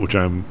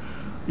I'm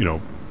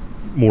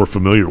more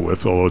familiar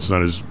with, although it's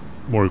not as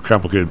more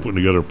complicated putting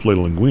together a plate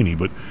of linguine,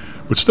 but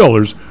still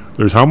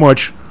there's how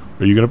much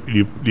are you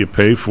do you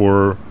pay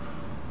for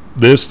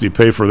this, do you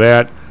pay for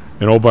that,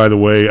 and oh, by the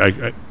way,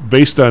 I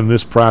based on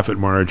this profit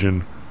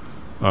margin,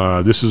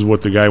 this is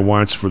what the guy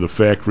wants for the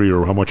factory,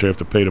 or how much I have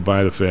to pay to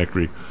buy the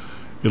factory.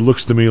 It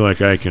looks to me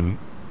like I can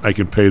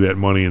pay that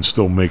money and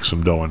still make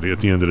some dough, and at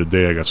the end of the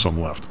day I got some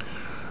left.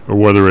 Or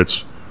whether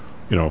it's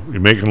you're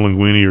making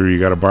linguine, or you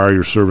got a bar,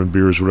 you're serving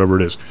beers, whatever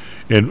it is.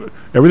 And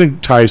everything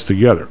ties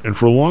together. And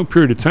for a long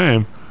period of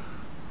time,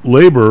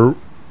 labor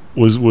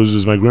was,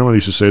 as my grandmother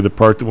used to say, the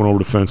part that went over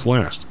the fence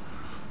last.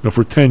 Now,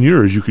 for 10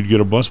 years, you could get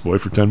a busboy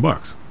for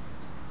 $10,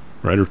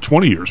 right? Or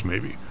 20 years,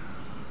 maybe.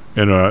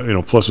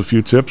 And, plus a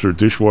few tips, or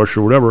dishwasher,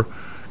 or whatever.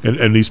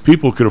 And these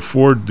people could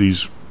afford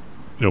these,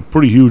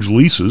 pretty huge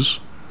leases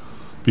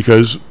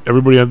because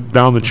everybody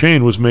down the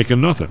chain was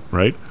making nothing,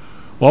 right?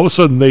 Well, all of a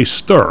sudden, they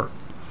stir.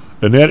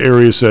 And that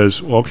area says,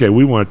 well, okay,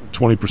 we want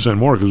 20%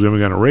 more because we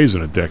haven't gotten a raise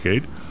in a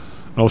decade.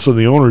 And all of a sudden,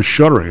 the owner is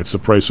shuddering. It's the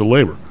price of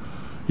labor.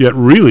 Yet,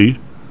 really,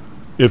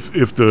 if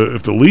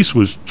the lease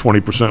was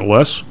 20%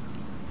 less,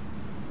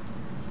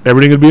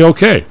 everything would be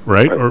okay,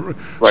 right? Right.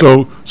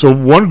 So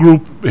one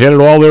group had it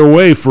all their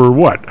way for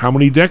what? How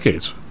many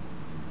decades?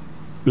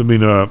 I mean,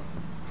 the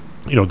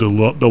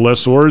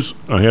lessors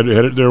had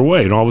it their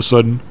way, and all of a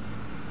sudden,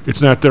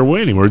 it's not their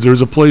way anymore.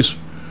 There's a place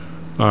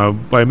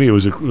by me. It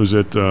was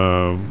at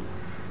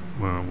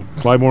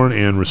Clybourne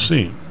and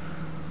Racine.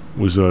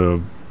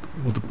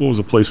 What was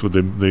the place where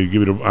they give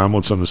you the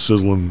omelets on the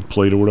sizzling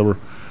plate or whatever?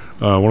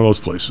 One of those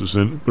places,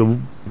 and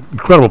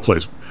incredible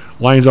place.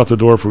 Lines out the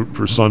door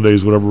for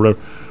Sundays, whatever.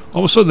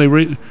 All of a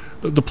sudden,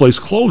 the place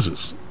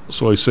closes.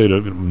 So I say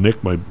to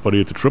Nick, my buddy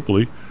at the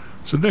Tripoli,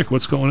 I said, Nick,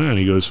 what's going on?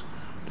 He goes,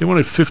 they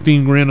wanted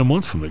 $15,000 a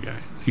month from the guy.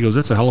 He goes,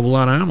 that's a hell of a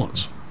lot of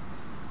omelets.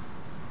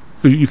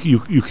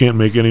 You can't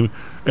make any.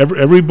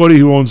 Everybody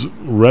who owns a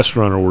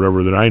restaurant or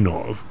whatever that I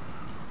know of,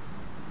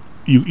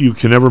 you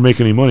can never make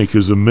any money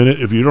because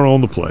if you don't own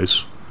the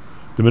place,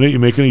 the minute you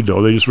make any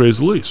dough, they just raise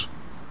the lease.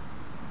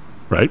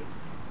 Right?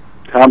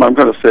 Tom, I'm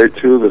going to say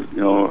too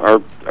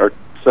that our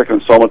second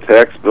installment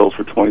tax bills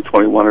for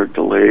 2021 are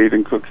delayed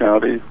in Cook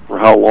County. For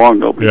how long?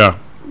 Nobody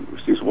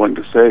seems willing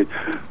to say.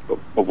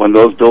 But when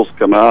those bills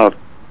come out,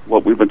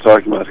 what we've been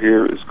talking about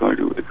here is going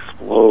to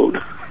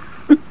explode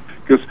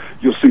because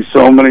you'll see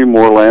so many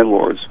more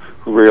landlords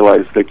who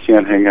realize they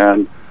can't hang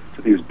on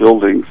to these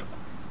buildings,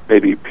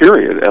 maybe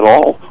period, at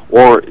all.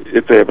 Or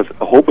if they have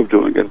a hope of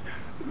doing it,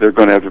 they're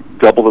going to have to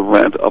double the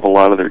rent of a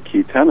lot of their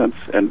key tenants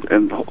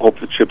and hope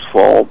the chips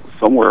fall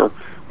somewhere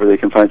where they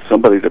can find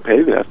somebody to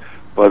pay that.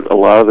 But a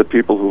lot of the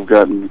people who've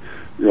gotten,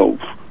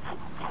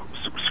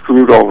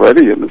 screwed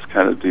already in this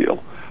kind of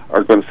deal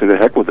are going to say, the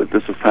heck with it,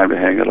 this is time to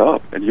hang it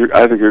up. And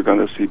I think you're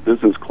going to see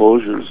business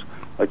closures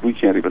like we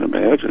can't even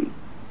imagine.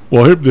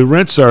 Well, here, the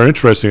rents are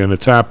interesting on the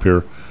top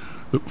here.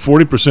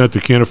 40%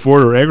 that can't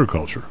afford are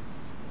agriculture.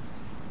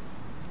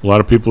 A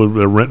lot of people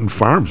are renting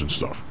farms and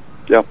stuff.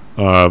 Yeah.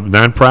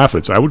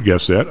 Non-profits, I would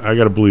guess that. I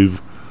got to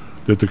believe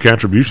that the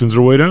contributions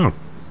are way down.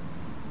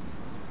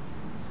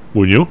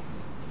 Wouldn't you?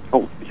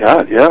 Oh,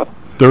 yeah.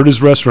 Third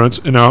is restaurants.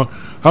 And now,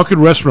 how could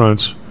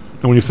restaurants,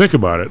 and when you think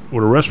about it,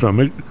 with a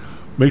restaurant,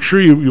 make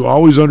sure you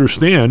always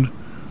understand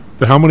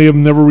that how many of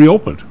them never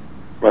reopened.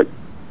 Right.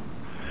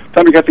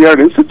 Tom, you got the Art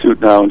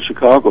Institute now in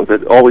Chicago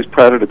that always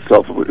prided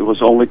itself. It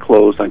was only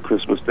closed on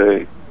Christmas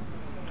Day.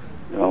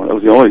 It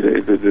was the only day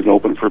they didn't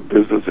open for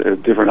business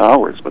at different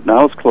hours. But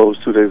now it's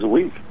closed 2 days a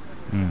week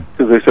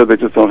because they said they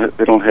just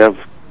don't have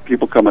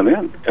people coming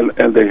in,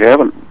 and they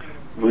haven't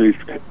really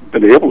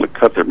been able to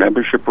cut their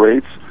membership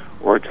rates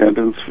or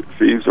attendance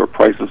fees or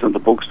prices in the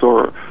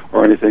bookstore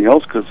or anything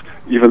else, because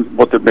even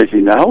what they're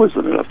making now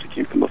isn't enough to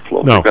keep them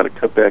afloat. No. They've got to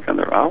cut back on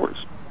their hours.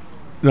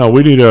 No,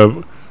 we need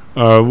a.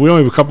 We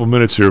only have a couple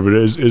minutes here, but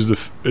is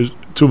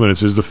 2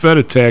 minutes? Is the Fed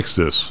attacked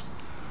this?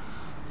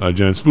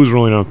 John, Spoons are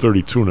only down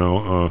 32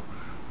 now,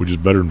 which is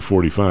better than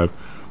 45.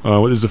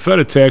 Is the Fed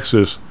attacks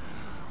this?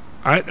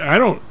 I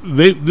don't.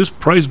 This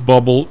price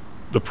bubble,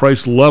 the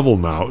price level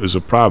now is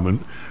a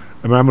problem.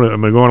 And I'm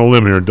gonna go on a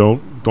limb here.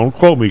 Don't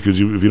quote me, because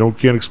if you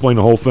can't explain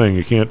the whole thing,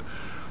 you can't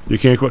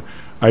quote.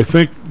 I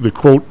think the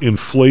quote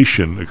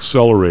inflation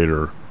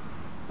accelerator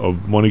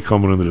of money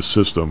coming into the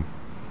system,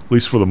 at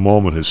least for the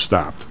moment, has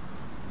stopped.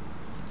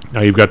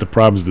 Now you've got the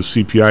problems. The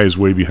CPI is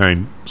way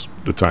behind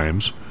the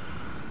times,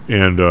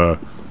 and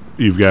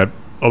you've got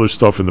other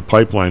stuff in the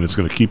pipeline that's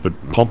going to keep it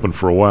pumping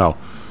for a while.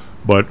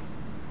 But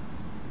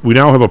we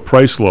now have a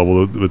price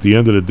level that at the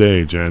end of the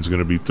day, John, is going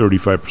to be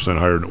 35%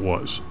 higher than it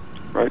was.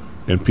 Right.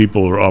 And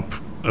people are up,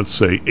 let's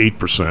say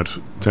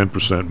 8%,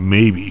 10%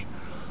 maybe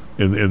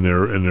in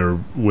their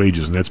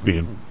wages, and that's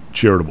being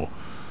charitable.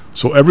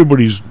 So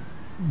everybody's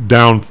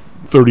down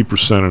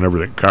 30% on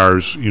everything,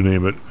 cars, you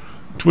name it.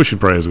 Tuition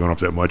probably hasn't gone up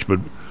that much, but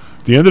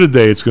at the end of the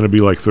day, it's going to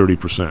be like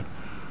 30%.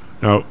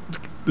 Now,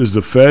 is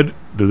the Fed,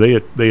 do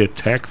they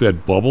attack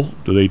that bubble?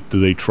 Do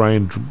they try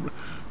and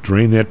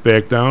drain that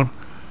back down?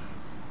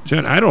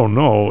 Jen, I don't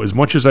know. As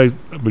much as I've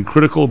been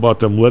critical about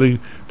them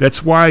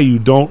that's why you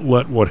don't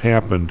let what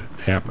happened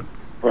happen.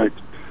 Right.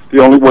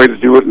 The only way to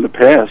do it in the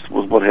past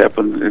was what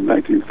happened in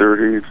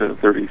 1930 to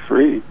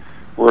 33,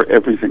 where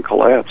everything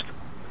collapsed.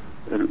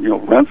 And,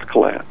 rents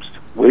collapsed,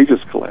 wages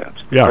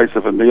collapsed, the price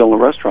of a meal in a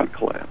restaurant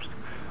collapsed,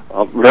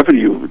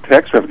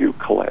 tax revenue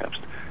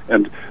collapsed.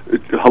 And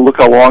look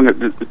how long it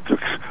took.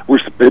 We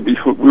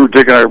were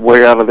digging our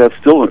way out of that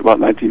still in about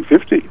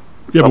 1950.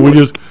 Yeah,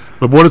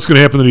 but what is going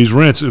to happen to these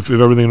rents if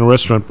everything in the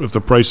restaurant, if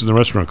the prices in the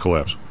restaurant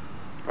collapse?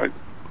 Right.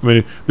 I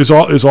mean, this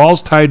all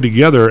tied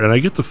together, and I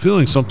get the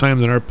feeling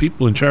sometimes that our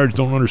people in charge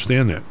don't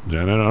understand that.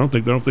 And I don't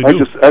think they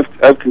do.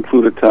 I've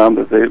concluded, Tom,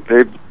 that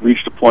they've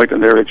reached a point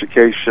in their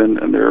education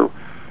and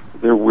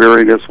their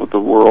weariness with the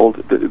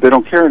world. They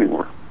don't care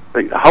anymore.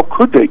 How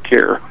could they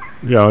care?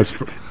 Yeah,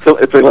 so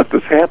if they let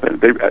this happen,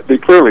 they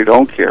clearly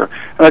don't care,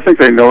 and I think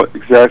they know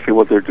exactly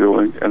what they're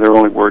doing, and they're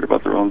only worried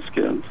about their own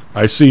skins.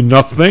 I see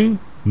nothing.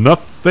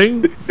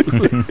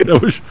 That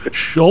was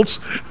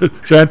Schultz.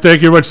 John,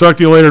 thank you very much. Talk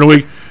to you later in the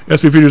week.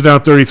 SP Futures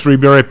down 33.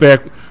 Be right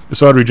back.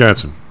 Miss Audrey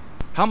Johnson.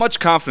 How much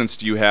confidence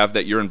do you have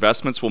that your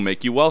investments will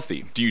make you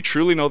wealthy? Do you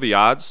truly know the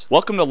odds?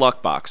 Welcome to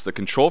Luckbox, the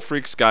control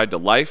freak's guide to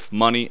life,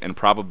 money, and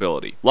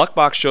probability.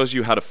 Luckbox shows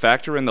you how to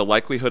factor in the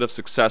likelihood of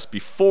success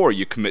before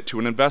you commit to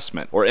an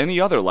investment or any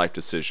other life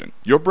decision.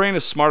 Your brain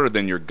is smarter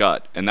than your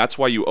gut, and that's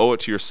why you owe it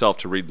to yourself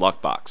to read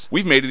Luckbox.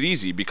 We've made it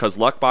easy because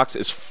Luckbox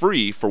is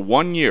free for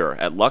 1 year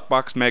at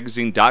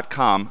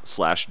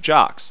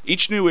luckboxmagazine.com/jocks.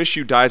 Each new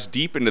issue dives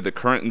deep into the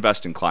current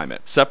investing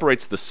climate,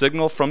 separates the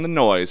signal from the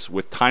noise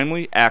with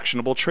timely,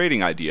 actionable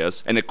trading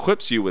ideas, and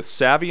equips you with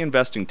savvy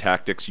investing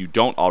tactics you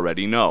don't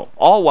already know,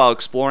 all while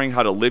exploring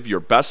how to live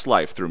your best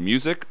life through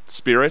music,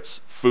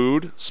 spirits,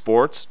 food,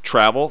 sports,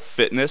 travel,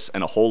 fitness,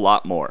 and a whole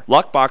lot more.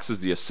 Luckbox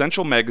is the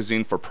essential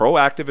magazine for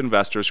proactive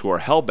investors who are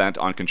hell-bent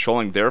on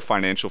controlling their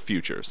financial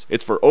futures.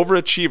 It's for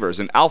overachievers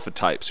and alpha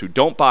types who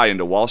don't buy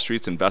into Wall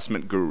Street's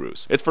investment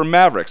gurus. It's for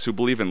mavericks who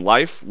believe in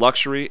life,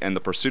 luxury, and the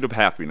pursuit of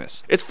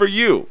happiness. It's for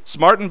you.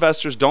 Smart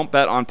investors don't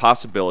bet on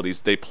possibilities,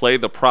 they play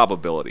the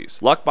probabilities.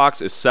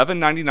 Luckbox is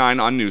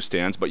 $7.99 on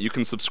newsstands, but you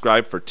can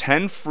subscribe for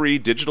 10 free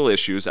digital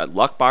issues at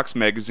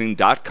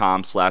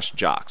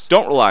luckboxmagazine.com/jocks.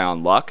 Don't rely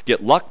on luck.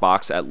 Get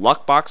Luckbox at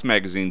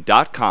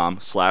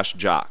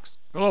luckboxmagazine.com/jocks.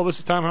 Hello, this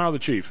is Tom Howell, the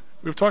Chief.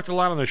 We've talked a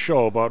lot on the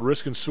show about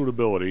risk and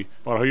suitability,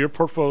 about how your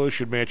portfolio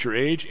should match your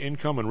age,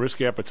 income, and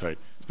risk appetite.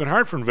 It's been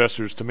hard for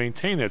investors to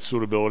maintain that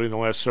suitability in the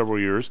last several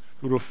years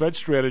due to a Fed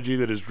strategy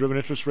that has driven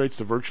interest rates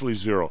to virtually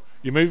zero.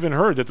 You may have even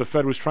heard that the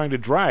Fed was trying to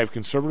drive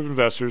conservative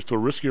investors to a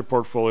riskier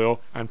portfolio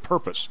on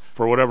purpose,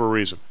 for whatever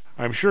reason.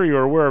 I'm sure you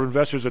are aware of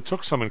investors that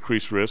took some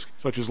increased risk,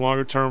 such as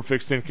longer-term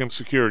fixed income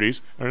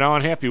securities, and are now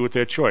unhappy with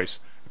that choice.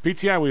 At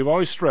PTI, we have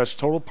always stressed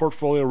total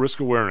portfolio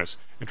risk awareness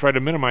and tried to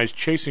minimize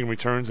chasing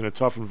returns in a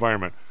tough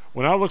environment.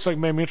 Well, now it looks like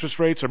maybe interest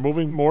rates are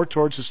moving more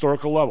towards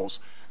historical levels.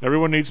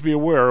 Everyone needs to be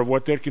aware of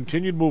what that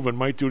continued movement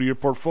might do to your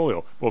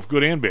portfolio, both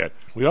good and bad.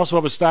 We also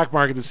have a stock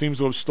market that seems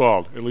to have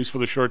stalled, at least for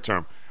the short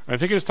term. I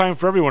think it's time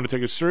for everyone to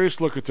take a serious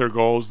look at their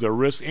goals, their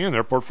risks, and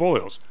their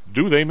portfolios.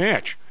 Do they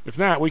match? If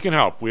not, we can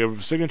help. We have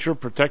a Signature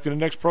Protected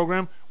Index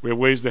program. We have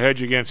ways to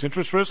hedge against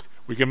interest risk.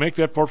 We can make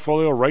that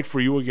portfolio right for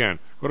you again.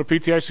 Go to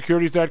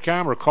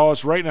PTIsecurities.com or call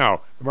us right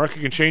now. The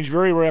market can change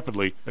very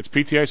rapidly. That's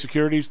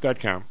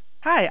PTIsecurities.com.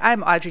 Hi,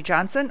 I'm Audrey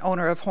Johnson,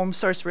 owner of Home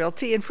Source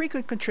Realty and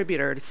frequent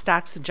contributor to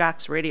Stocks and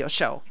Jocks radio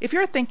show. If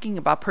you're thinking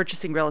about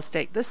purchasing real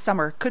estate, this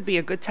summer could be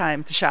a good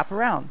time to shop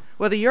around.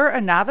 Whether you're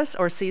a novice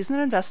or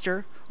seasoned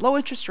investor, low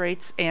interest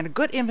rates and a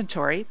good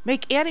inventory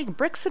make adding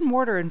bricks and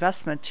mortar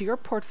investment to your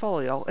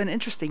portfolio an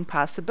interesting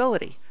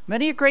possibility.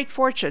 Many a great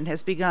fortune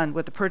has begun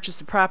with the purchase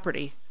of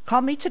property.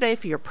 Call me today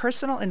for your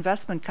personal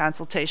investment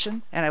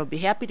consultation, and I will be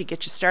happy to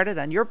get you started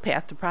on your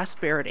path to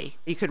prosperity.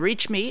 You can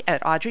reach me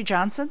at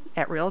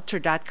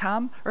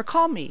audreyjohnson@realtor.com or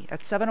call me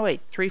at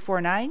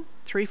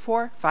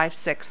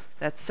 708-349-3456.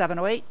 That's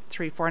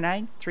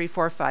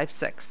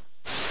 708-349-3456.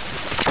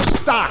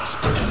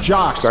 Stocks,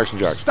 jocks, Stocks and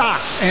jocks.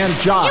 Stocks and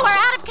jocks. You are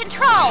out of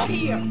control.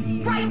 Here,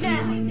 right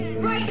now,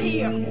 right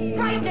here,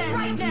 right now,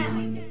 right now.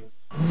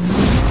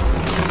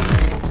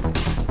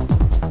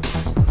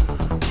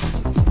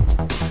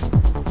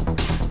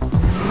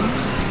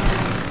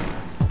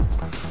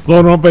 Hello,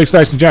 and welcome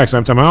Stocks and Jocks.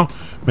 I'm Tom Howell.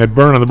 Matt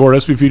Byrne on the board.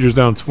 SP futures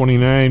down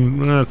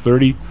 29,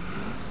 30,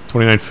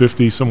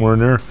 29.50, somewhere in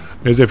there.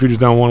 NASDAQ futures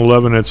down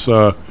 111. It's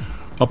up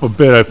a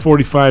bit. At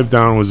 45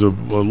 down was the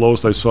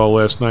lowest I saw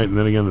last night, and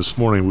then again this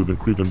morning we've been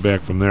creeping back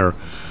from there.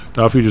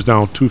 Dow futures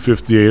down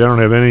 258. I don't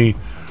have any.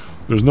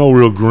 There's no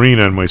real green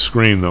on my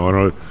screen though. I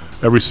know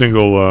every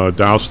single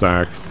Dow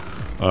stock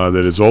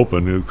that is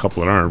open. A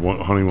couple that aren't.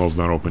 Honeywell's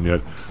not open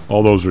yet.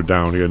 All those are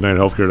down. You got United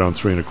Healthcare down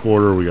 3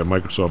 1/4. We got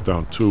Microsoft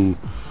down 2.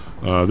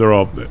 They're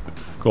all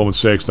Goldman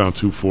Sachs down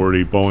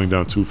 240, Boeing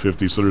down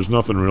 250. So there's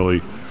nothing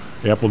really.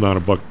 Apple down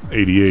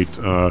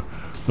 $1.88.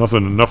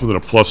 Nothing to the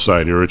plus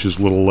side here. It's just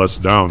a little less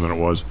down than it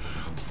was.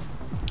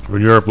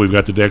 In Europe, we've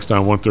got the DAX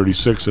down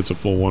 136. That's a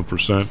full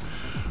 1%.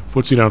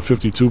 FTSE down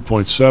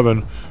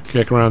 52.7.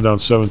 CAC around down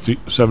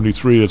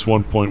 73. That's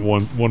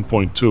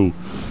 1.2.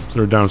 So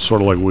they're down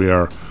sort of like we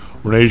are.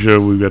 In Asia,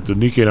 we've got the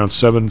Nikkei down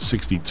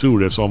 762.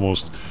 That's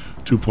almost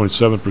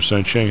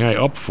 2.7%. Shanghai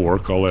up 4.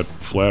 Call that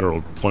flat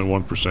or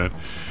 0.1%.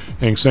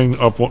 Hang Seng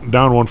up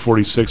down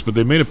 146, but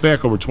they made it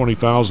back over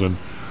 20,000.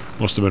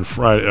 Must have been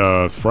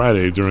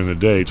Friday during the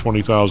day.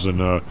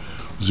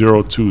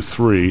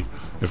 20,023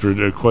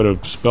 after quite a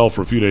spell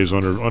for a few days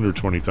under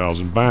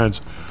 20,000. Bonds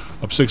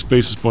up 6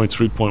 basis points,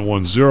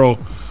 3.10.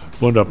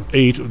 Bund up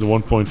 8 to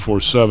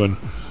 1.47.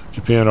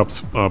 Japan up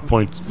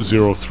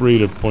 0.03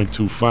 to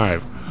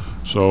 0.25.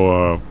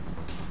 So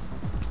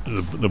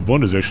the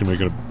Bund is actually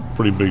making a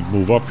pretty big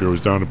move up here. It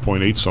was down to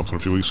 0.8 something a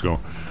few weeks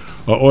ago.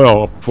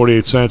 Oil up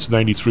 48 cents,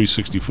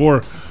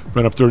 93.64.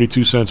 Brent up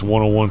 32 cents,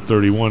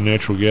 101.31.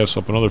 Natural gas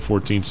up another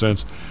 14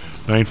 cents,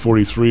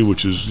 9.43,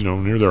 which is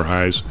near their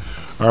highs.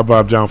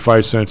 RBOB down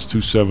 5 cents,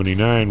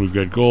 2.79. We've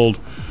got gold,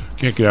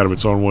 can't get out of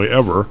its own way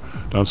ever,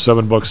 down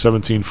 $7,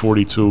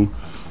 17.42.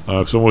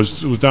 So it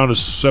was down to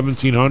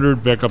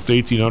 1,700, back up to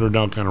 1,800,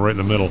 down kind of right in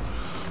the middle.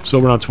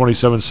 Silver down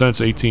 27 cents,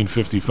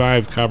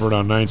 18.55. Copper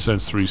down 9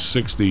 cents,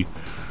 3.60.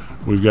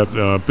 We've got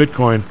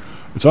Bitcoin.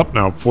 It's up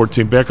now,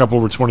 14, back up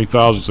over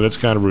 20,000, so that's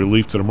kind of a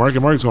relief to the market.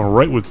 Market's going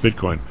right with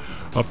Bitcoin.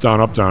 Up, down,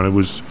 up, down. It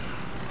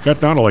got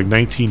down to like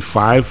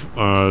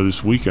 19.5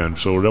 this weekend,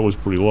 so that was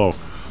pretty low.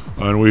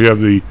 And we have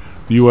the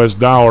U.S.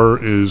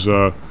 dollar is,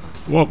 the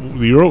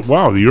euro,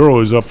 wow, the euro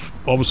is up,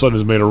 all of a sudden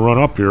has made a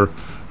run up here,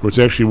 where it's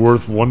actually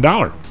worth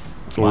 $1.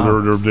 So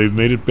Wow. they've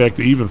made it back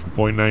to even from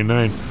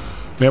 0.99.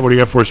 Matt, what do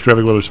you got for us,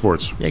 traffic, weather,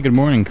 sports? Yeah, good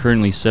morning.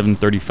 Currently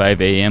 7:35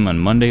 a.m. on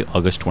Monday,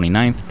 August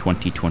 29th,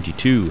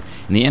 2022.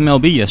 In the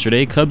MLB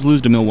yesterday, Cubs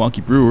lose to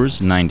Milwaukee Brewers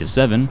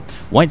 9-7.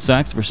 White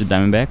Sox versus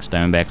Diamondbacks.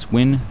 Diamondbacks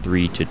win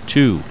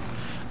 3-2.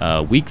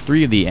 Week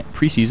 3 of the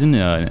preseason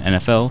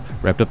NFL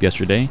wrapped up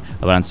yesterday.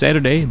 But on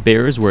Saturday,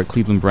 Bears were at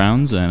Cleveland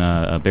Browns,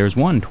 and Bears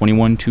won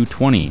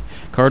 21-20.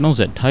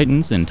 Cardinals at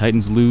Titans, and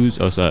Titans lose.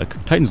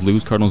 Titans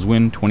lose. Cardinals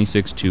win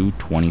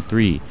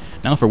 26-23.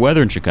 Now for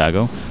weather in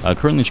Chicago.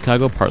 Currently in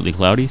Chicago, partly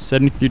cloudy,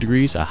 73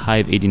 degrees, a high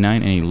of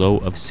 89, and a low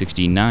of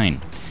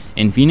 69.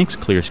 In Phoenix,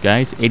 clear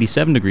skies,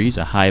 87 degrees,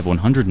 a high of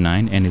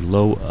 109, and a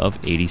low of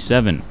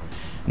 87.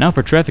 Now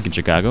for traffic in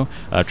Chicago.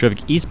 Traffic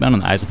eastbound on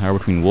the Eisenhower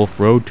between Wolf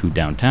Road to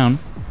downtown.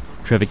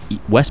 Traffic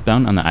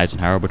westbound on the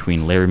Eisenhower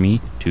between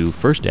Laramie to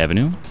First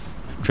Avenue.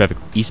 Traffic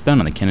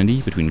eastbound on the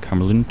Kennedy between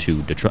Cumberland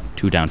to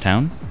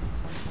downtown.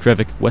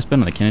 Traffic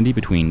westbound on the Kennedy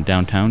between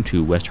downtown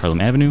to West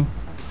Harlem Avenue.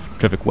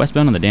 Traffic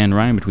westbound on the Dan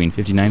Ryan between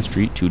 59th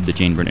Street to the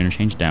Jane Byrne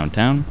Interchange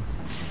downtown.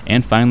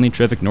 And finally,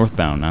 traffic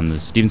northbound on the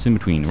Stevenson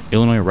between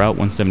Illinois Route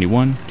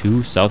 171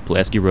 to South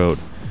Pulaski Road.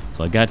 That's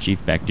all I got,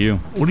 Chief. Back to you.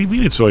 What do you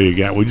mean it's all you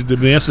got? Did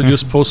NASA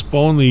just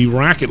postpone the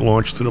rocket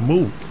launch to the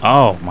moon?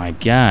 Oh, my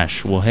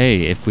gosh. Well,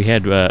 hey, if we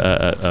had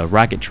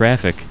rocket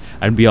traffic,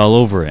 I'd be all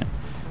over it.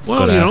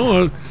 Well,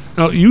 but,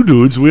 now you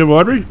dudes, we have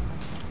Audrey?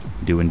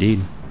 Do indeed.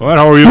 What?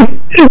 How are you?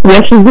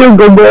 Yes, you do.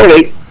 Good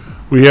morning.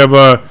 We have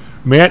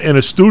Matt and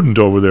a student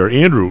over there,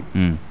 Andrew.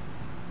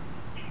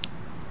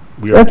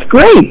 That's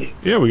great.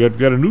 Yeah, we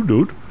got a new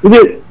dude.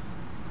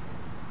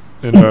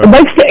 And,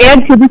 nice to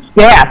add to the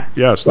staff.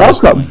 Yes.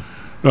 Welcome.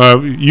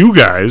 You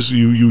guys,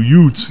 you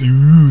youths,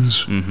 you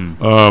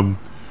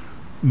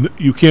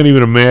can't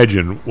even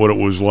imagine what it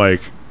was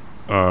like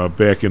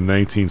back in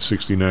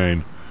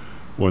 1969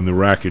 when the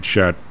rocket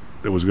shot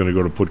that was going to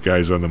go to put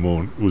guys on the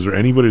moon. Was there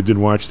anybody that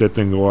didn't watch that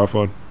thing go off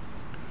on?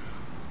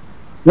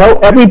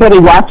 Well, everybody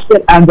watched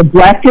it on the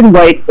black and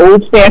white,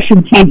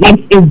 old-fashioned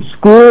TVs in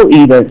school,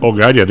 even. Oh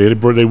God, yeah, they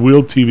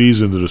wheeled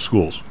TVs into the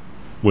schools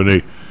when they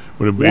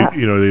had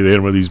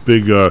one of these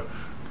big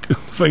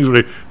things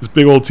where this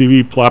big old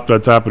TV plopped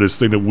on top of this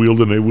thing that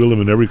wheeled, and they wheeled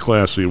them in every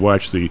class, so you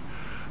watch the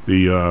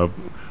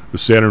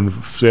Saturn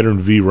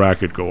V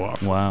rocket go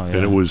off. Wow, yeah.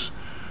 And it was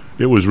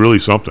really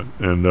something.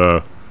 And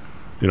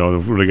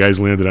when the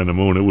guys landed on the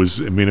moon, it was.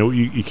 I mean,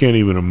 you can't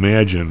even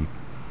imagine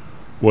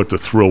what the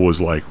thrill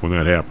was like when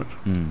that happened.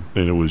 And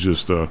it was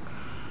just, for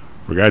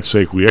God's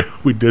sake,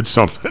 we did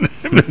something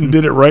and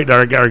did it right.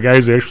 Our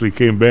guys actually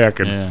came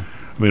back, and I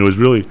mean, it was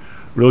really,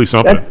 really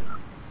something.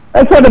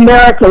 That's what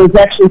America is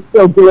actually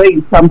still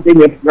doing, something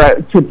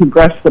to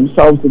progress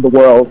themselves in the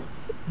world.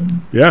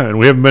 Yeah, and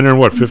we haven't been there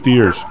in, 50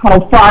 years?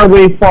 How far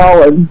we've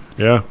fallen.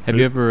 Yeah. Have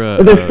you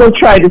ever... they're still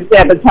trying to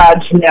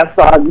sabotage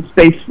NASA and the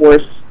Space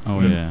Force.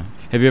 Oh, yeah.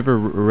 Have you ever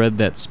read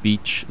that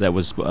speech that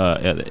was...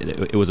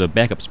 it was a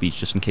backup speech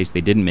just in case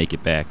they didn't make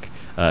it back.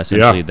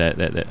 Essentially, that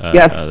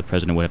the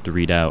president would have to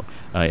read out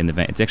in the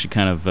event. It's actually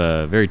kind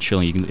of very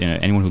chilling. You can,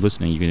 anyone who's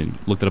listening, you can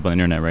look it up on the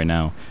internet right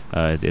now.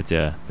 It's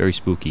very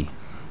spooky.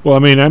 Well, I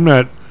mean, I'm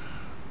not...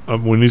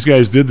 when these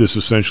guys did this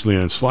essentially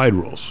on slide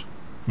rules,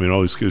 I mean,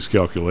 all these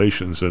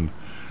calculations, and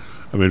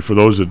I mean, for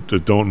those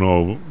that don't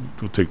know,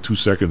 we'll take 2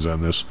 seconds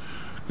on this,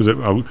 because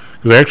I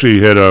actually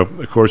had a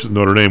course at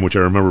Notre Dame, which I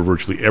remember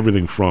virtually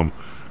everything from,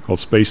 called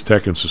Space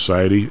Tech and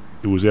Society.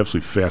 It was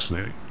absolutely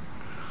fascinating.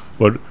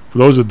 But for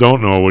those that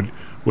don't know,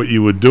 what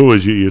you would do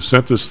is you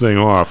sent this thing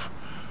off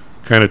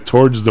kind of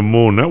towards the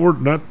moon.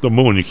 Not the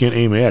moon. You can't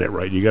aim at it,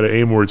 right? You got to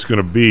aim where it's going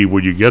to be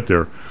when you get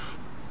there.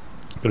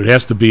 But it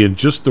has to be in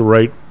just the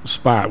right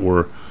spot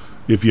where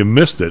if you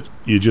missed it,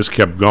 you just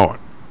kept going,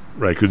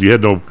 right? Because you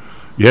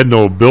had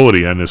no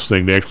ability on this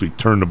thing to actually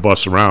turn the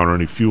bus around or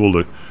any fuel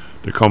to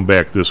come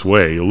back this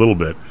way a little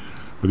bit.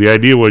 But the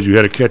idea was you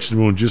had to catch the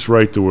moon just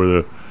right to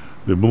where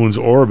the moon's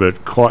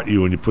orbit caught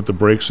you, and you put the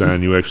brakes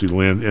on, you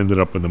actually ended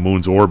up in the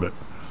moon's orbit.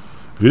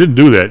 If you didn't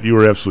do that, you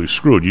were absolutely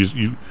screwed.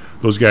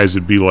 Those guys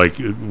would be like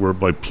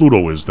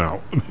Pluto is now.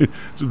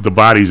 The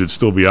bodies would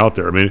still be out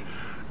there. I mean,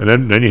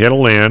 and then you had to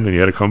land, and you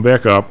had to come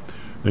back up,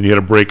 then you had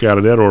to break out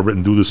of that orbit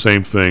and do the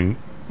same thing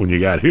when you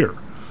got here.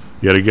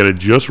 You had to get it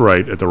just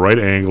right at the right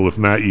angle. If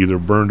not, you either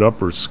burned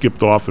up or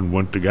skipped off and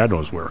went to God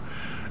knows where.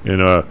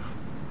 And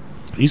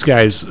these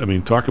guys, I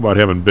mean, talk about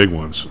having big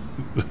ones.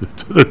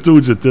 The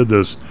dudes that did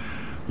this,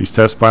 these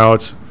test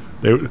pilots,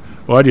 do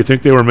you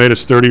think they were made of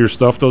sturdier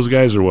stuff, those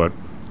guys, or what?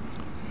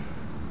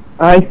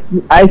 I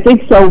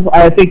think so.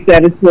 I think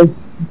that it's just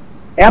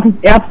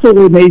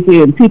absolutely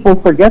amazing, and people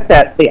forget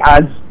that the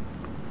odds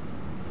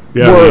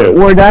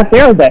were not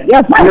there then.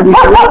 Yes.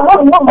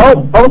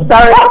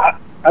 Sorry.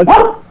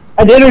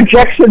 An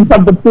interjection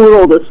from the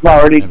poodle this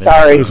morning.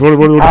 Sorry. What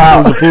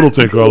does the poodle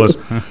think of all this?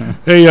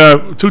 Hey,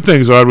 2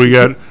 things, Aud, we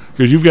got,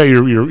 because you've got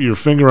your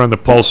finger on the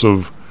pulse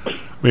of.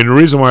 I mean, the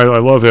reason why I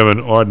love having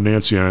Aud and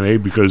Nancy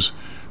on, because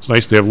it's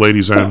nice to have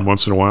ladies on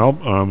once in a while,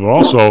 but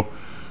also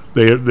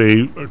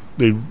they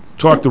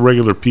talk to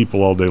regular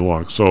people all day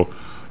long. So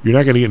you're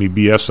not going to get any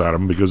BS out of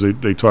them because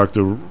they talk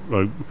to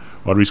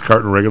Audrey's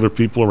carting regular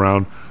people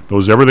around,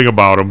 knows everything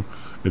about them,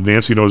 and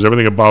Nancy knows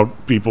everything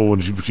about people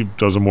when she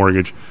does a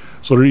mortgage.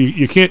 So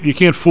you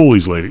can't fool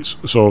these ladies.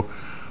 So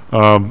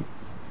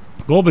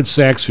Goldman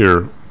Sachs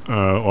here,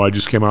 I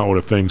just came out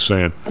with a thing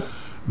saying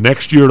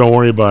next year, don't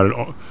worry about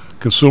it.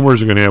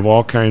 Consumers are going to have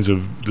all kinds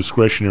of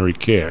discretionary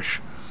cash.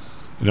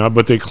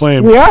 But they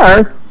claim we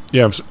are.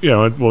 Yeah,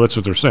 well, that's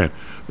what they're saying.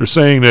 They're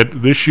saying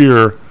that this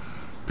year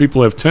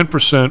people have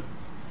 10%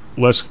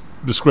 less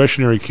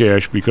discretionary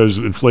cash because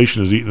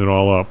inflation is eating it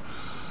all up,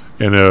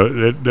 and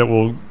that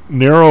will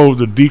narrow.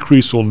 The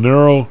decrease will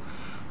narrow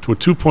to a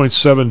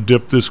 2.7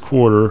 dip this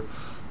quarter,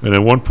 and a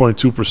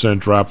 1.2%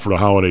 drop for the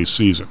holiday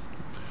season.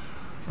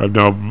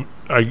 Now,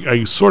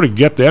 I sort of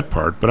get that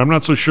part, but I'm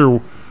not so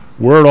sure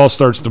where it all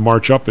starts to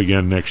march up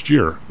again next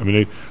year. I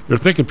mean, they're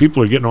thinking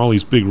people are getting all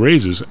these big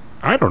raises.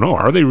 I don't know.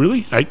 Are they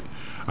really? I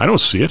don't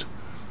see it.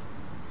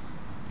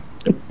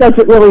 it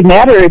doesn't really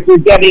matter if you're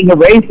getting a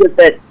raise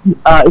that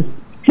is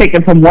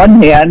taken from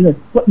one hand,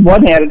 put in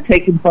one hand and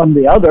taken from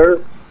the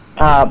other.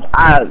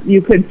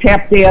 You can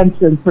tap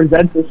dance and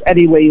present this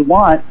any way you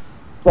want,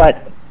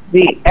 but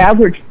the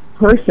average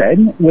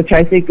person, which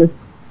I think is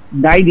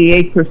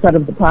 98%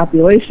 of the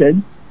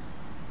population,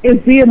 is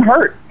being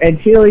hurt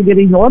and feeling it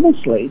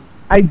enormously.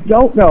 I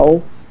don't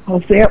know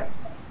how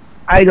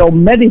I know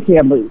many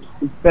families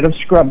that have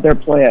scrubbed their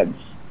plans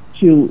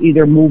to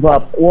either move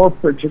up or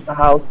purchase a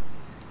house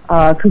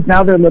because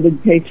now they're living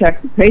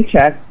paycheck to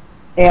paycheck,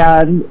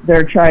 and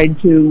they're trying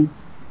to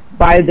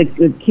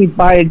keep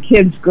buying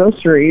kids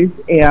groceries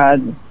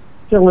and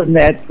filling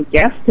that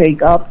gas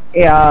tank up,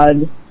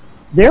 and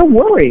they're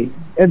worried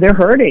and they're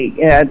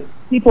hurting. And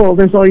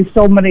there's only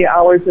so many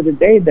hours in a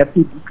day that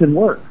people can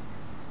work.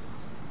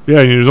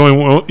 Yeah,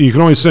 you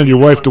can only send your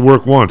wife to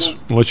work once,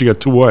 unless you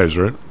got two wives,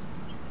 right?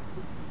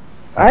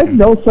 I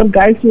know some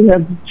guys who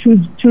have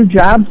two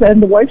jobs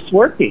and the wife's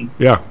working.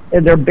 Yeah.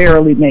 And they're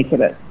barely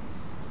making it.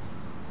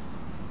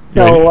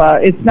 So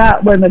it's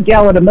not when a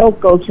gallon of milk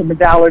goes from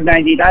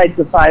 $1.99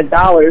 to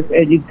 $5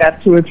 and you've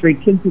got 2 or 3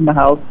 kids in the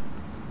house.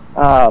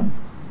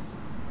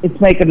 It's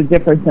making a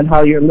difference in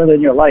how you're living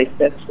your life,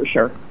 that's for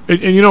sure. And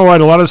you know what?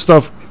 A lot of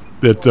stuff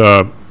that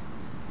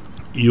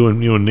you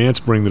and Nance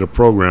bring to the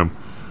program.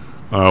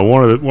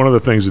 One of the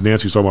things that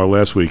Nancy was talking about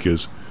last week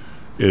is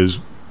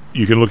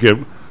you can look at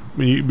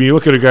when you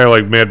look at a guy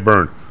like Matt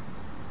Byrne.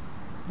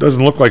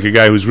 Doesn't look like a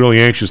guy who's really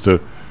anxious to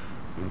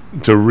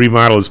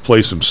remodel his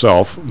place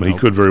himself. Nope. He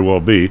could very well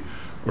be,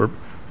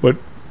 but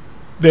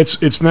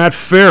it's not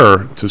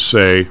fair to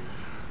say,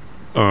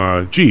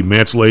 gee,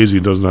 Matt's lazy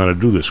and doesn't know how to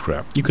do this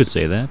crap. You could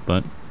say that,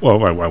 but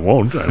well, I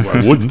won't.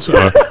 I wouldn't.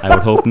 I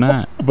would hope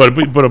not. But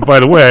by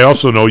the way, I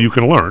also know you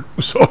can learn.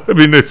 So I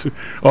mean,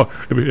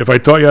 if I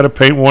taught you how to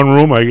paint one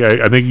room,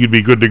 I think you'd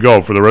be good to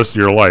go for the rest of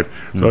your life.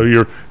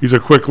 So he's a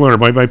quick learner.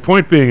 My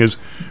point being is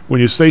when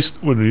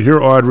you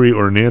hear Audrey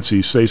or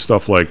Nancy say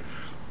stuff like,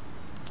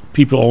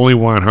 people only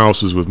want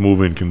houses with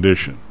move-in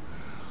condition,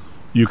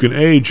 you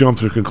can jump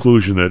to the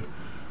conclusion that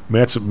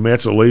Matt's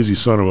a lazy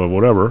son of a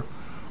whatever,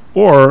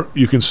 or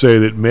you can say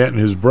that Matt and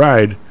his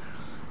bride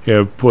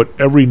have put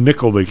every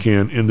nickel they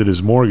can into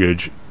this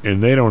mortgage,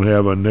 and they don't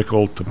have a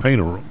nickel to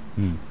paint a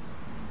room,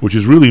 which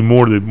is really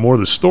more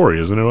the story,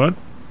 isn't it, Ed?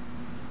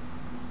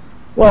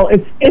 Well,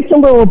 it's a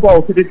little of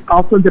both. It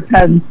also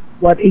depends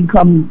what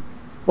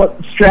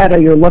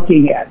strata you're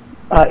looking at.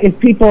 If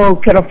people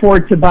can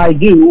afford to buy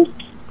new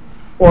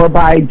or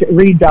buy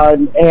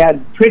redone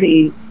and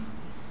pretty,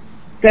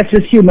 that's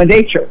just human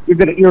nature.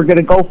 You're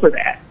gonna go for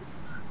that.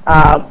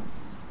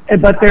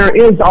 But there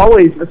is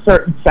always a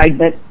certain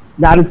segment,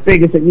 not as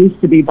big as it used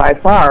to be by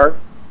far,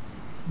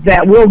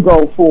 that will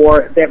go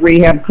for that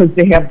rehab because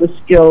they have the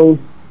skills,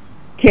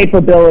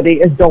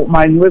 capability, and don't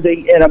mind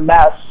living in a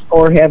mess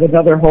or have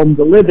another home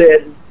to live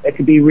in that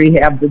could be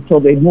rehabbed until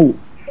they move.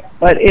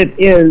 But it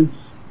is,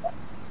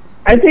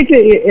 I think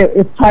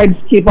if times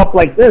keep up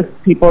like this,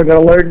 people are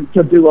going to learn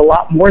to do a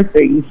lot more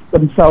things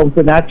themselves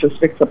and not just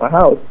fix up a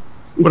house.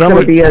 It's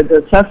going to be a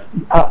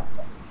necessity.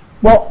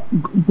 Well,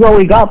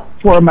 growing up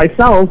for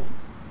myself,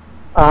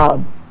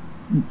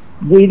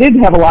 we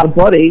didn't have a lot of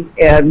money,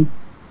 and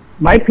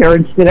my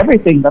parents did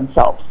everything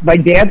themselves. My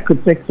dad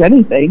could fix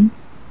anything.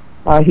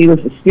 He was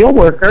a steel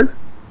worker,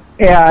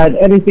 and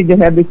anything that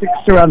had to be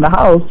fixed around the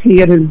house,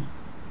 he and his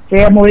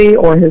family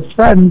or his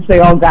friends, they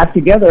all got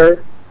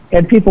together,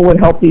 and people would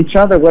help each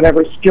other,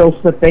 whatever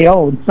skills that they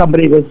owned.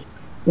 Somebody was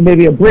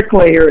maybe a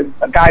bricklayer,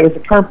 a guy was a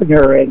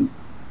carpenter, and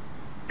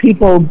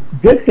people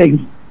did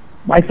things.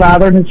 My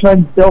father and his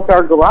friends built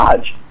our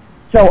garage.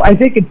 So I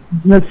think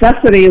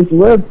necessity is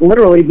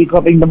literally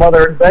becoming the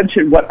mother of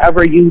invention,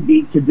 whatever you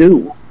need to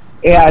do.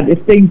 And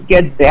if things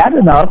get bad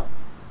enough,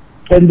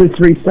 and this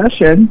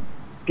recession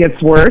gets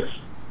worse,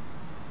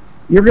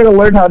 you're going to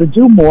learn how to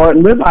do more,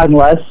 live on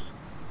less,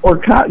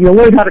 or you'll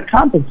learn how to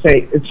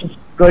compensate. It's just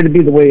going to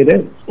be the way it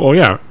is. Well,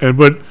 yeah,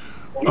 but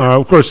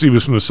of course he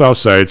was from the South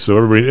Side, so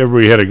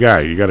everybody had a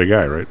guy. You got a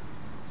guy, right?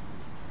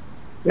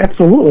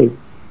 Absolutely.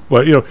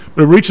 Well,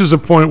 but it reaches a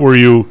point where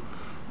you,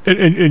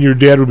 and your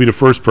dad would be the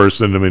first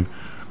person. I mean,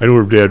 I knew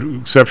her dad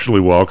exceptionally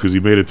well because he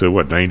made it to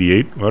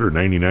 98 or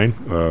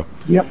 99.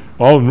 Yep.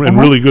 All in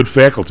really good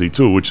faculty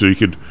too, which so you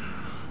could.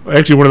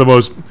 Actually, one of the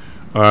most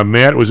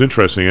Matt was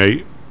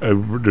interesting.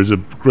 There's a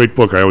great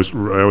book. I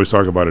always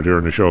talk about it here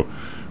on the show,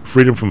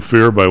 "Freedom from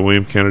Fear" by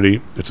William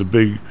Kennedy. It's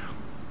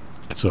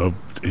a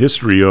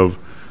history of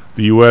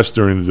the U.S.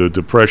 during the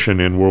Depression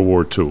and World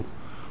War II.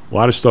 A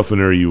lot of stuff in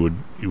there you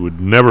would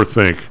never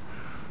think.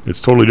 It's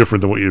totally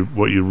different than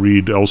what you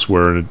read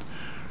elsewhere. And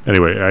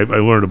anyway, I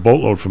learned a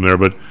boatload from there.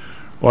 But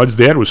his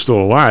dad was still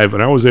alive,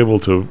 and I was able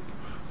to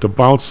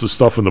bounce the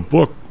stuff in the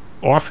book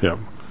off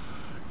him.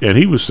 And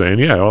he was saying,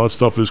 yeah, all that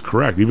stuff is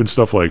correct. Even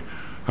stuff like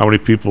how many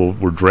people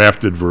were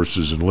drafted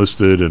versus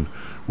enlisted, and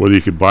whether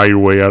you could buy your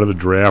way out of the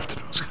draft,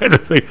 and those kind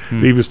of things.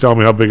 He was telling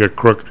me how big a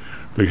crook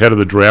the head of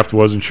the draft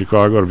was in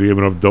Chicago. If you have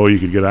enough dough, you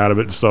could get out of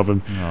it and stuff.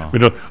 And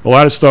a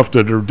lot of stuff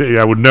that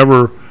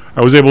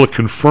I was able to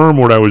confirm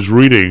what I was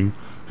reading,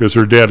 because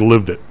her dad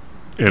lived it,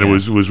 and it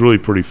was really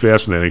pretty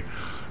fascinating.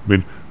 I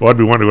mean, well, I'd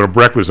be wanting to go to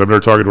breakfast. I'm there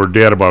talking to her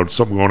dad about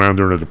something going on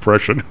during the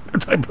Depression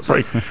type of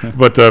thing.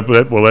 But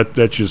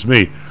that's just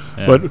me.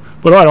 Yeah.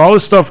 But all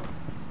this stuff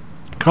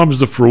comes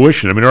to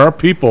fruition. I mean, there are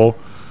people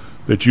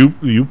that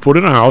you put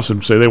in a house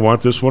and say they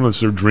want this one. It's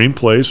their dream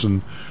place,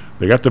 and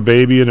they got the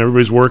baby, and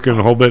everybody's working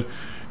a whole bit.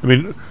 I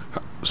mean,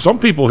 some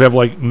people have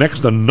like next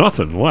to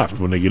nothing left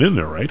when they get in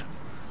there, right?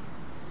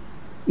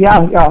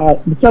 Yeah,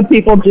 some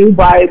people do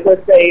buy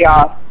with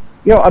a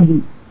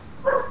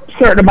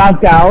certain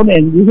amount down,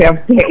 and you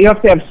have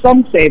to have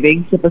some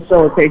savings to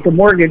facilitate the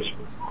mortgage.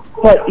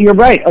 But you're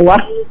right, a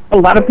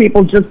lot of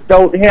people just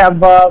don't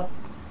have a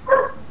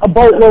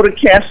boatload of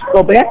cash to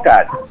go back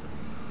on.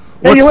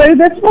 Anyway,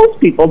 that's most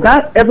people.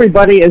 Not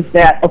everybody is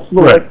that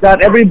affluent. Right.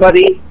 Not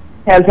everybody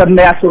has a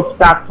massive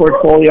stock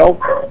portfolio.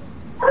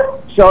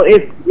 So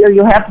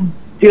you have to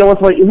deal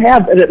with what you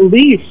have, and at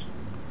least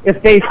if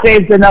they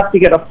saved enough to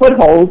get a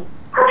foothold.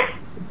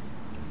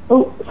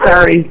 Oh,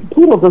 sorry,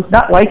 Poodle does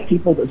not like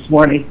people this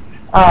morning.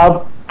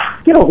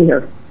 Get over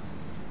here.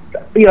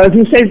 You know, as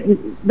you say,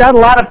 not a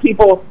lot of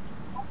people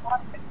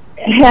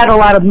had a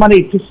lot of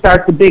money to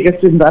start the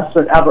biggest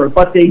investment ever,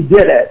 but they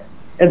did it.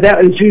 And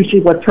that is usually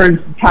what turns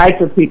the tide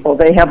for people.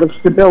 They have a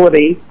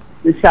stability.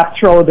 They stop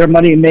throwing their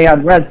money in May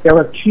on rent.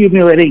 They're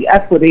accumulating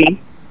equity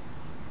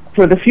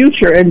for the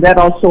future, and that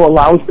also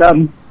allows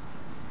them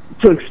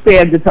to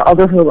expand into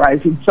other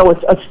horizons. So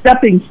it's a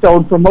stepping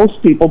stone for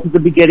most people to the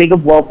beginning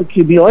of wealth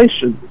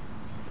accumulation.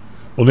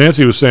 Well,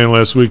 Nancy was saying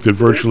last week that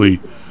virtually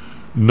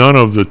none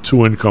of the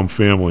two-income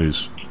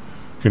families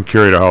can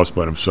carry a house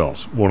by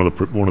themselves. One of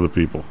the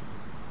people.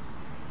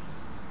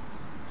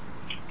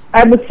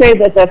 I would say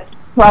that that's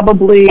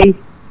probably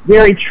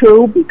very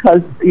true,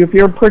 because if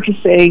you're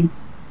purchasing,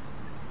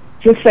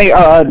 just say,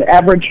 an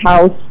average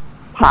house,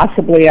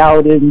 possibly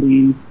out in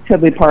the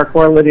Tinley Park,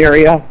 Orland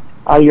area,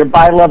 your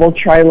bi-level,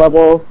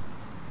 tri-level,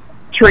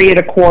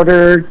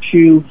 3.25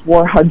 to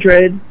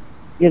 400.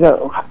 You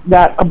know,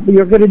 that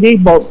you're going to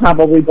need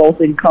probably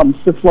both incomes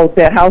to float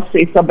that house.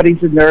 Say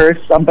somebody's a nurse,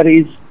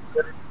 somebody's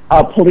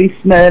a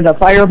policeman, a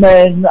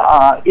fireman,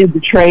 in the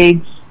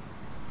trades.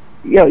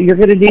 You know, you're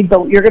going to need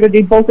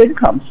both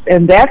incomes,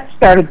 and that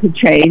started to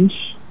change.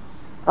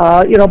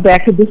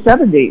 Back in the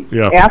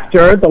 70s,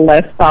 after the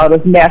last bout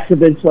of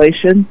massive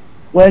inflation,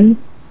 when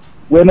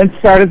women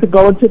started to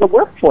go into the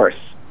workforce.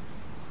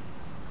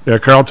 Yeah,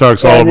 Carl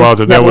talks all about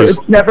that.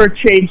 It's never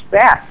changed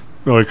back.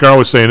 No, Carl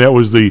was saying that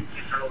was the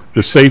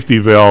safety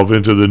valve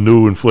into the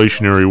new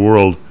inflationary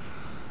world.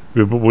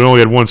 But we only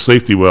had one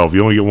safety valve.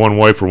 You only get one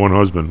wife or one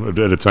husband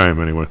at a time,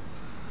 anyway.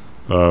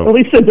 At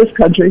least in this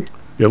country.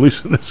 Yeah, at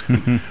least in this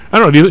country. I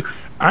don't know.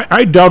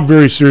 I doubt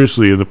very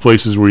seriously in the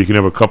places where you can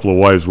have a couple of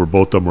wives where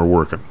both of them are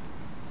working.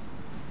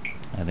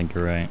 I think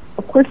you're right.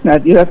 Of course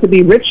not. You have to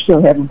be rich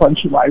to have a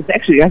bunch of wives.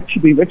 Actually, you have to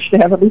be rich to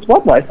have at least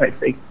one wife, I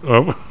think.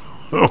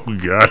 Oh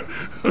God.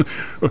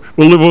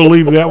 We'll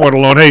leave that one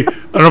alone. Hey, I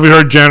don't know if you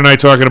heard Jan and I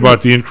talking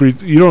about the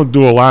increase. You don't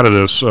do a lot of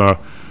this.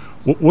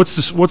 What's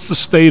the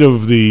state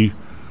of the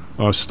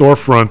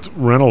storefront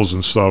rentals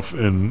and stuff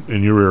in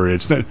your area?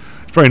 It's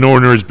probably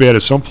nowhere near as bad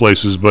as some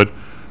places, but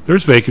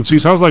there's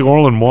vacancies. How's like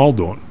Orland Mall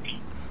doing?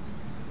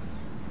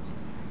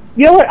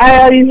 You know what?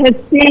 I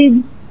had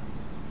seen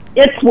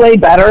it's way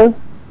better.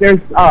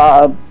 There's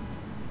not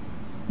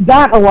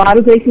a lot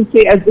of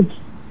vacancy.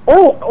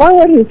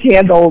 Orland has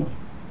handled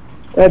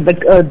I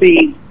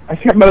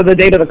can't remember the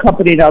name of the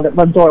company now that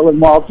runs Orland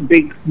Mall. It's a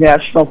big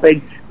national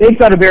thing. They've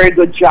done a very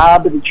good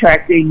job in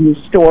attracting new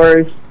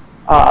stores.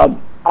 All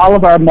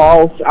of our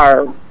malls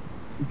are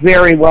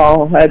very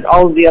well, and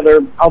all of the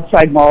other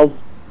outside malls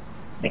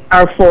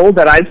are full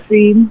that I've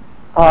seen.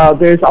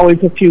 There's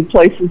always a few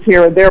places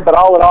here and there, but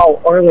all in all,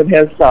 Orland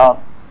has,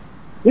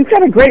 we've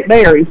got a great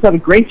mayor. He's done a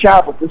great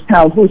job with this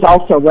town, who's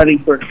also running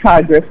for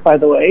Congress, by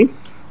the way.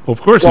 Well,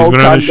 of course, he's going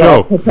to have the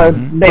show.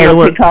 Mayor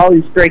Pikal,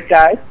 he's a great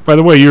guy. By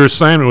the way, your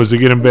assignment was to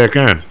get him back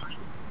on.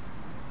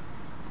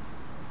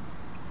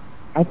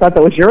 I thought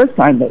that was your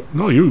assignment.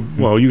 No, you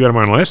got him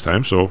on last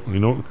time, so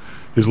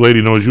his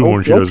lady knows you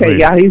more than she does me.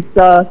 Yeah, he's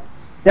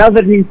now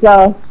that he's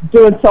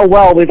doing so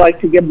well, we'd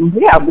like to give him.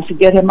 Yeah, we should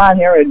get him on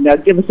here and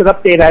give us an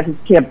update on his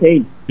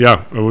campaign.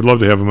 Yeah, I would love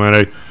to have him on.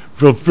 I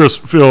feel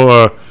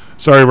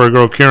sorry for our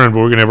girl Karen, but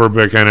we're gonna have her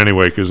back on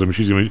anyway because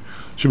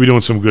she'll be doing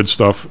some good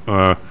stuff.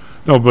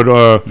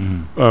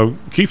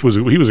 Keith was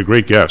a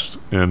great guest,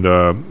 and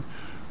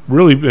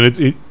really,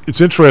 and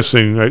it's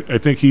interesting. I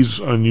think he's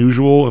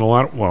unusual in a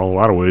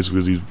lot of ways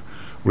because he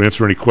would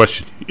answer any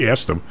question you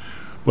asked him,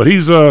 but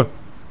he's a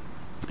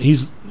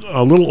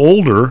little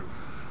older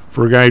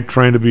for a guy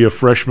trying to be a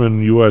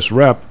freshman U.S.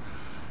 rep,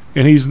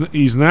 and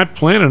he's not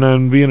planning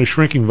on being a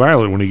shrinking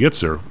violet when he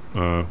gets there.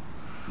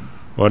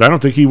 But I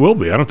don't think he will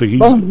be. I don't think he's.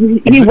 Well,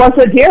 he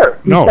wasn't here.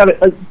 No. He's done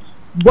a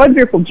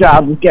wonderful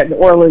job of getting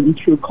Orland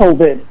through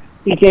COVID.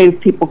 He gave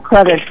people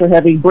credit for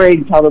having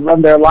brains how to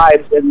run their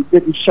lives and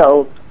didn't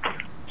show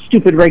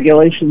stupid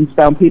regulations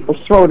down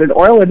people's throat. And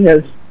Orland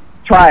has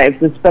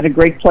thrived. It's been a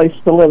great place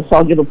to live, so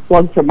I'll give a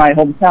plug for my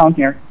hometown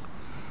here.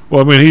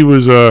 Well, I mean, he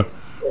was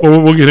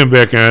Well, we'll get him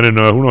back on, and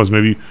who knows?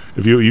 Maybe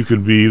if you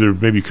could be either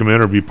maybe come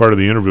in or be part of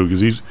the interview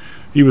because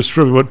he was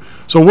terrific. But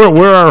so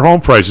where are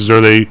home prices?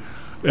 Are they?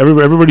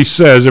 Everybody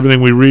says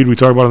everything we read, we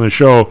talk about on the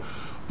show.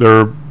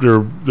 They're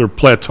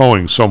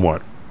plateauing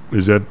somewhat.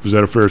 Is that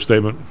a fair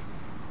statement?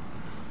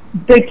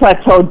 They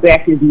plateaued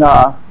back in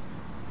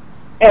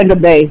end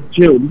of May,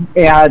 June,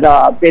 and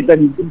they've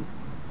been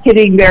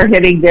hitting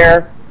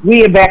there. We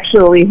have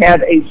actually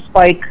had a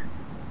spike.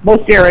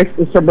 Most areas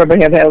in the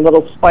suburban have had a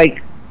little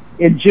spike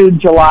in June,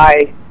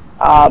 July,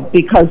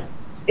 because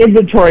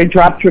inventory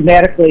dropped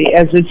dramatically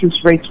as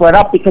interest rates went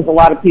up because a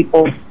lot of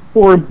people who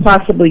were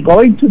possibly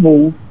going to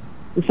move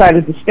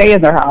decided to stay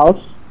in their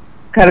house,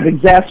 kind of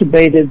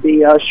exacerbated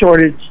the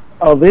shortage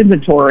of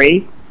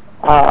inventory,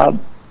 and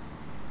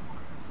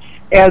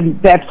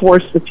that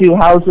forced a few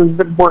houses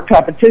with more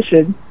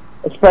competition,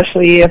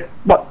 especially if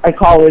what I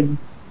call in,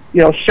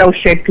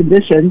 show-shaped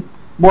condition,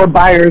 more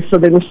buyers, so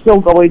they were still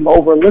going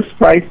over list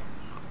price.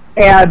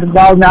 And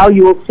while now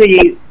you will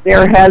see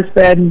there has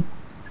been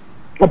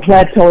a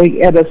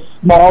plateauing and a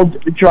small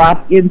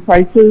drop in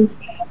prices,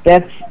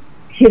 that's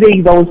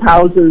hitting those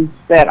houses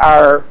that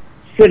are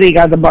sitting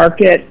on the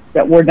market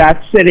that would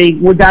not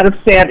have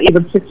sat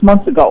even 6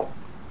 months ago.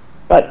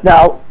 But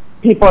now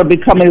people are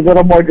becoming a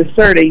little more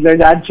discerning. They're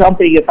not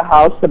jumping at the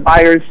house. The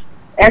buyers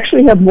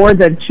actually have more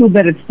than 2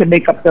 minutes to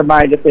make up their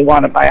mind if they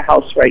want to buy a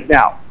house right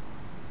now.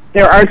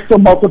 There are still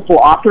multiple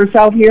offers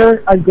out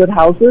here on good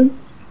houses,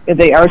 and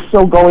they are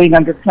still going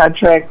under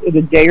contract in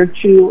a day or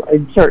two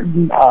in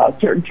certain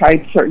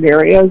types, certain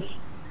areas.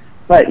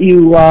 But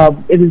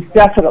it has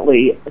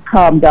definitely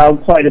calmed down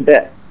quite a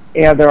bit,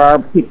 and there are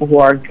people who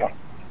are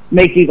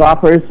making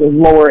offers and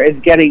lower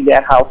and getting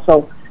that house.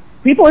 So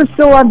people are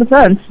still on the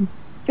fence.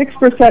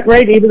 6%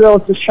 rate, even though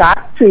it's a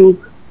shock to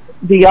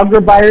the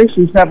younger buyers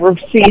who's never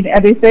seen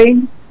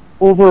anything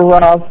over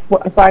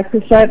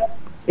 5%,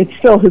 it's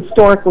still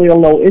historically a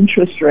low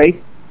interest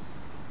rate.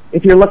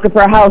 If you're looking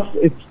for a house,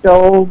 it's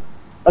still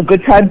a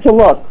good time to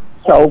look.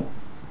 So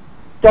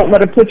don't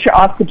let it put you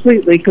off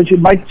completely because you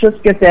might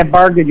just get that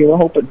bargain you were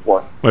hoping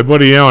for. My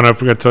buddy Alan, I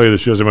forgot to tell you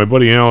this yesterday, my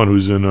buddy Alan,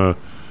 who's in I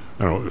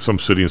don't know, some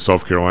city in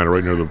South Carolina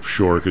right near the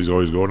shore because he's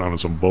always going on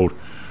some boat.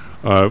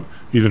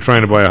 He's been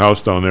trying to buy a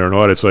house down there and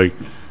all. It's like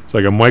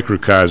a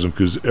microcosm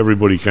because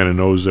everybody kind of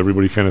knows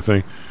everybody kind of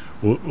thing.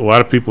 Well, a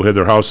lot of people had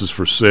their houses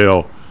for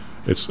sale.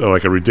 It's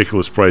like a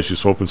ridiculous price,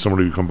 just hoping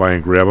somebody would come by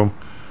and grab them.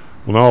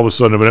 Well, now all of a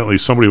sudden, evidently,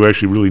 somebody who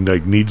actually really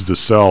needs to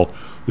sell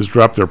has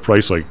dropped their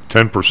price like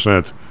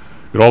 10%.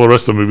 And all the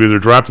rest of them have either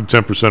dropped them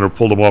 10% or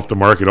pulled them off the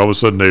market. All of a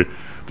sudden,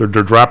 they're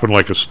dropping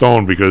like a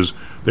stone because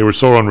they were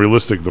so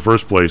unrealistic in the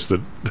first place that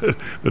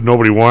that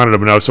nobody wanted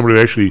them. And now somebody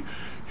who actually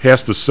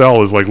has to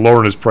sell is like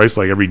lowering his price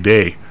like every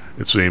day,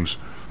 it seems,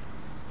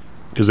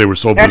 because they were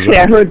so bizarre. Actually,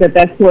 I heard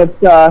that's what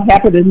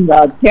happened in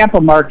the Tampa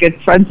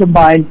market. Friends of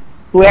mine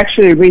who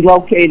actually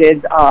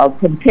relocated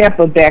from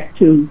Tampa back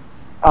to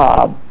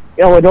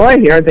Illinois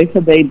here, they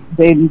said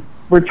they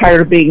were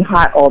tired of being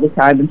hot all the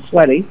time and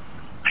sweaty.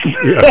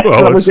 Yeah,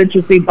 well, that was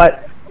interesting,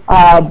 but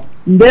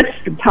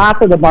missed the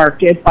top of the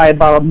market by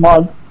about a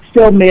month,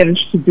 still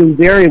managed to do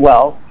very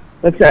well.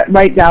 But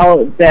right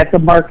now that the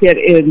market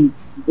in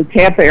the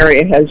Tampa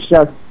area has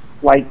just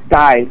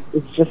died.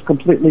 It's just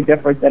completely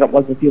different than it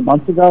was a few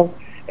months ago,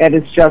 and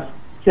it's just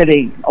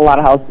sitting, a lot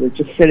of houses are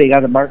just sitting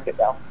on the market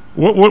now.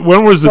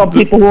 When was so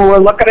people who were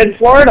looking in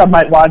Florida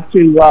might want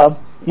to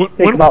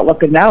think about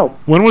looking now.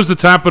 When was the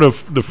top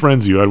of the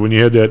frenzy you had when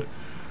you had that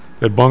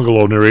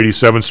bungalow near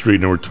 87th Street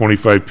and there were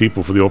 25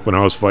 people for the open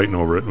house fighting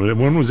over it?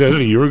 When was that?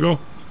 A year ago?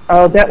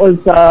 That was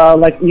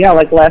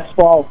like last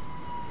fall.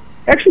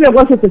 Actually, that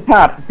wasn't the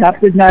top. The top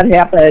did not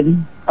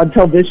happen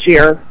until this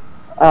year,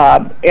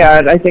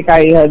 and I think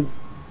I had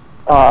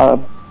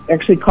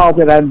actually called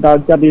it on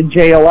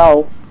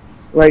WJOL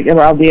right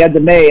around the end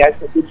of May. I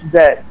said, "This is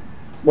it.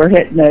 We're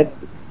hitting it,"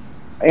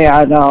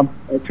 and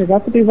it turned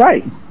out to be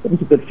right. It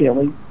was a good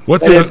feeling.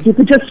 You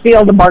could just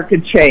feel the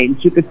market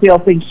change. You could feel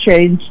things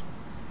change.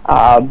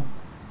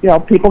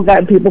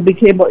 People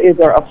became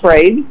either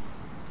afraid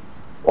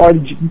or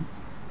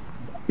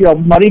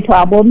money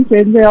problems,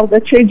 and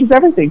that changes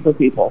everything for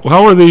people. Well,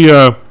 how are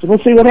the? So we'll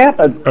see what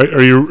happens.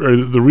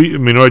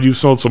 You've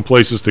sold some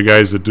places to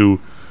guys that do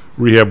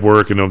rehab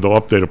work, and they'll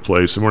update a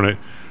place, and we're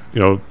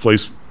not,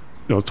 place,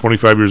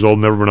 25 years old,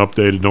 never been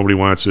updated, nobody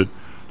wants it.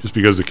 Just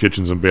because the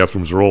kitchens and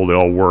bathrooms are old, they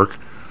all work.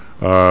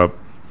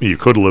 You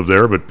could live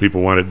there, but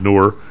people want it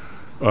newer.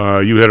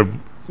 You had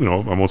I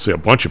won't say a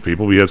bunch of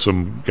people. We had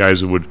some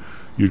guys that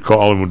you'd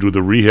call and would do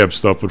the rehab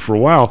stuff, but for a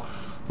while,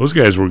 those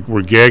guys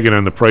were gagging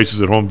on the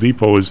prices at Home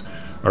Depot.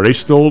 Are they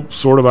still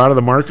sort of out of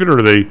the market, or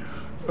are they?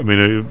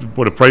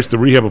 What a price to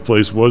rehab a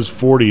place was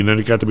 $40, and then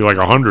it got to be like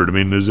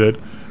 $100.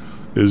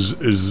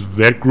 Is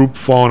that group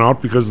falling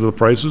out because of the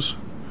prices?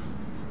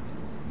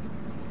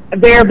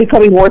 They're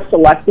becoming more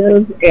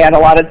selective, and a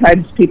lot of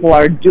times people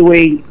are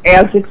doing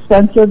as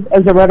expensive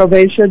as a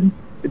renovation,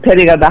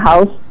 depending on the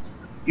house.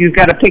 You've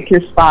got to pick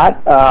your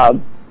spot.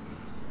 I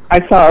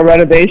saw a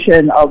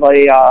renovation of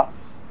a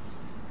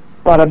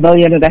bought $1.5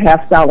 million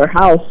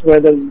house where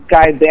the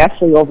guy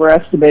vastly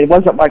overestimated. It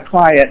wasn't my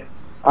client.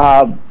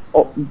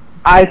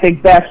 I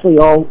think vastly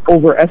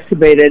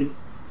overestimated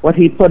what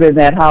he put in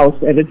that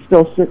house, and it's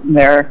still sitting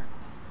there.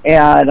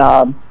 And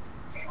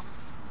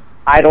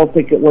I don't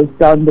think it was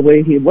done the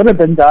way he would have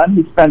been done.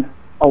 He spent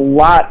a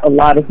lot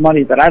of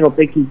money that I don't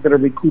think he's going to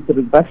recoup an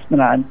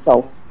investment on.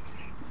 So,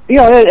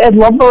 and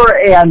lumber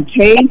and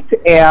paint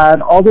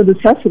and all the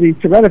necessities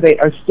to renovate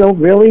are still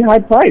really high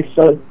priced.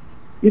 So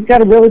you've got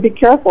to really be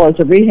careful as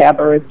a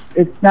rehabber.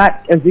 It's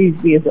not as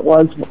easy as it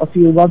was a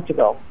few months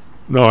ago.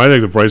 No, I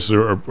think the prices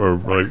are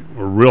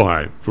real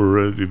high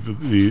for at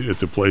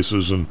the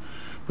places,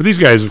 but these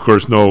guys, of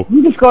course, know.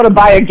 You just go to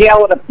buy a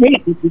gallon of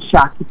paint, you'd be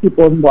shocked that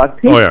people haven't bought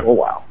paint for a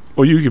while.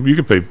 Well, you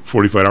can pay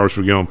 $45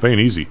 for a gallon of paint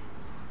easy.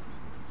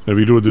 If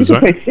you do a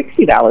design, you can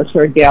pay $60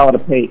 for a gallon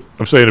of paint.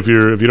 I'm saying if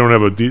you don't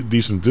have a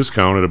decent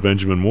discount at a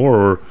Benjamin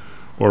Moore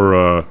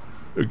or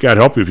God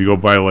help you if you go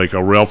buy like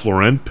a Ralph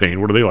Lauren paint,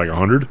 what are they, like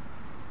 $100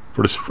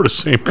 for the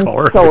same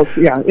color? So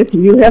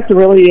you have to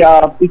really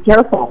be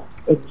careful.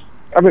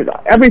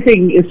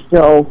 Everything is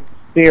still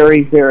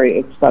very, very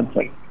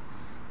expensive.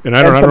 And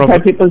I don't know.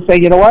 Sometimes people say,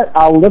 you know what,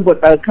 I'll live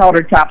with the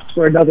countertops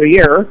for another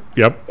year.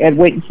 Yep. And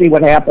wait and see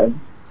what happens.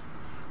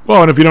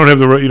 Well, and if you don't have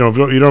the right, if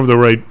you don't have the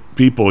right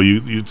people,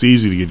 it's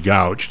easy to get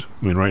gouged.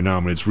 I mean, right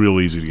now, it's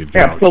real easy to get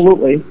gouged.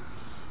 Absolutely.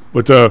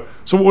 But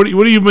so what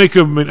do you make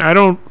of? I mean, I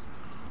don't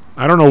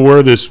know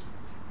where this.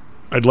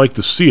 I'd like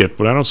to see it,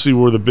 but I don't see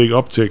where the big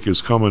uptick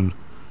is coming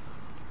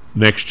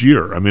next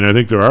year. I mean, I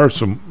think there are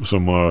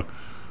some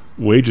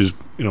wages,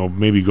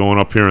 maybe going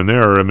up here and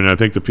there. I mean, I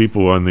think the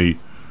people that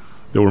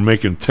were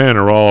making 10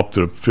 are all up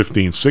to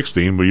 15,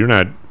 16, but you're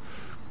not.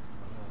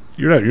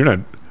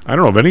 I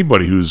don't know of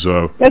anybody who's.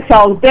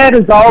 That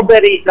is all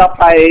been eaten up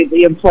by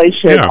the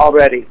inflation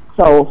already.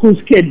 So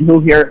who's kidding who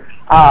here?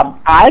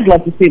 I'd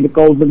love to see what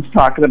Goldman's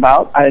talking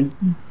about.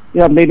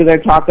 Maybe they're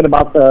talking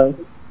about the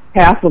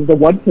half of the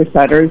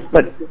 1%ers,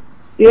 but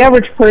the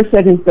average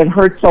person has been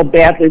hurt so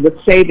badly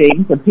with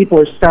savings, and people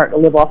are starting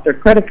to live off their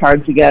credit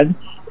cards again,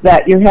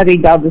 that you're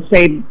heading down the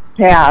same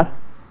path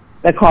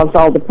that caused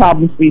all the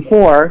problems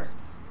before.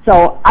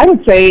 So I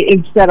would say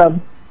instead of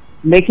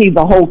making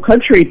the whole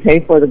country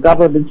pay for the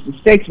government's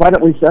mistakes, why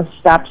don't we just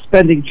stop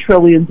spending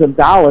trillions of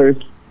dollars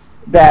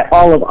that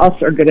all of us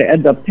are going to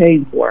end up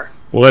paying for?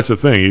 Well, that's the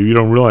thing. You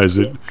don't realize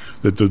that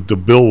the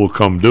bill will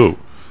come due. I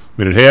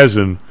mean, it has,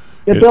 and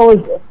the bill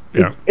is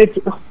it's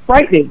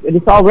frightening, and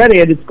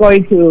it's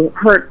going to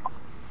hurt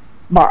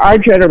our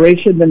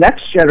generation, the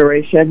next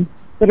generation,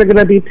 that are going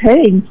to be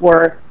paying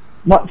for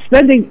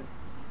spending.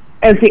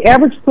 As the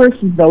average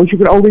person knows, you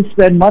can only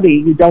spend money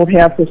you don't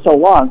have for so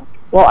long.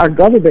 Well, our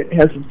government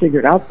hasn't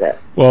figured out that.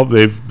 Well,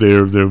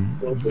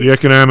 the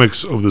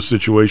economics of the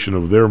situation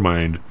of their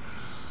mind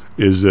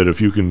is that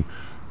if your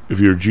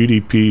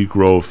GDP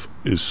growth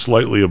is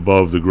slightly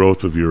above the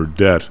growth of your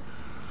debt,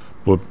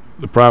 but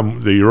the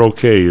problem that you're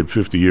okay in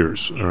 50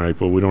 years, all right,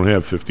 but we don't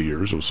have 50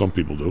 years, or some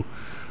people do.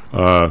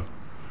 But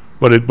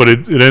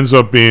it ends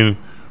up being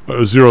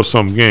a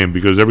zero-sum game,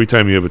 because every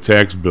time you have a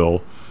tax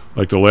bill,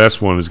 like the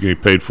last one is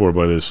getting paid for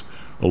by this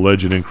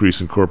alleged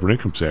increase in corporate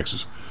income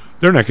taxes,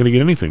 they're not going to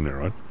get anything there,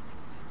 right?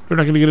 They're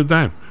not going to get a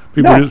dime.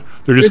 There's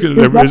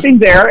nothing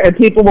there, and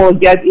people will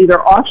get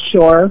either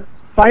offshore,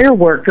 fire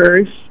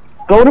workers,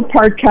 go to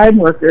part-time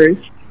workers.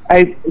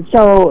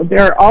 So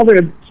they're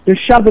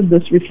shoving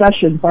this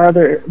recession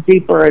farther,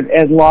 deeper,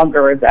 and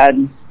longer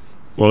than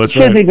it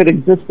shouldn't even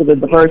existed in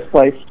the first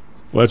place.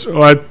 Well,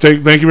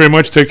 thank you very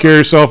much. Take care of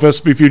yourself.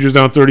 S&P futures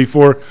down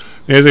 34,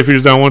 NASDAQ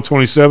futures down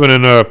 127,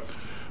 and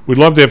we'd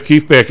love to have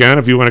Keith back on.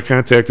 If you want to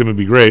contact him, it'd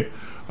be great.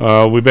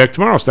 We'll be back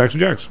tomorrow. Stocks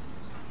and Jocks.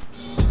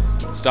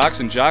 Stocks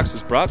and Jocks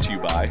is brought to you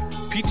by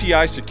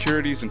PTI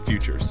Securities and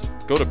Futures.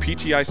 Go to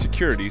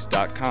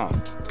PTIsecurities.com.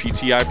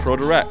 PTI Pro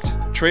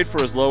Direct. Trade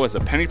for as low as a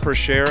penny per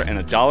share and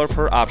 $1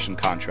 per option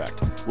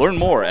contract. Learn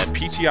more at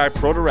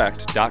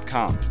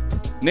PTIProDirect.com.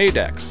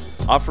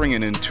 Nadex, offering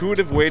an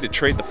intuitive way to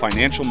trade the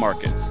financial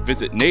markets.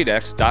 Visit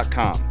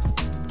nadex.com.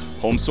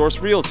 Home Source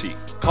Realty.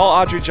 Call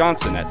Audrey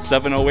Johnson at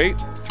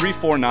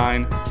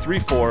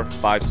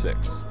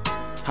 708-349-3456.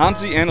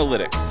 Hamzy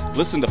Analytics.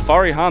 Listen to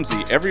Fari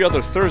Hamzy every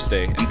other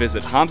Thursday and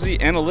visit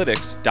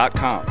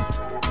HamzyAnalytics.com.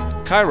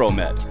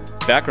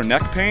 ChiroMed. Back or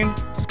neck pain?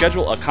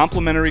 Schedule a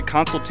complimentary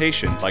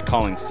consultation by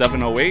calling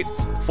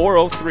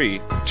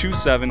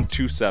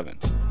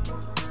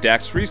 708-403-2727.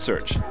 DAX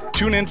Research.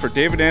 Tune in for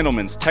David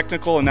Andelman's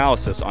technical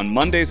analysis on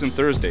Mondays and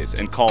Thursdays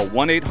and call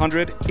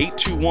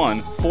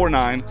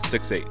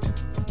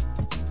 1-800-821-4968.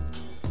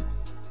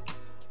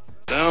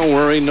 Don't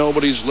worry,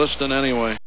 nobody's listening anyway.